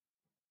school?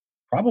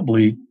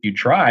 Probably you'd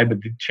try,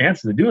 but the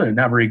chances of doing it are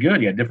not very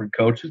good. You had different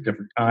coaches,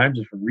 different times,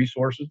 different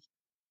resources.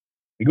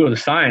 You go to the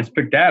science,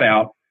 pick that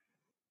out.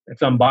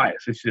 It's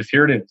unbiased. It's just,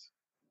 here it is.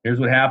 Here's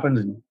what happens,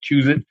 and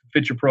choose it,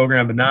 fit your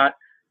program, but not.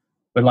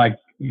 But like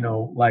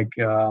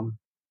Tyson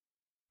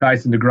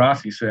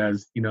DeGrassi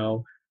says,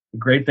 the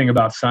great thing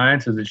about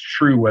science is it's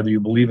true whether you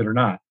believe it or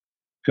not.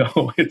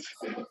 So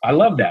I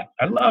love that.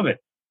 I love it.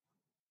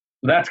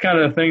 So that's kind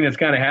of the thing that's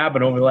kind of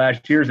happened over the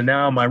last years. And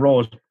now my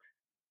role as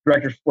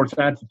director of sports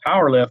science and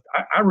powerlift,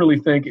 I really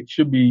think it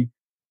should be,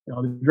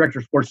 the director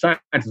of sports science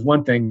is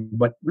one thing,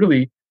 but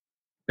really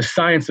the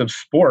science of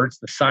sports,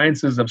 the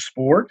sciences of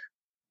sport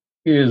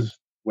is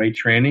weight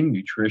training,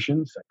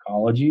 nutrition,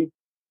 psychology,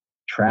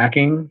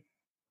 tracking,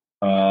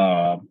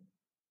 athletic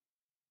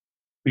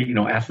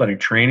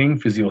training,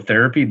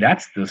 physiotherapy.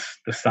 That's the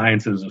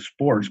sciences of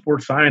sport.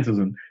 Sports science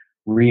isn't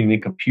reading the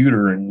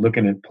computer and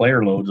looking at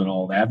player loads and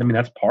all that. I mean,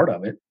 that's part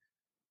of it.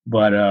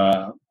 But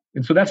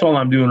and so that's all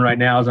I'm doing right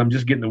now is I'm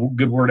just getting a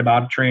good word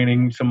about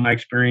training, some of my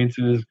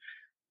experiences,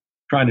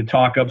 trying to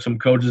talk up some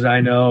coaches I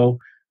know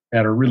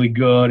that are really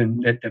good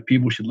and that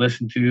people should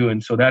listen to.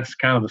 And so that's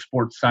kind of the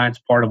sports science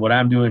part of what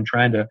I'm doing,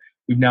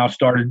 we've now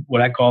started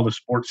what I call the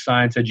Sports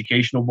Science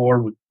Educational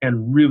Board with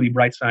 10 really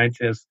bright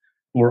scientists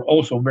who are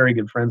also very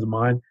good friends of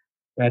mine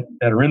that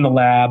are in the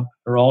lab.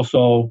 They're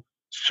also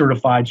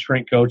certified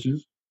strength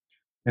coaches.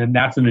 And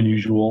that's an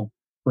unusual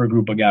for a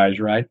group of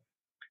guys, right?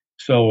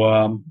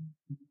 So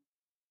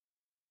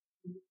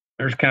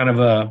there's kind of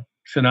a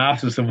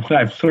synopsis of what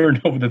I've learned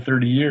over the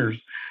 30 years.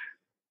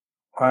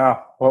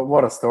 Wow,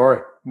 what a story!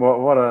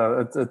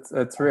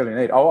 It's really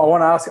neat. I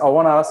want to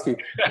ask you,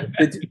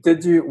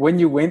 did you when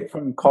you went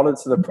from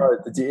college to the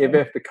pro, did you ever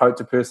have to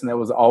coach a person that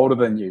was older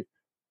than you?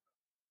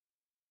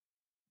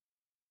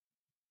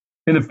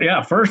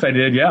 First I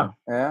did. Yeah.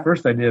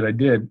 First I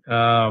did.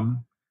 So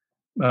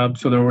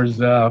there was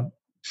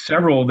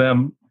several of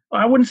them.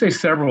 I wouldn't say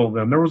several of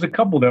them. There was a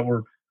couple that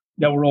were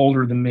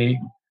older than me,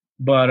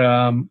 but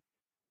I'm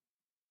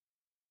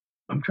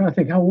trying to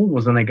think how old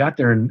was when I got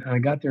there. I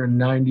got there in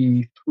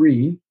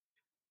 '93,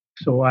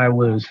 so I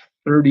was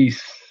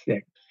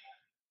 36.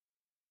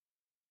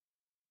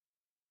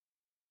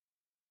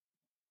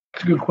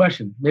 That's a good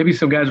question. Maybe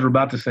some guys were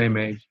about the same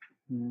age.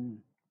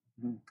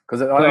 Because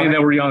they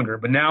were younger.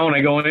 But now when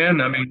I go in,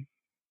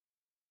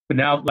 but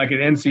now like at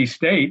NC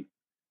State,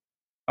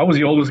 I was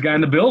the oldest guy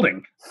in the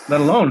building,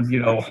 let alone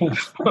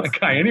oldest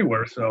guy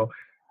anywhere. So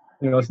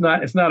it's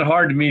not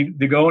hard to me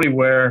to go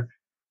anywhere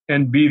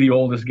and be the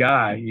oldest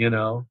guy,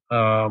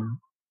 but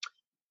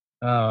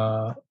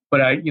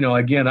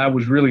again, I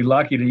was really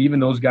lucky to even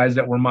those guys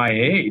that were my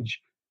age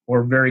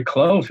or very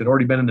close had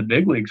already been in the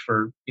big leagues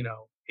for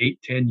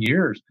 8-10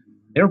 years.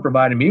 They were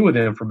providing me with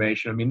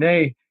information. I mean,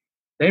 they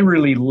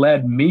really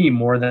led me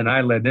more than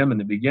I led them in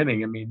the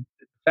beginning. I mean,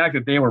 the fact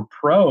that they were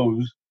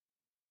pros,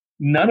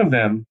 none of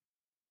them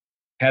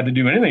had to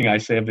do anything I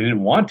say if they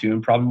didn't want to,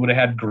 and probably would have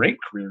had great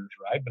careers,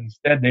 right? But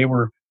instead they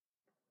were,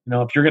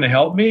 if you're going to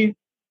help me,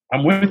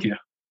 I'm with you,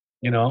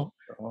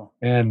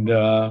 and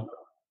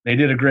they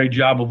did a great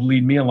job of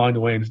leading me along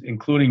the way,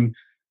 including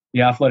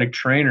the athletic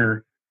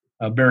trainer,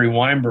 Barry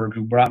Weinberg,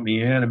 who brought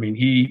me in. I mean,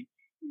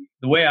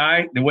 the way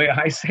I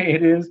say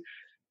it is,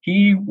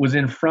 he was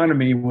in front of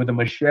me with a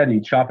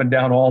machete chopping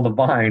down all the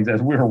vines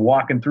as we were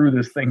walking through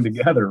this thing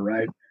together,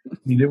 right? I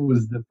mean, it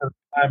was the first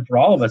time for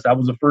all of us. I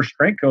was the first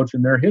strength coach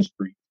in their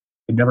history.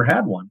 They never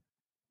had one.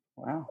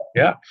 Wow.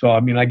 Yeah. So,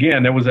 I mean,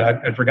 again,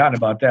 I'd forgotten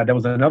about that. That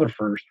was another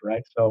first,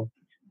 right? So,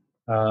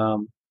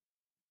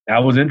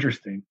 That was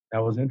interesting. I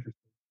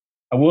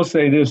will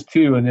say this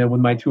too, and then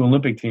with my 2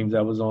 Olympic teams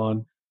I was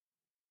on,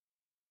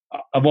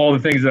 of all the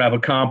things that I've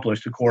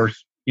accomplished, of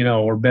course,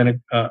 or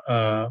been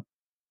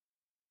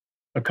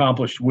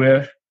accomplished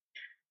with,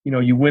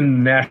 you win the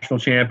national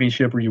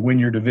championship, or you win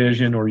your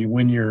division, or you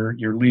win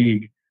your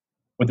league,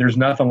 but there's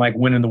nothing like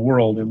winning the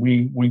world. And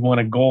we won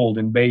a gold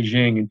in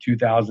Beijing in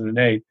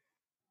 2008.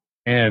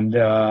 And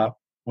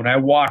when I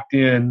walked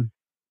in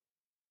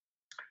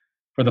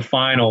for the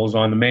finals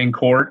on the main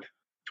court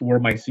to where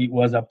my seat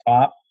was up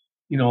top,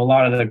 a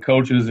lot of the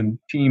coaches and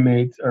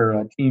teammates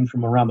or teams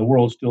from around the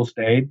world still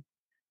stayed.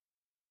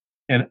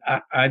 And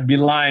I'd be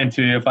lying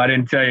to you if I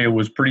didn't tell you it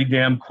was pretty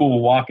damn cool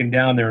walking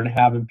down there and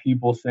having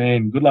people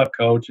saying, "Good luck,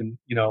 coach," and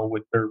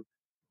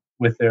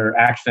with their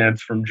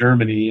accents from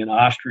Germany and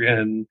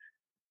Austria and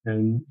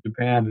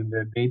Japan, and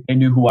they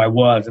knew who I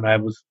was, and I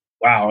was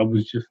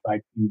just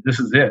like, this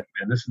is it,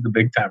 man. This is the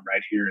big time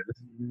right here.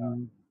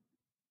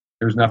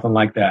 There's nothing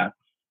like that.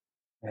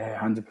 Yeah,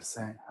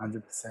 100%.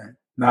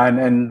 No,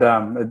 and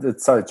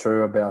it's so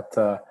true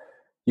about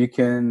you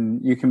can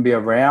be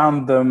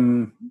around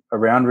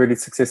really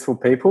successful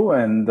people,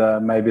 and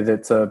maybe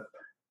it's a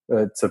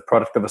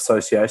product of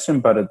association,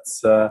 but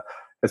it's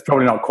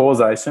probably not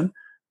causation.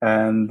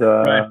 And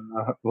right.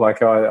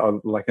 like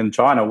in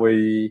China,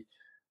 I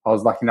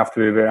was lucky enough to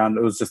be around.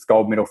 It was just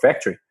gold medal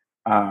factory.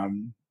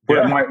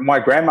 My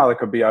grandmother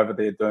could be over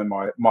there doing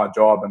my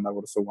job, and they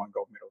would have still won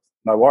gold medals.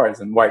 No worries.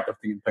 And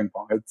weightlifting and ping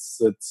pong, it's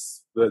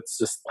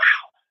just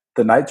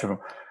the nature of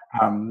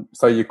them.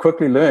 So you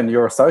quickly learn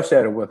you're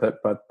associated with it,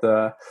 but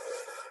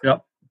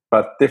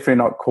but definitely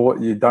not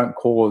you don't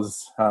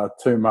cause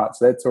too much.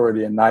 That's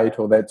already innate,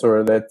 or that's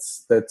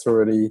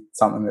already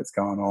something that's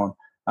going on.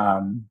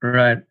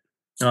 Right.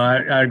 No,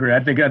 I agree.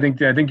 I think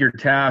your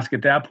task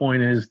at that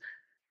point is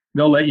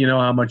they'll let you know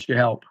how much you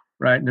help,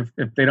 right? And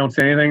if they don't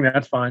say anything,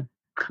 that's fine.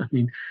 I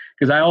mean,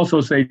 because I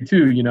also say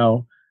too,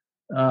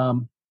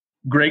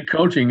 great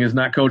coaching is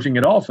not coaching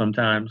at all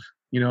sometimes.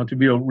 To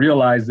be able to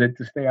realize that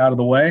to stay out of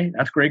the way,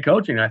 that's great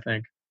coaching, I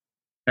think.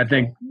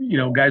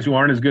 Guys who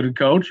aren't as good at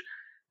coach,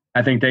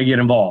 I think they get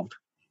involved,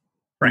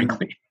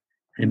 frankly,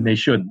 and they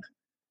shouldn't.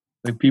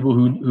 Like people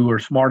who are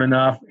smart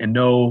enough and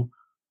know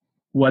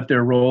what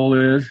their role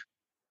is,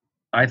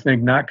 I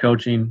think not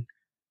coaching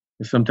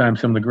is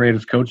sometimes some of the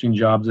greatest coaching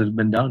jobs that have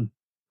been done.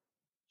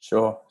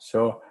 Sure.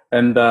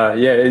 And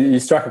you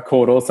struck a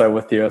chord also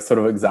with your sort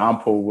of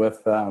example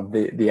with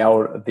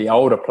the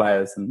older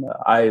players and the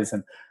A's,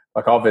 and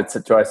like I've had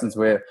situations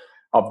where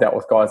I've dealt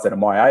with guys that are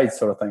my age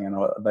sort of thing, and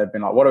they've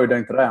been like, "What are we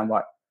doing today?" I'm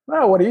like,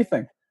 "Oh, what do you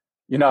think?"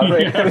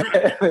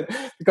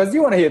 Because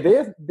you want to hear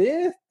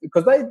their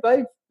because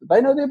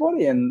they know their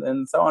body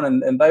and so on,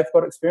 and they've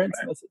got experience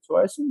in those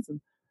situations,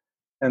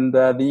 and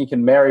then you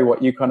can marry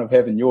what you kind of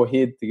have in your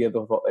head together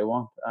with what they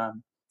want.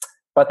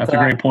 But that's a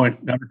great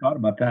point. Never thought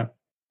about that.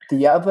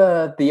 The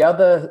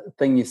other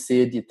thing you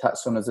said you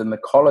touched on is in the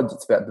college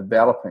it's about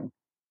developing,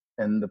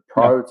 and the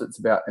pros it's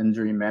about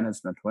injury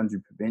management or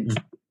injury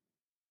prevention.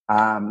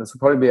 This will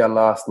probably be our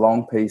last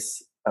long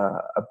piece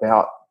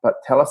but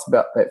tell us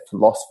about that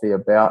philosophy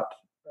about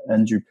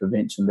injury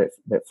prevention, that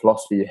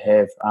philosophy you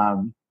have,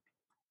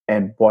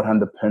 and what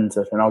underpins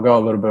it. And I'll go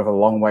a little bit of a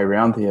long way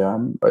around here.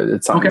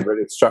 It's something that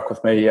really struck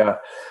with me.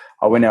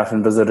 I went out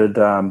and visited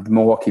the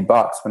Milwaukee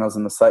Bucks when I was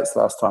in the States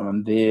last time,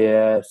 and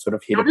their sort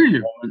of head of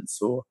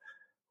performance or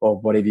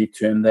whatever you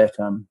term that,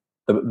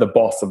 the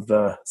boss of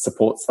the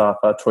support staff,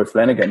 Troy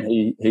Flanagan,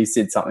 he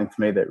said something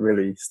to me that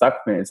really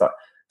stuck with me. It's like,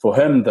 for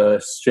him, the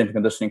strength and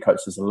conditioning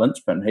coach is a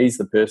linchpin. He's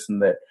the person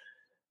that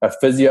a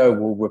physio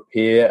will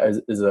repair,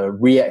 is a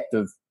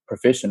reactive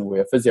profession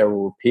where a physio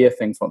will repair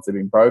things once they've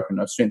been broken.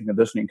 A strength and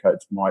conditioning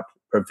coach might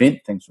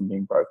prevent things from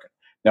being broken.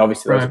 Now,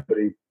 obviously, those are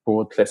pretty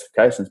broad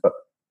classifications, but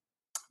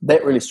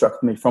that really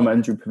struck me from an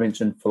injury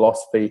prevention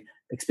philosophy,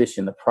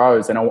 especially in the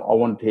pros. And I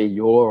wanted to hear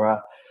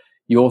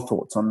your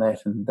thoughts on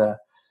that,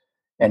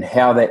 and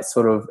how that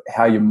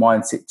how your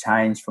mindset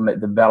changed from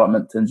that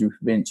development to injury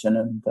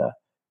prevention,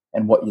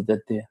 and what you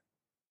did there.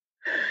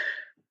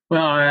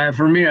 Well,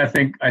 for me, I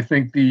think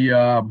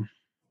the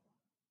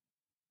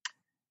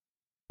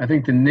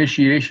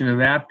initiation of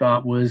that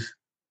thought was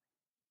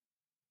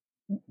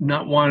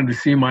not wanting to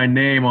see my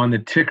name on the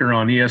ticker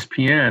on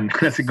ESPN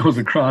as it goes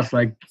across,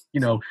 like,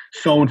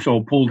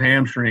 so-and-so pulled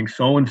hamstring,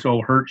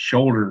 so-and-so hurt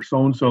shoulder,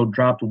 so-and-so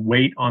dropped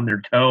weight on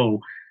their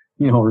toe,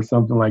 or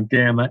something like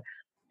that.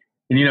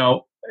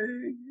 And,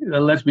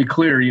 let's be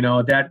clear,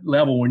 at that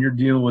level, when you're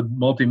dealing with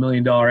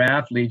multi-million-dollar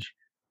athletes,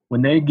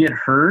 when they get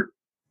hurt,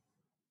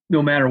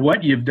 no matter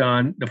what you've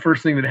done, the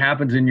first thing that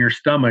happens in your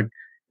stomach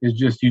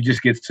is you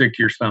just get sick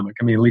to your stomach.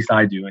 I mean, at least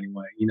I do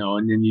anyway,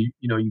 and then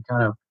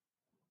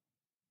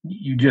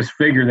you just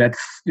figure that's,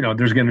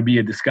 there's going to be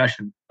a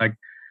discussion. Like,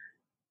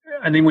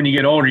 I think when you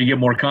get older, you get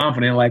more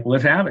confident, like,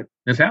 let's have it.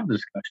 Let's have the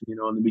discussion. In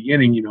the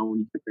beginning, when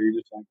you get there, you're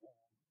just like,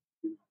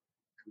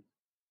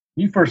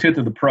 when you first hit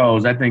to the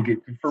pros, I think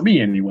for me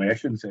anyway, I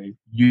shouldn't say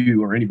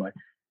you or anybody.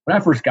 When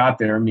I first got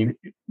there, I mean,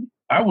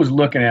 I was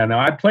looking at, now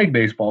I played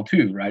baseball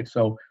too, right?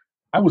 So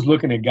I was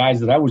looking at guys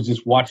that I was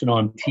just watching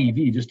on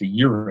TV just a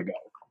year ago,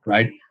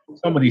 right?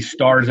 Some of these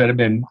stars that have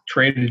been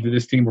traded to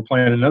this team were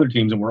playing in other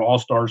teams and were all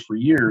stars for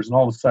years. And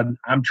all of a sudden,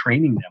 I'm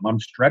training them. I'm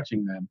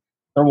stretching them.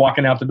 They're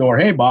walking out the door.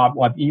 Hey, Bob,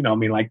 what, you know, I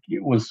mean, like,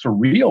 it was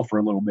surreal for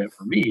a little bit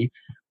for me.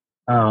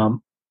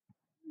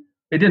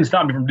 It didn't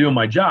stop me from doing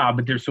my job,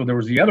 but there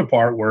was the other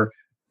part where,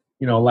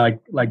 you know,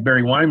 like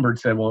Barry Weinberg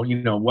said, well, you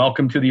know,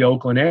 welcome to the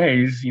Oakland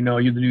A's. You know,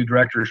 you're the new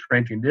director of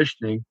strength and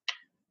conditioning.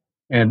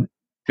 And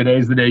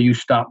today's the day you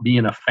stop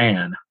being a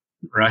fan,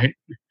 right?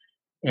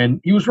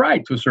 And he was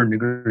right to a certain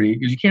degree,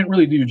 because you can't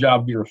really do your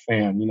job if you're a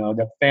fan. You know,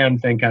 that fan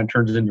thing kind of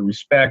turns into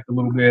respect a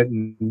little bit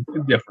and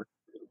different.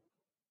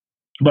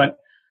 But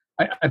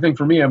I think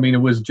for me, I mean,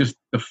 it was just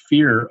the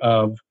fear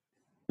of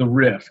the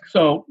risk.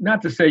 So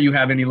not to say you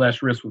have any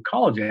less risk with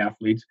college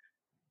athletes,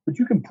 but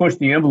you can push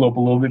the envelope a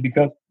little bit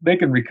because they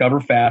can recover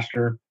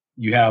faster.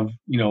 You have,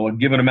 you know, a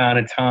given amount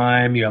of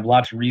time. You have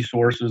lots of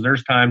resources.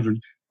 There's times when,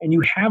 and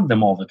you have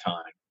them all the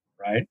time,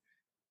 right?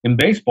 In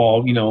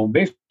baseball, you know,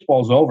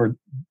 baseball's over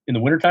in the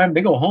wintertime.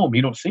 They go home.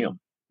 You don't see them.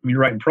 I mean, you're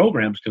writing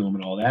programs to them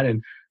and all that.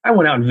 And I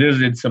went out and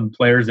visited some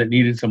players that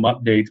needed some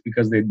updates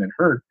because they'd been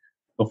hurt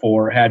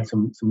before, had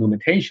some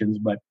limitations.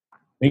 But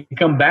they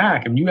come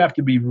back, and you have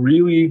to be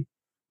really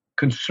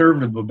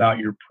conservative about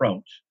your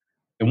approach.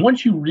 And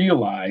once you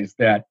realize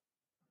that,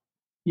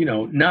 you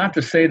know, not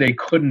to say they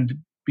couldn't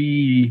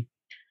be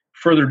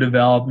further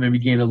developed, maybe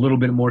gain a little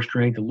bit more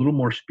strength, a little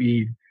more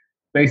speed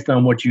based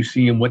on what you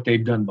see and what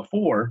they've done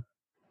before.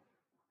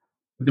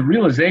 The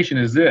realization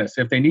is this: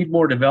 if they need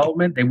more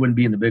development, they wouldn't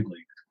be in the big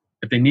leagues.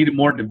 If they needed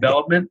more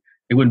development,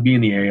 they wouldn't be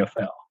in the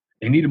AFL. If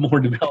they needed more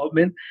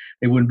development,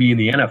 they wouldn't be in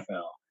the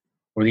NFL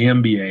or the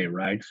NBA,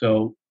 right?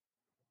 So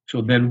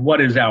then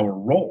what is our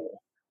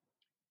role?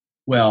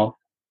 Well,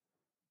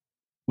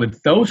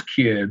 with those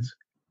kids,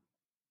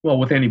 well,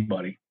 with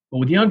anybody, but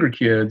with younger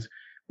kids,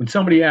 when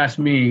somebody asks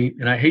me,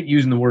 and I hate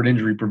using the word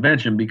injury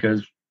prevention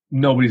because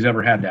nobody's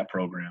ever had that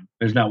program.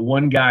 There's not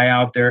one guy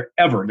out there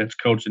ever that's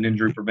coached an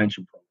injury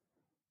prevention program.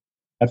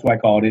 That's why I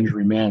call it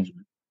injury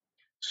management.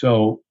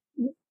 So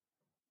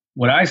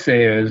what I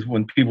say is,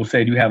 when people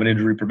say, do you have an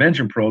injury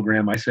prevention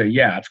program? I say,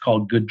 yeah, it's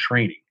called good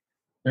training.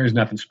 There's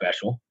nothing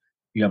special.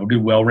 You have a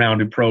good,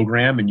 well-rounded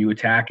program and you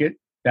attack it,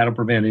 that'll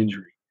prevent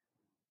injury.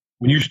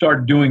 When you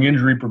start doing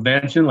injury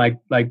prevention, like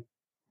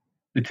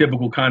the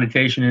typical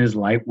connotation is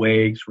light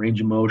weights,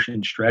 range of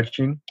motion,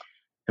 stretching,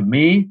 to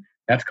me,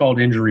 that's called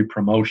injury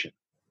promotion.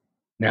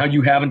 Now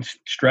you haven't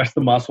stressed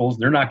the muscles.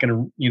 They're not going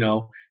to, you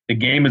know, the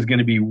game is going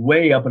to be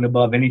way up and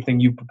above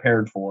anything you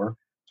prepared for.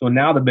 So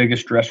now the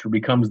biggest stressor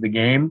becomes the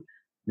game.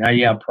 Now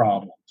you have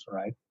problems,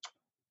 right?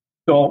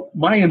 So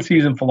my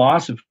in-season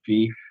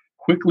philosophy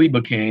quickly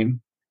became,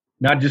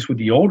 not just with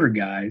the older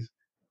guys,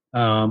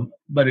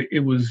 but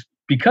it was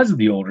because of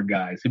the older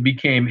guys. It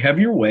became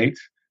heavier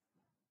weights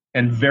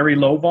and very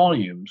low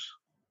volumes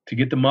to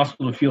get the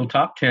muscle to feel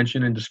top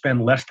tension and to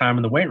spend less time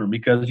in the weight room.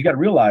 Because you got to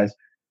realize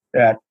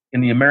that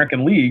in the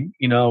American League,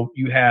 you know,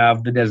 you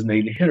have the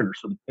designated hitter.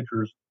 So the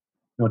pitchers,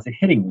 you know, it's a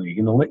hitting league,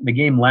 and the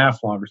game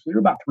lasts longer. So they're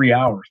about 3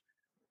 hours.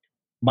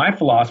 My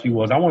philosophy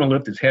was, I want to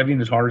lift as heavy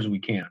and as hard as we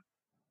can.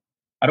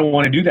 I don't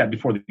want to do that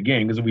before the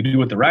game, because if we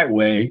do it the right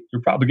way,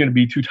 you're probably going to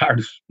be too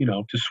tired,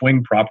 to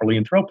swing properly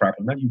and throw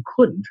properly. Now, you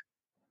couldn't.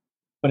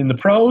 But in the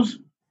pros,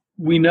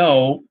 we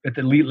know at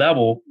the elite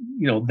level,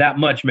 you know, that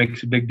much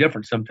makes a big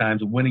difference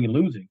sometimes of winning and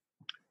losing.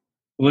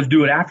 Well, let's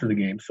do it after the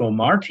game. So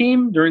our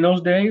team during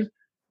those days,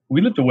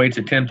 we lift the weights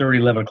at 10:30,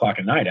 11 o'clock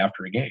at night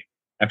after a game,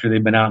 after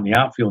they've been out in the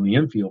outfield and the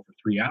infield for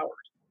 3 hours.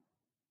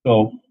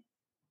 So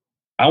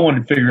I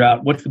wanted to figure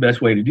out what's the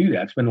best way to do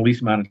that, spend the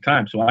least amount of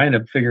time. So I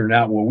ended up figuring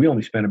out, well, we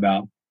only spent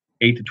about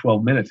 8 to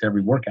 12 minutes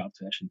every workout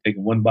session,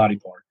 taking one body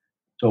part.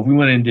 So if we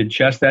went in and did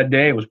chest that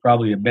day, it was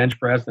probably a bench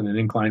press and an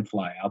incline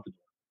fly out the door.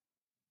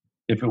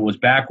 If it was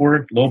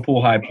backward, low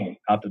pull, high pull,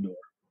 out the door.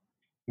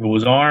 If it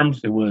was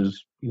arms, it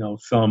was,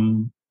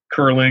 some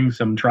curling,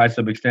 some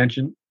tricep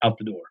extension, out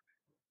the door.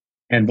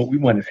 But we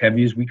went as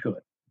heavy as we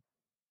could.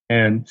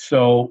 And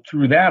so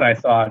through that, I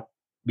thought,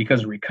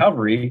 because of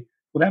recovery,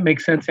 well, that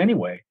makes sense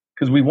anyway,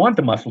 because we want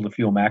the muscle to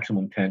feel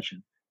maximum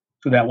tension,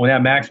 so that when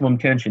that maximum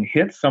tension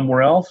hits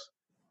somewhere else,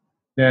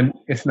 then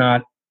it's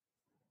not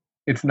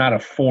a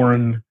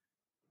foreign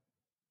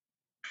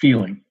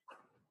feeling,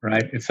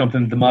 right? It's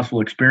something the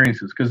muscle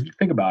experiences. Because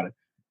think about it.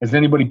 Has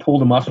anybody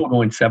pulled a muscle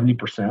going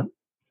 70%?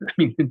 I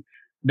mean,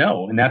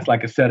 no. And that's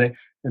like I said,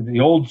 the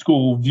old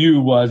school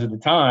view was at the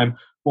time,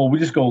 well, we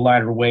just go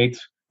lighter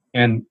weights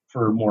and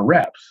for more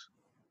reps.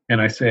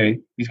 And I say,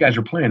 these guys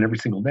are playing every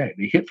single day.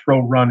 They hit,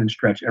 throw, run, and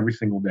stretch every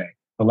single day.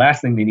 The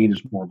last thing they need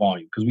is more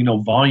volume, because we know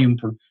volume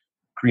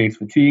creates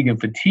fatigue, and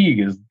fatigue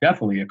is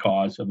definitely a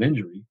cause of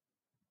injury.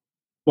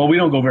 Well, we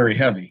don't go very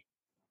heavy.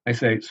 I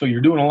say, so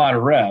you're doing a lot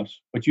of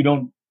reps, but you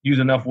don't use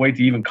enough weight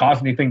to even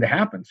cause anything to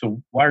happen.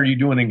 So why are you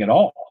doing anything at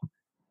all?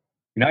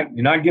 You're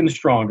not getting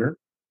stronger,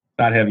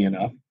 not heavy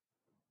enough.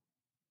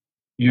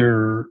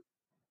 You're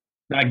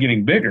not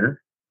getting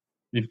bigger.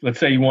 If, let's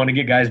say you want to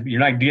get guys, you're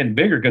not getting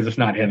bigger because it's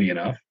not heavy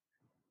enough.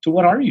 So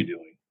what are you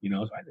doing?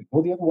 So I think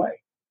go the other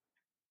way.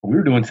 We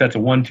were doing sets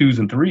of 1, 2s,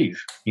 and 3s.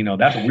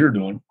 That's what we were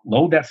doing.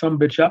 Load that some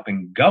bitch up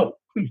and go.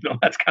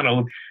 That's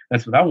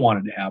what I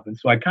wanted to happen.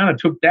 So I kind of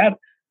took that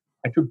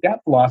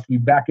philosophy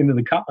back into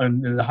the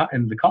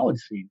college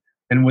scene,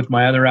 and with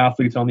my other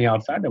athletes on the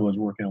outside that I was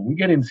working on. We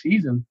get in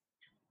season,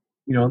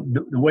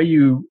 the way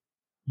you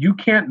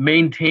can't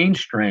maintain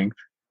strength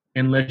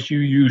unless you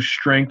use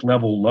strength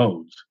level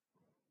loads.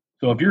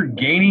 So if you're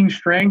gaining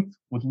strength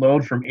with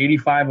loads from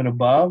 85 and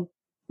above,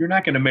 you're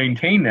not going to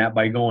maintain that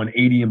by going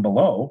 80 and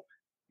below.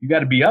 You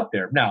got to be up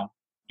there. Now,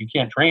 you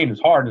can't train as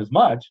hard as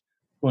much.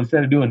 So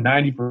instead of doing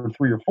 90 for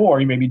 3 or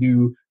 4, you maybe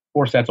do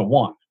 4 sets of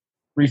 1,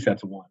 3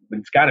 sets of 1. But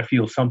it's got to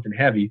feel something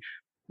heavy.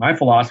 My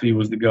philosophy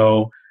was to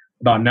go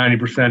about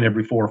 90%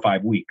 every 4 or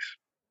 5 weeks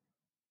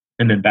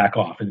and then back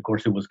off. And, of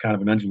course, it was kind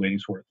of an undulating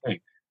sort of thing.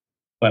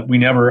 But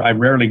I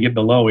rarely get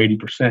below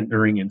 80%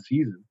 during in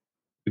season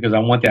because I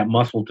want that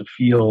muscle to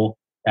feel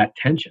that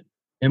tension.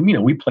 And,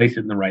 we place it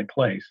in the right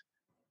place.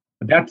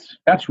 But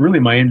that's really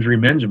my injury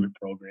management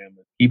program,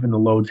 keeping the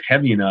loads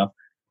heavy enough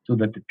so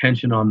that the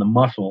tension on the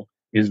muscle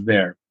is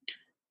there.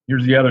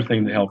 Here's the other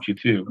thing that helps you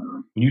too.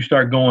 When you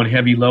start going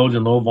heavy loads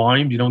and low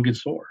volumes, you don't get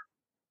sore.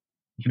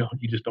 You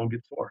just don't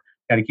get sore.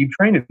 Got to keep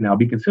training now,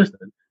 be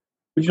consistent.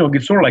 But you don't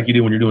get sore like you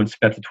do when you're doing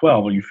sets of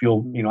 12, or you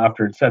feel,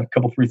 after a 3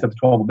 sets of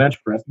 12 of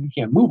bench press, you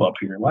can't move up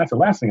here. Well, that's the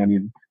last thing I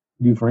need to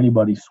do for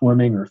anybody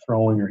swimming or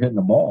throwing or hitting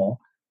the ball.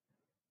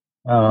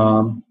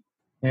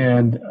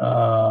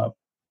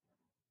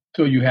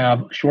 So you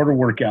have shorter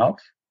workouts,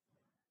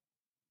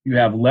 you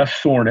have less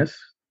soreness,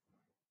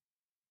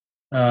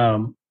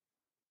 and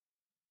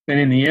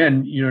in the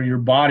end, your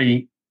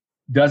body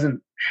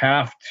doesn't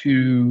have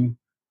to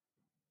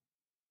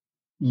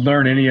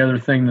learn any other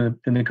thing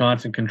than the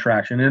constant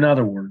contraction. In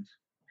other words,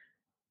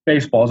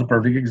 baseball is a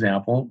perfect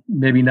example.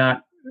 Maybe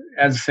not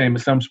as the same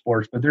as some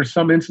sports, but there's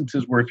some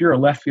instances where if you're a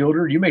left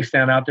fielder, you may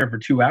stand out there for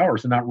 2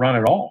 hours and not run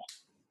at all.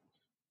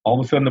 All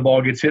of a sudden, the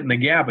ball gets hit in the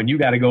gap, and you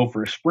got to go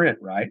for a sprint,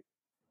 right?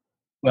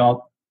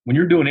 Well, when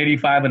you're doing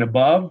 85 and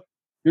above,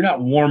 you're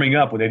not warming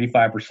up with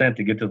 85%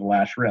 to get to the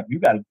last rep. You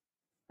got to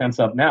tense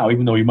up now,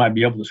 even though you might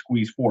be able to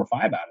squeeze 4 or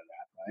 5 out of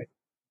that, right?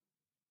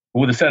 But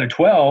with a set of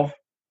 12,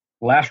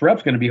 the last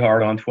rep's going to be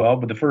hard on 12,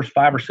 but the first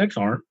 5 or 6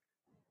 aren't.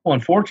 Well,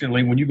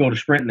 unfortunately, when you go to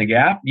sprint in the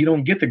gap, you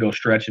don't get to go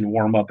stretch and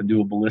warm up and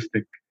do a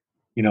ballistic,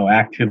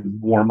 active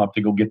warm up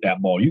to go get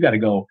that ball. You got to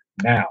go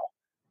now.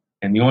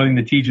 And the only thing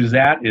that teaches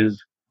that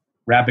is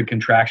rapid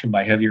contraction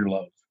by heavier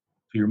loads.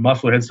 So your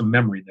muscle has some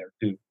memory there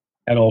too.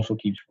 That also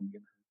keeps from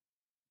getting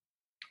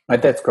hurt.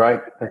 Mate, that's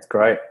great. That's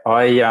great.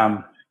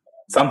 I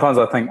sometimes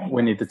I think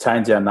we need to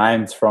change our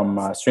names from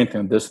strength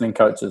and conditioning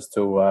coaches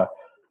to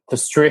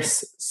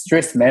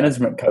stress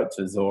management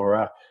coaches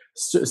or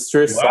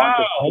stress.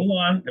 Wow, hold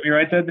on. Let me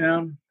write that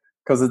down.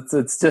 Because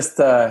it's just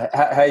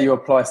how you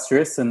apply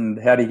stress and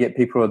how do you get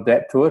people to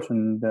adapt to it,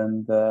 and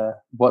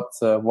what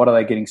are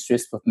they getting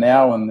stressed with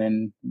now,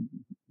 and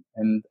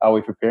are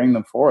we preparing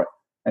them for it?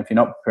 And if you're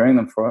not preparing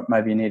them for it,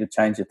 maybe you need to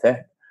change your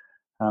tack.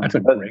 That's a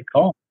great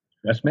call.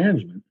 Stress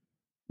management,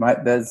 mate.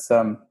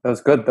 That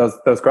was good.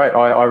 That was great.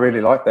 I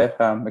really like that,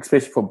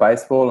 especially for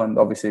baseball and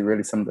obviously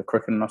really some of the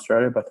cricket in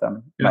Australia. But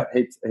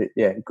mate,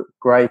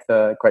 great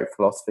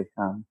philosophy.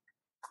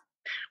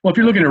 Well, if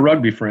you're looking at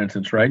rugby, for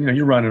instance, right?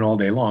 You're running all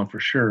day long for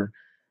sure,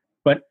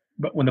 but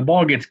when the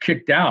ball gets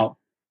kicked out,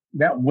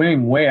 that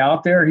wing way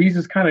out there, he's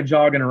just kind of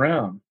jogging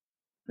around,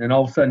 and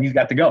all of a sudden he's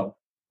got to go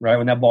right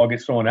when that ball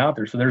gets thrown out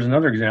there. So there's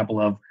another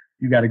example of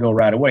you got to go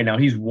right away. Now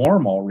he's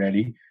warm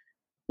already.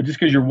 But just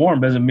because you're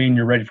warm doesn't mean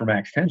you're ready for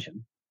max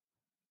tension.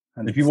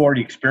 And if you've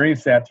already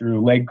experienced that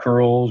through leg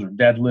curls or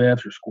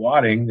deadlifts or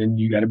squatting, then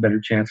you got a better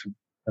chance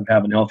of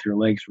having healthier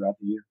legs throughout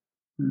the year.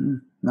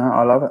 No,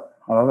 I love it.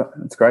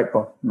 It's great,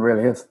 Bob. It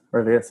really is.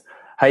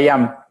 Hey,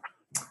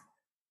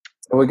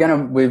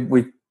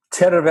 we've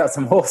chatted about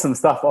some awesome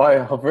stuff.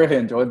 I've really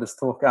enjoyed this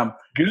talk.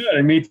 Good,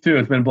 and me too.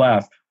 It's been a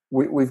blast.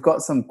 We've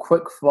got some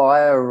quick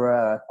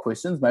fire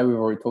questions. Maybe we've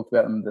already talked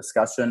about them in the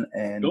discussion.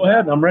 And go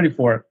ahead. I'm ready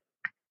for it.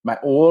 Mate,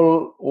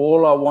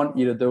 all I want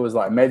you to do is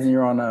imagine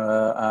you're on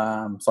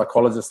a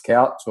psychologist's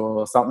couch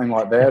or something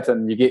like that,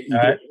 and you get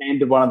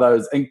handed one of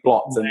those ink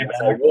blots, and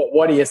say,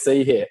 what do you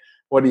see here?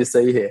 What do you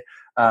see here?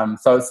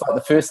 So it's like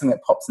the first thing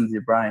that pops into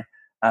your brain.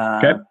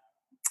 Okay.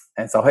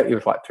 And so I'll hit you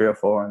with 3 or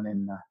 4, and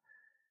then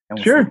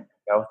we'll sure.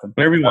 Go with them.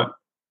 Whatever you want.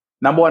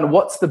 Number 1,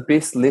 what's the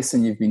best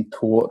lesson you've been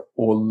taught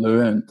or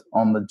learned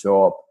on the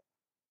job?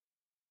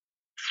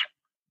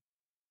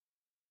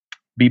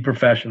 Be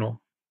professional.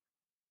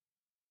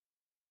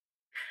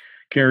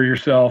 Carry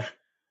yourself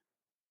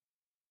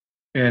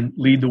and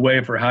lead the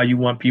way for how you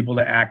want people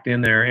to act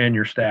in there and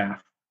your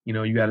staff.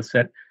 You got to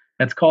set.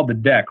 That's called the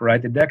deck,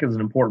 right? The deck is an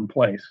important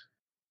place.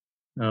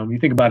 You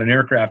think about an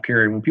aircraft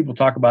carrier. When people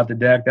talk about the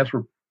deck, that's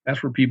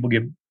where people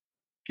get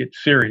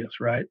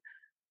serious, right?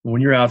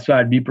 When you're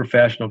outside, be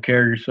professional,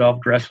 carry yourself,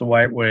 dress the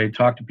right way,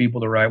 talk to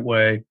people the right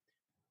way.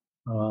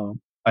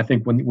 I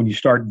think when you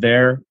start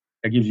there,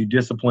 that gives you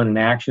discipline and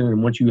action.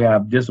 And once you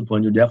have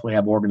discipline, you'll definitely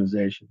have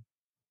organization.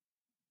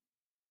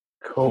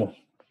 Cool.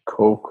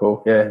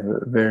 Yeah,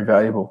 very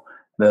valuable.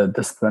 the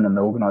discipline and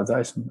the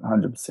organisation,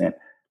 100%.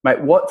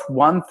 Mate, what's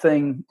one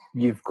thing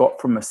you've got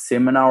from a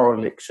seminar or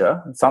a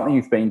lecture, something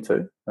you've been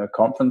to, a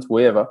conference,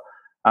 wherever,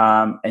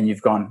 and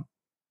you've gone,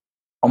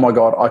 oh my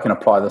God, I can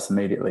apply this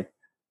immediately.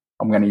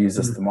 I'm going to use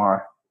this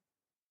tomorrow.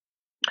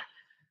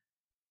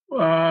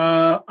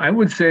 I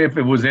would say if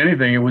it was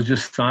anything, it was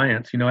just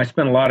science. I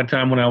spent a lot of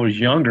time when I was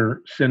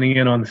younger sitting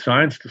in on the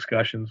science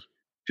discussions,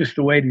 just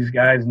the way these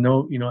guys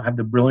know, have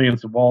the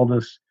brilliance of all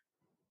this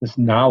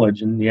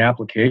knowledge and the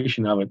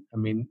application of it. I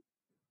mean,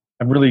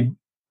 I've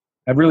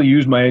really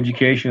used my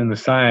education in the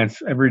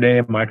science every day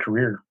of my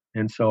career.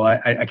 And so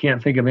I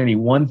can't think of any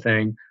one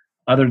thing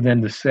other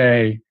than to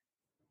say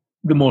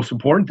the most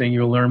important thing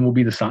you'll learn will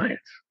be the science,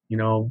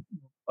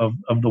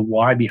 of the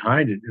why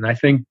behind it. And I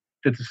think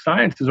that the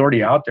science is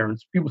already out there. And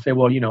people say,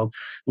 well, the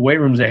weight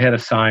room's ahead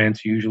of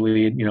science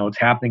usually, it's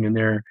happening in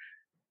there.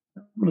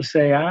 I'm going to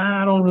say,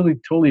 I don't really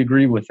totally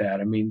agree with that.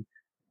 I mean,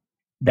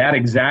 that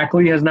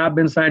exactly has not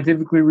been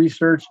scientifically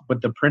researched,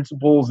 but the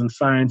principles and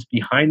science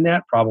behind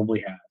that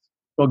probably has.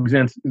 So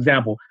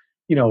example,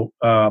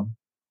 what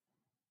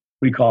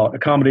do you call it?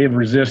 Accommodative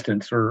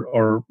resistance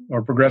or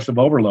progressive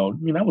overload. I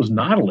mean, that was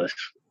Nautilus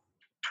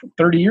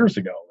 30 years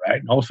ago, right?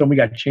 And all of a sudden we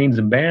got chains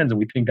and bands and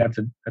we think that's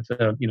a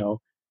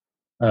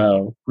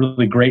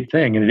really great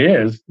thing. And it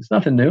is. It's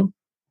nothing new.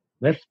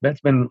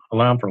 That's been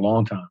around for a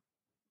long time.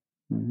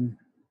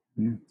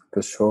 Mm-hmm.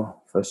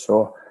 For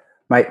sure.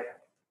 Mate,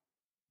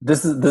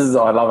 this is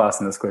I love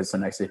asking this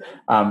question actually.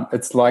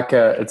 It's like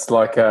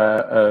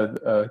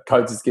a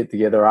coaches get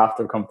together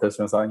after a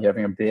competition or something, you're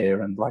having a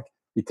beer and like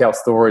you tell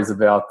stories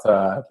about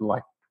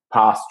like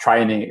past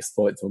training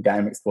exploits or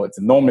game exploits,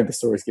 and normally the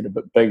stories get a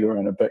bit bigger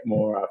and a bit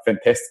more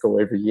fantastical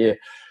every year.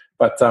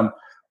 But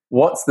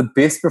what's the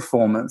best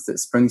performance that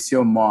springs to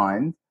your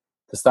mind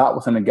to start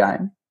with in a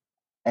game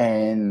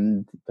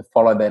and to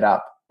follow that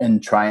up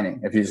in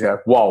training? If you just go,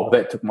 whoa,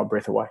 that took my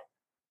breath away.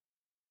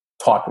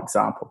 Type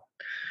example.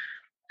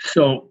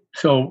 So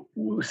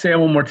say it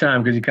one more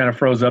time because you kind of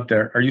froze up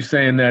there. Are you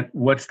saying that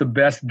what's the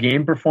best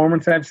game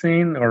performance I've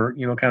seen, or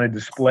kind of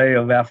display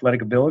of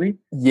athletic ability?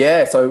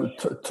 Yeah. So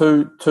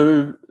two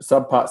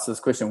subparts to this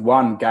question: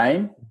 one,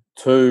 game;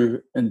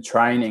 two, in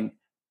training.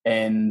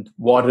 And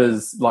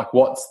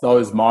what's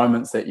those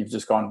moments that you've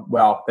just gone,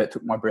 wow, that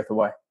took my breath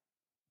away?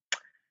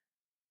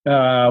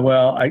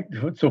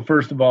 So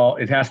first of all,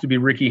 it has to be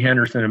Rickey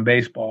Henderson in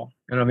baseball.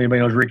 I don't know if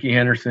anybody knows Rickey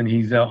Henderson.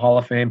 He's a Hall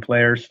of Fame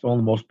player, stolen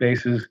the most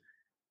bases.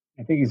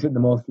 I think he's hit the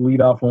most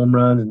leadoff home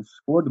runs and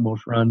scored the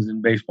most runs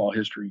in baseball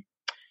history.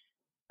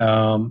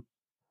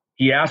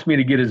 He asked me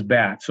to get his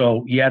bat.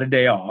 So he had a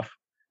day off,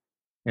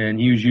 and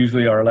he was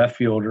usually our left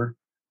fielder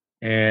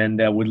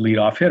and would lead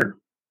off hitter.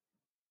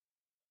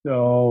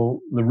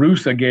 So La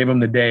Russa gave him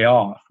the day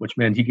off, which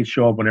meant he could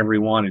show up whenever he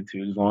wanted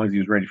to, as long as he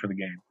was ready for the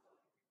game.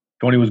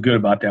 Tony was good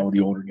about that with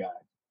the older guys.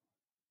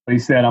 But he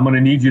said, I'm going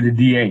to need you to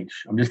DH.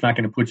 I'm just not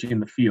going to put you in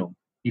the field.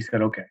 He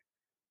said, okay.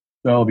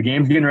 So the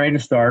game's getting ready to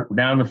start. We're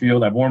down in the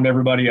field. I've warmed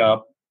everybody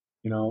up,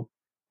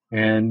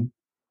 and,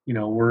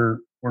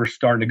 we're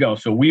starting to go.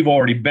 So we've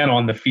already been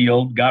on the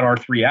field, got our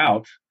 3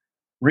 outs.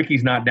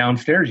 Ricky's not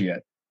downstairs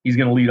yet. He's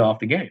going to lead off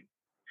the game.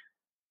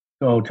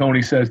 So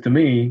Tony says to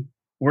me,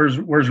 where's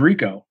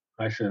Rico?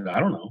 I said,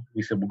 I don't know.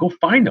 He said, well, go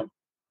find him.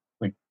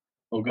 Like,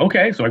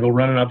 okay. So I go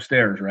running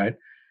upstairs, right?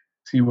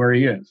 See where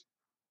he is.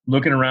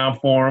 Looking around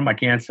for him. I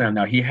can't see him.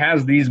 Now, he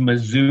has these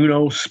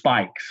Mizuno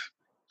spikes,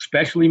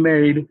 specially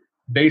made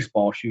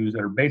baseball shoes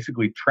that are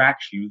basically track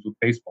shoes with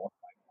baseball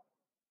spikes.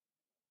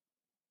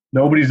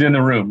 Nobody's in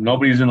the room.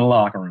 Nobody's in the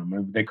locker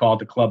room. They call it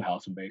the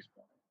clubhouse in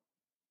baseball.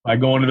 I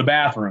go into the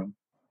bathroom,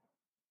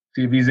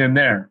 see if he's in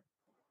there.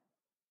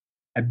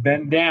 I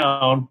bend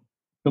down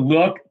to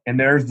look, and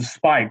there's the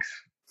spikes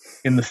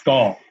in the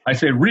stall. I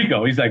said,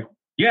 Rico. He's like,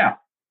 yeah.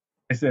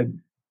 I said,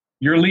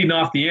 you're leading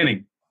off the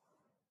inning.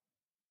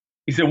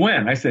 He said,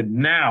 when? I said,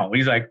 now.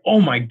 He's like,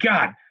 oh, my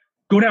God.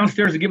 Go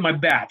downstairs and get my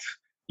bats.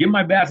 Get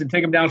my bats and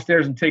take them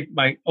downstairs and take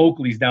my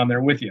Oakleys down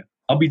there with you.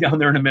 I'll be down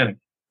there in a minute.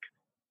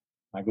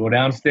 I go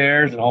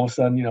downstairs, and all of a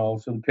sudden,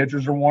 so the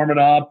pitchers are warming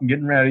up and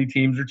getting ready.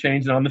 Teams are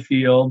changing on the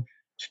field.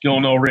 Still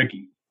no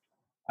Ricky.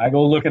 I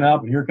go looking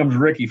up, and here comes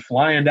Ricky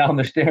flying down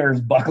the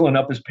stairs, buckling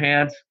up his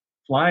pants,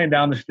 flying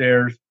down the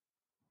stairs.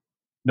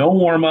 No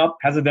warm-up,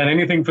 hasn't done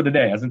anything for the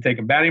day. Hasn't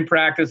taken batting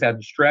practice,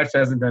 hasn't stretched,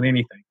 hasn't done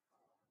anything.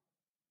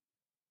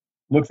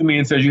 Looks at me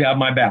and says, you have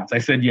my bats. I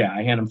said, yeah.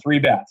 I hand him 3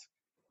 bats.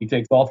 He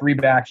takes all 3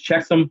 bats,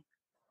 checks them,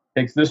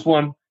 takes this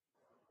one,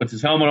 puts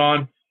his helmet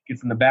on,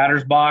 gets in the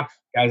batter's box.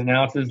 Guys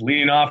announces,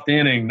 leading off the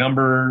inning,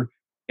 number,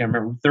 can't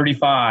remember,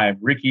 35,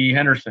 Rickey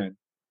Henderson.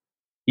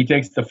 He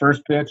takes the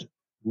first pitch,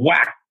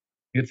 whack,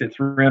 hits it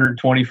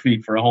 320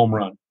 feet for a home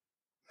run.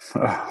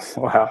 Oh,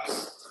 wow.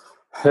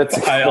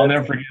 I'll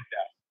never forget that.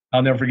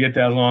 I'll never forget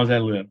that as long as I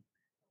live.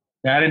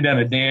 I hadn't done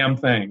a damn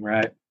thing,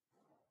 right?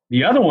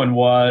 The other one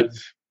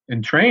was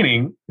in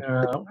training.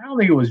 I don't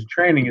think it was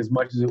training as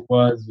much as it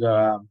was,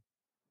 I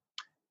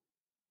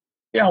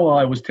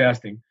was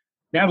testing.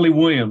 Natalie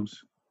Williams,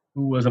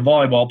 who was a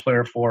volleyball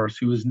player for us,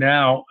 who is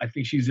now, I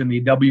think she's in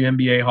the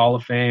WNBA Hall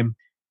of Fame,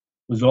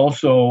 was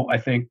also, I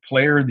think,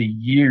 player of the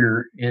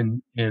year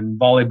in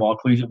volleyball,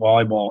 collegiate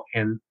volleyball.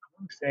 And I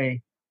want to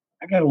say,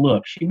 I got to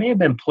look. She may have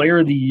been player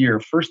of the year,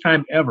 first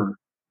time ever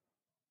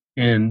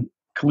in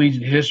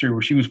collegiate history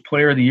where she was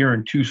player of the year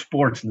in 2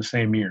 sports in the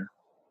same year.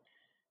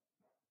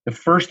 The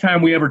first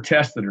time we ever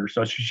tested her.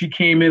 So she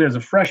came in as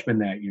a freshman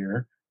that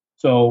year.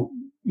 So,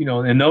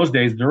 in those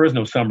days, there was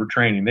no summer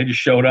training. They just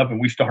showed up and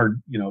we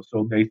started,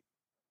 so they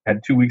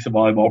had 2 weeks of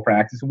volleyball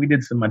practice. And we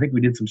did some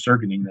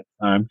circuiting at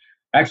the time.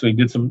 Actually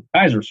did some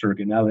Kaiser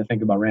circuit now that I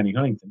think about Randy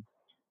Huntington.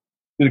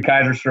 Did a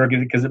Kaiser circuit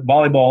because at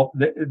volleyball,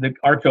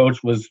 our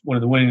coach was one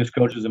of the winningest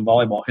coaches in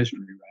volleyball history,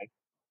 right?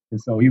 And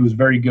so he was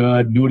very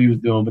good, knew what he was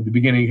doing. But the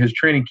beginning, his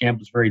training camp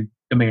was very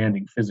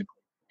demanding physically.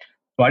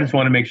 So I just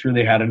wanted to make sure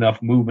they had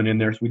enough movement in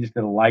there. So we just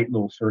did a light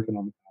little circuit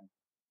on the time.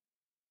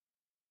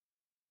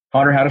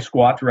 Taught her how to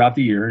squat throughout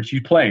the year, and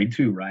she played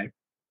too, right?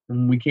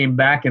 And we came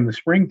back in the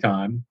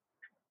springtime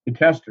to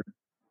test her.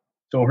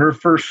 So her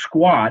first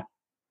squat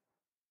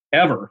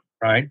ever,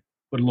 right?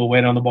 Put a little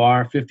weight on the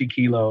bar, 50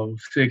 kilos,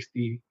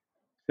 60,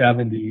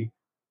 70.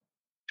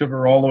 Took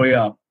her all the way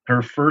up.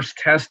 Her first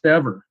test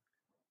ever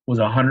was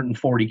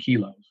 140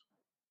 kilos.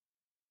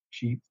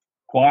 She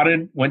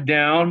squatted, went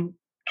down,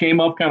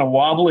 came up kind of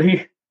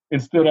wobbly,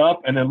 and stood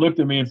up, and then looked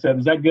at me and said,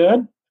 "Is that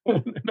good?"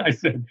 And I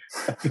said,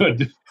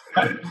 "Good."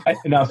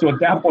 Now, so at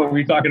that point, were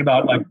you talking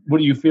about, like, what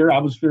do you fear? I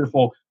was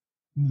fearful.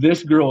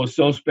 This girl is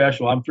so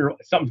special. I'm fearful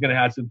something's going to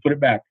happen. So put it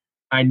back.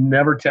 I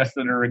never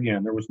tested her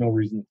again. There was no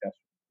reason to test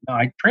her. Now,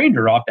 I trained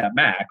her off that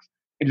max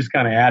and just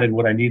kind of added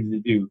what I needed to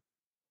do.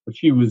 But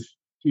she was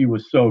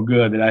so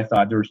good that I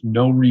thought there's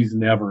no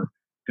reason ever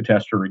to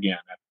test her again.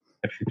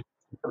 That's the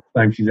first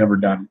time she's ever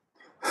done it.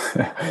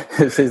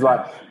 She's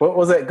like, "What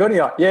was it? Good?"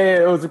 Yeah,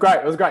 it was great.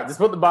 It was great. Just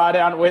put the bar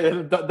down. Don't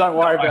worry about it.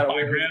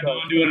 I grabbed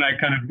onto it and I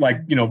kind of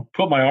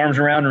put my arms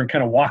around her and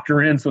kind of walked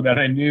her in so that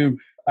I knew,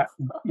 I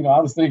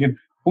was thinking,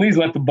 please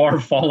let the bar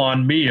fall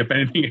on me if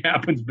anything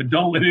happens, but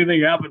don't let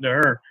anything happen to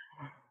her.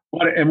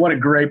 What a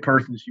great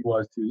person she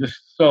was too.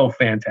 Just so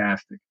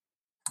fantastic.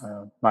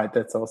 Mate,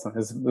 that's awesome.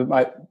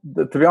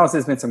 To be honest,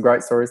 there's been some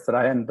great stories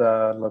today, and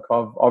look,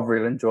 I've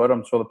really enjoyed it.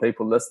 I'm sure the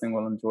people listening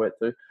will enjoy it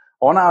too.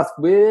 I want to ask,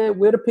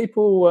 where do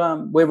people,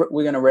 we're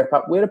going to wrap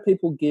up, where do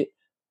people get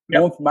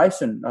more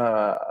information?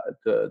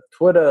 The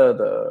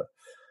Twitter,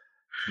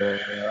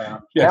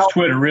 it's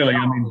Twitter, really.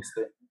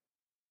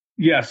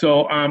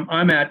 So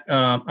I'm at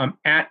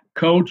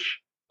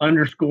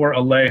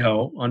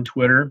Coach_Alejo on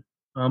Twitter.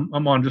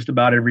 I'm on just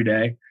about every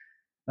day.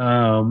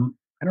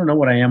 I don't know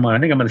what I am on. I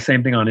think I'm on the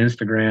same thing on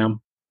Instagram,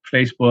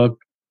 Facebook,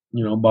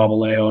 Bob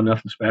Alejo,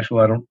 nothing special.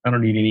 I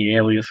don't need any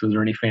aliases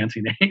or any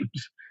fancy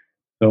names.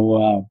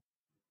 So,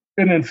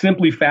 and then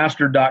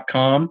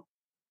simplyfaster.com.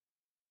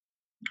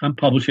 I'm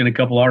publishing a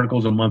couple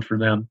articles a month for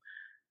them.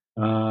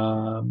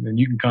 And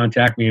you can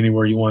contact me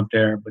anywhere you want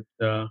there, but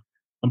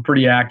I'm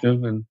pretty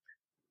active. And,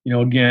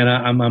 again,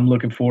 I'm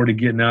looking forward to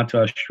getting out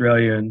to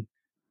Australia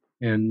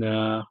and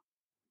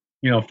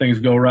if things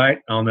go right,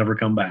 I'll never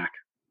come back.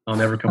 I'll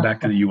never come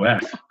back to the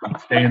U.S. I'm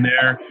staying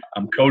there.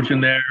 I'm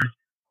coaching there.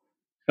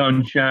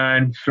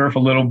 Sunshine, surf a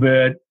little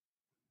bit,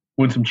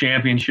 win some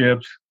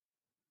championships.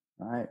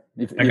 All right.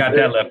 I got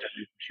that left in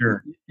me, for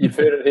sure. You've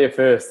heard it here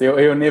first.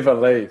 He'll never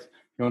leave.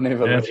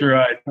 That's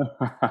right.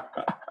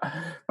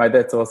 Mate,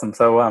 that's awesome.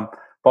 So,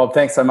 Bob,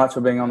 thanks so much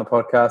for being on the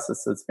podcast.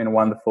 It's been a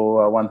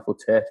wonderful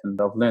chat, and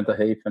I've learned a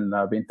heap and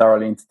been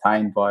thoroughly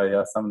entertained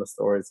by some of the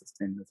stories. It's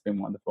been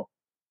wonderful.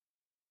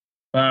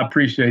 I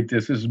appreciate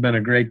this. This has been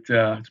a great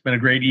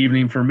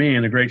evening for me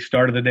and a great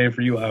start of the day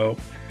for you, I hope.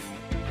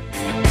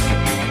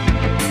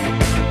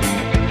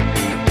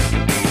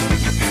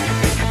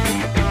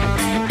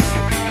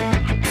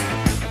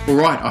 All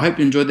right. I hope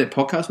you enjoyed that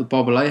podcast with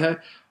Bob Alejo.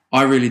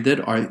 I really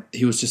did.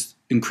 He was just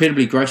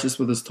incredibly gracious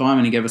with his time,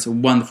 and he gave us a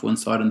wonderful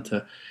insight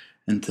into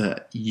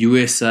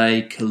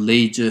USA,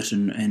 collegiate,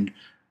 and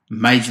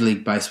Major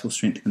League Baseball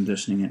strength and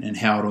conditioning and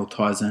how it all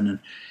ties in.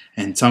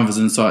 And some of his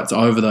insights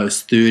over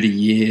those 30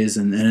 years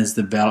and his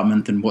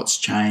development and what's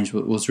changed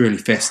was really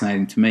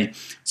fascinating to me.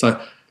 So,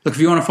 look, if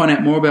you want to find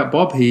out more about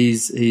Bob,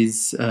 he's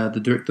the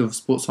Director of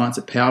Sports Science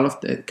at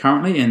Powerlift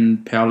currently,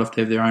 and Powerlift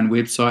have their own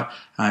website.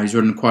 He's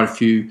written quite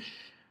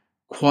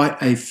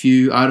a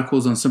few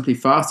articles on Simply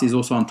Fast. He's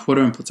also on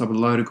Twitter and puts up a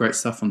load of great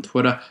stuff on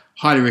Twitter.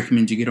 Highly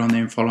recommend you get on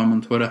there and follow him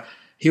on Twitter.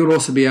 He will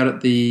also be out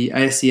at the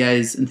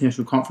ASCA's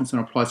International Conference on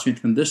Applied Strength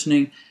and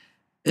Conditioning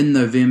in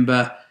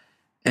November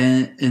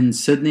in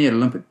Sydney at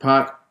Olympic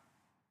Park.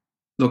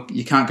 Look,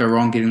 you can't go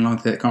wrong getting along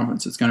to that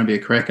conference. It's going to be a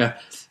cracker.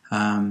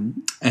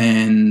 And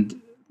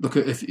look,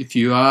 if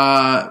you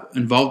are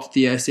involved with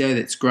the ASCA,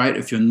 that's great.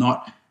 If you're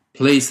not,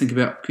 please think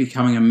about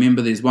becoming a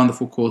member. There's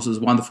wonderful courses,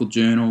 wonderful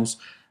journals.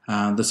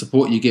 The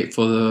support you get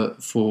for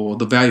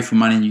the value for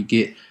money you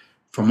get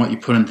from what you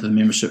put into the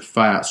membership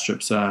far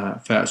outstrips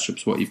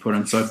what you put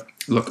in. So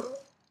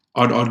look,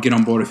 I'd get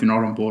on board if you're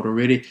not on board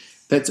already.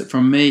 That's it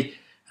from me.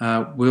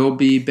 We'll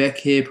be back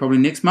here probably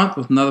next month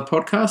with another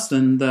podcast,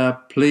 and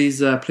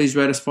please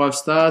rate us 5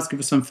 stars, give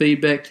us some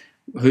feedback,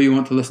 who you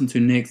want to listen to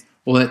next,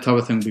 all that type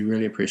of thing would be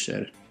really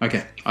appreciated.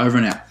 Okay, over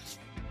and out.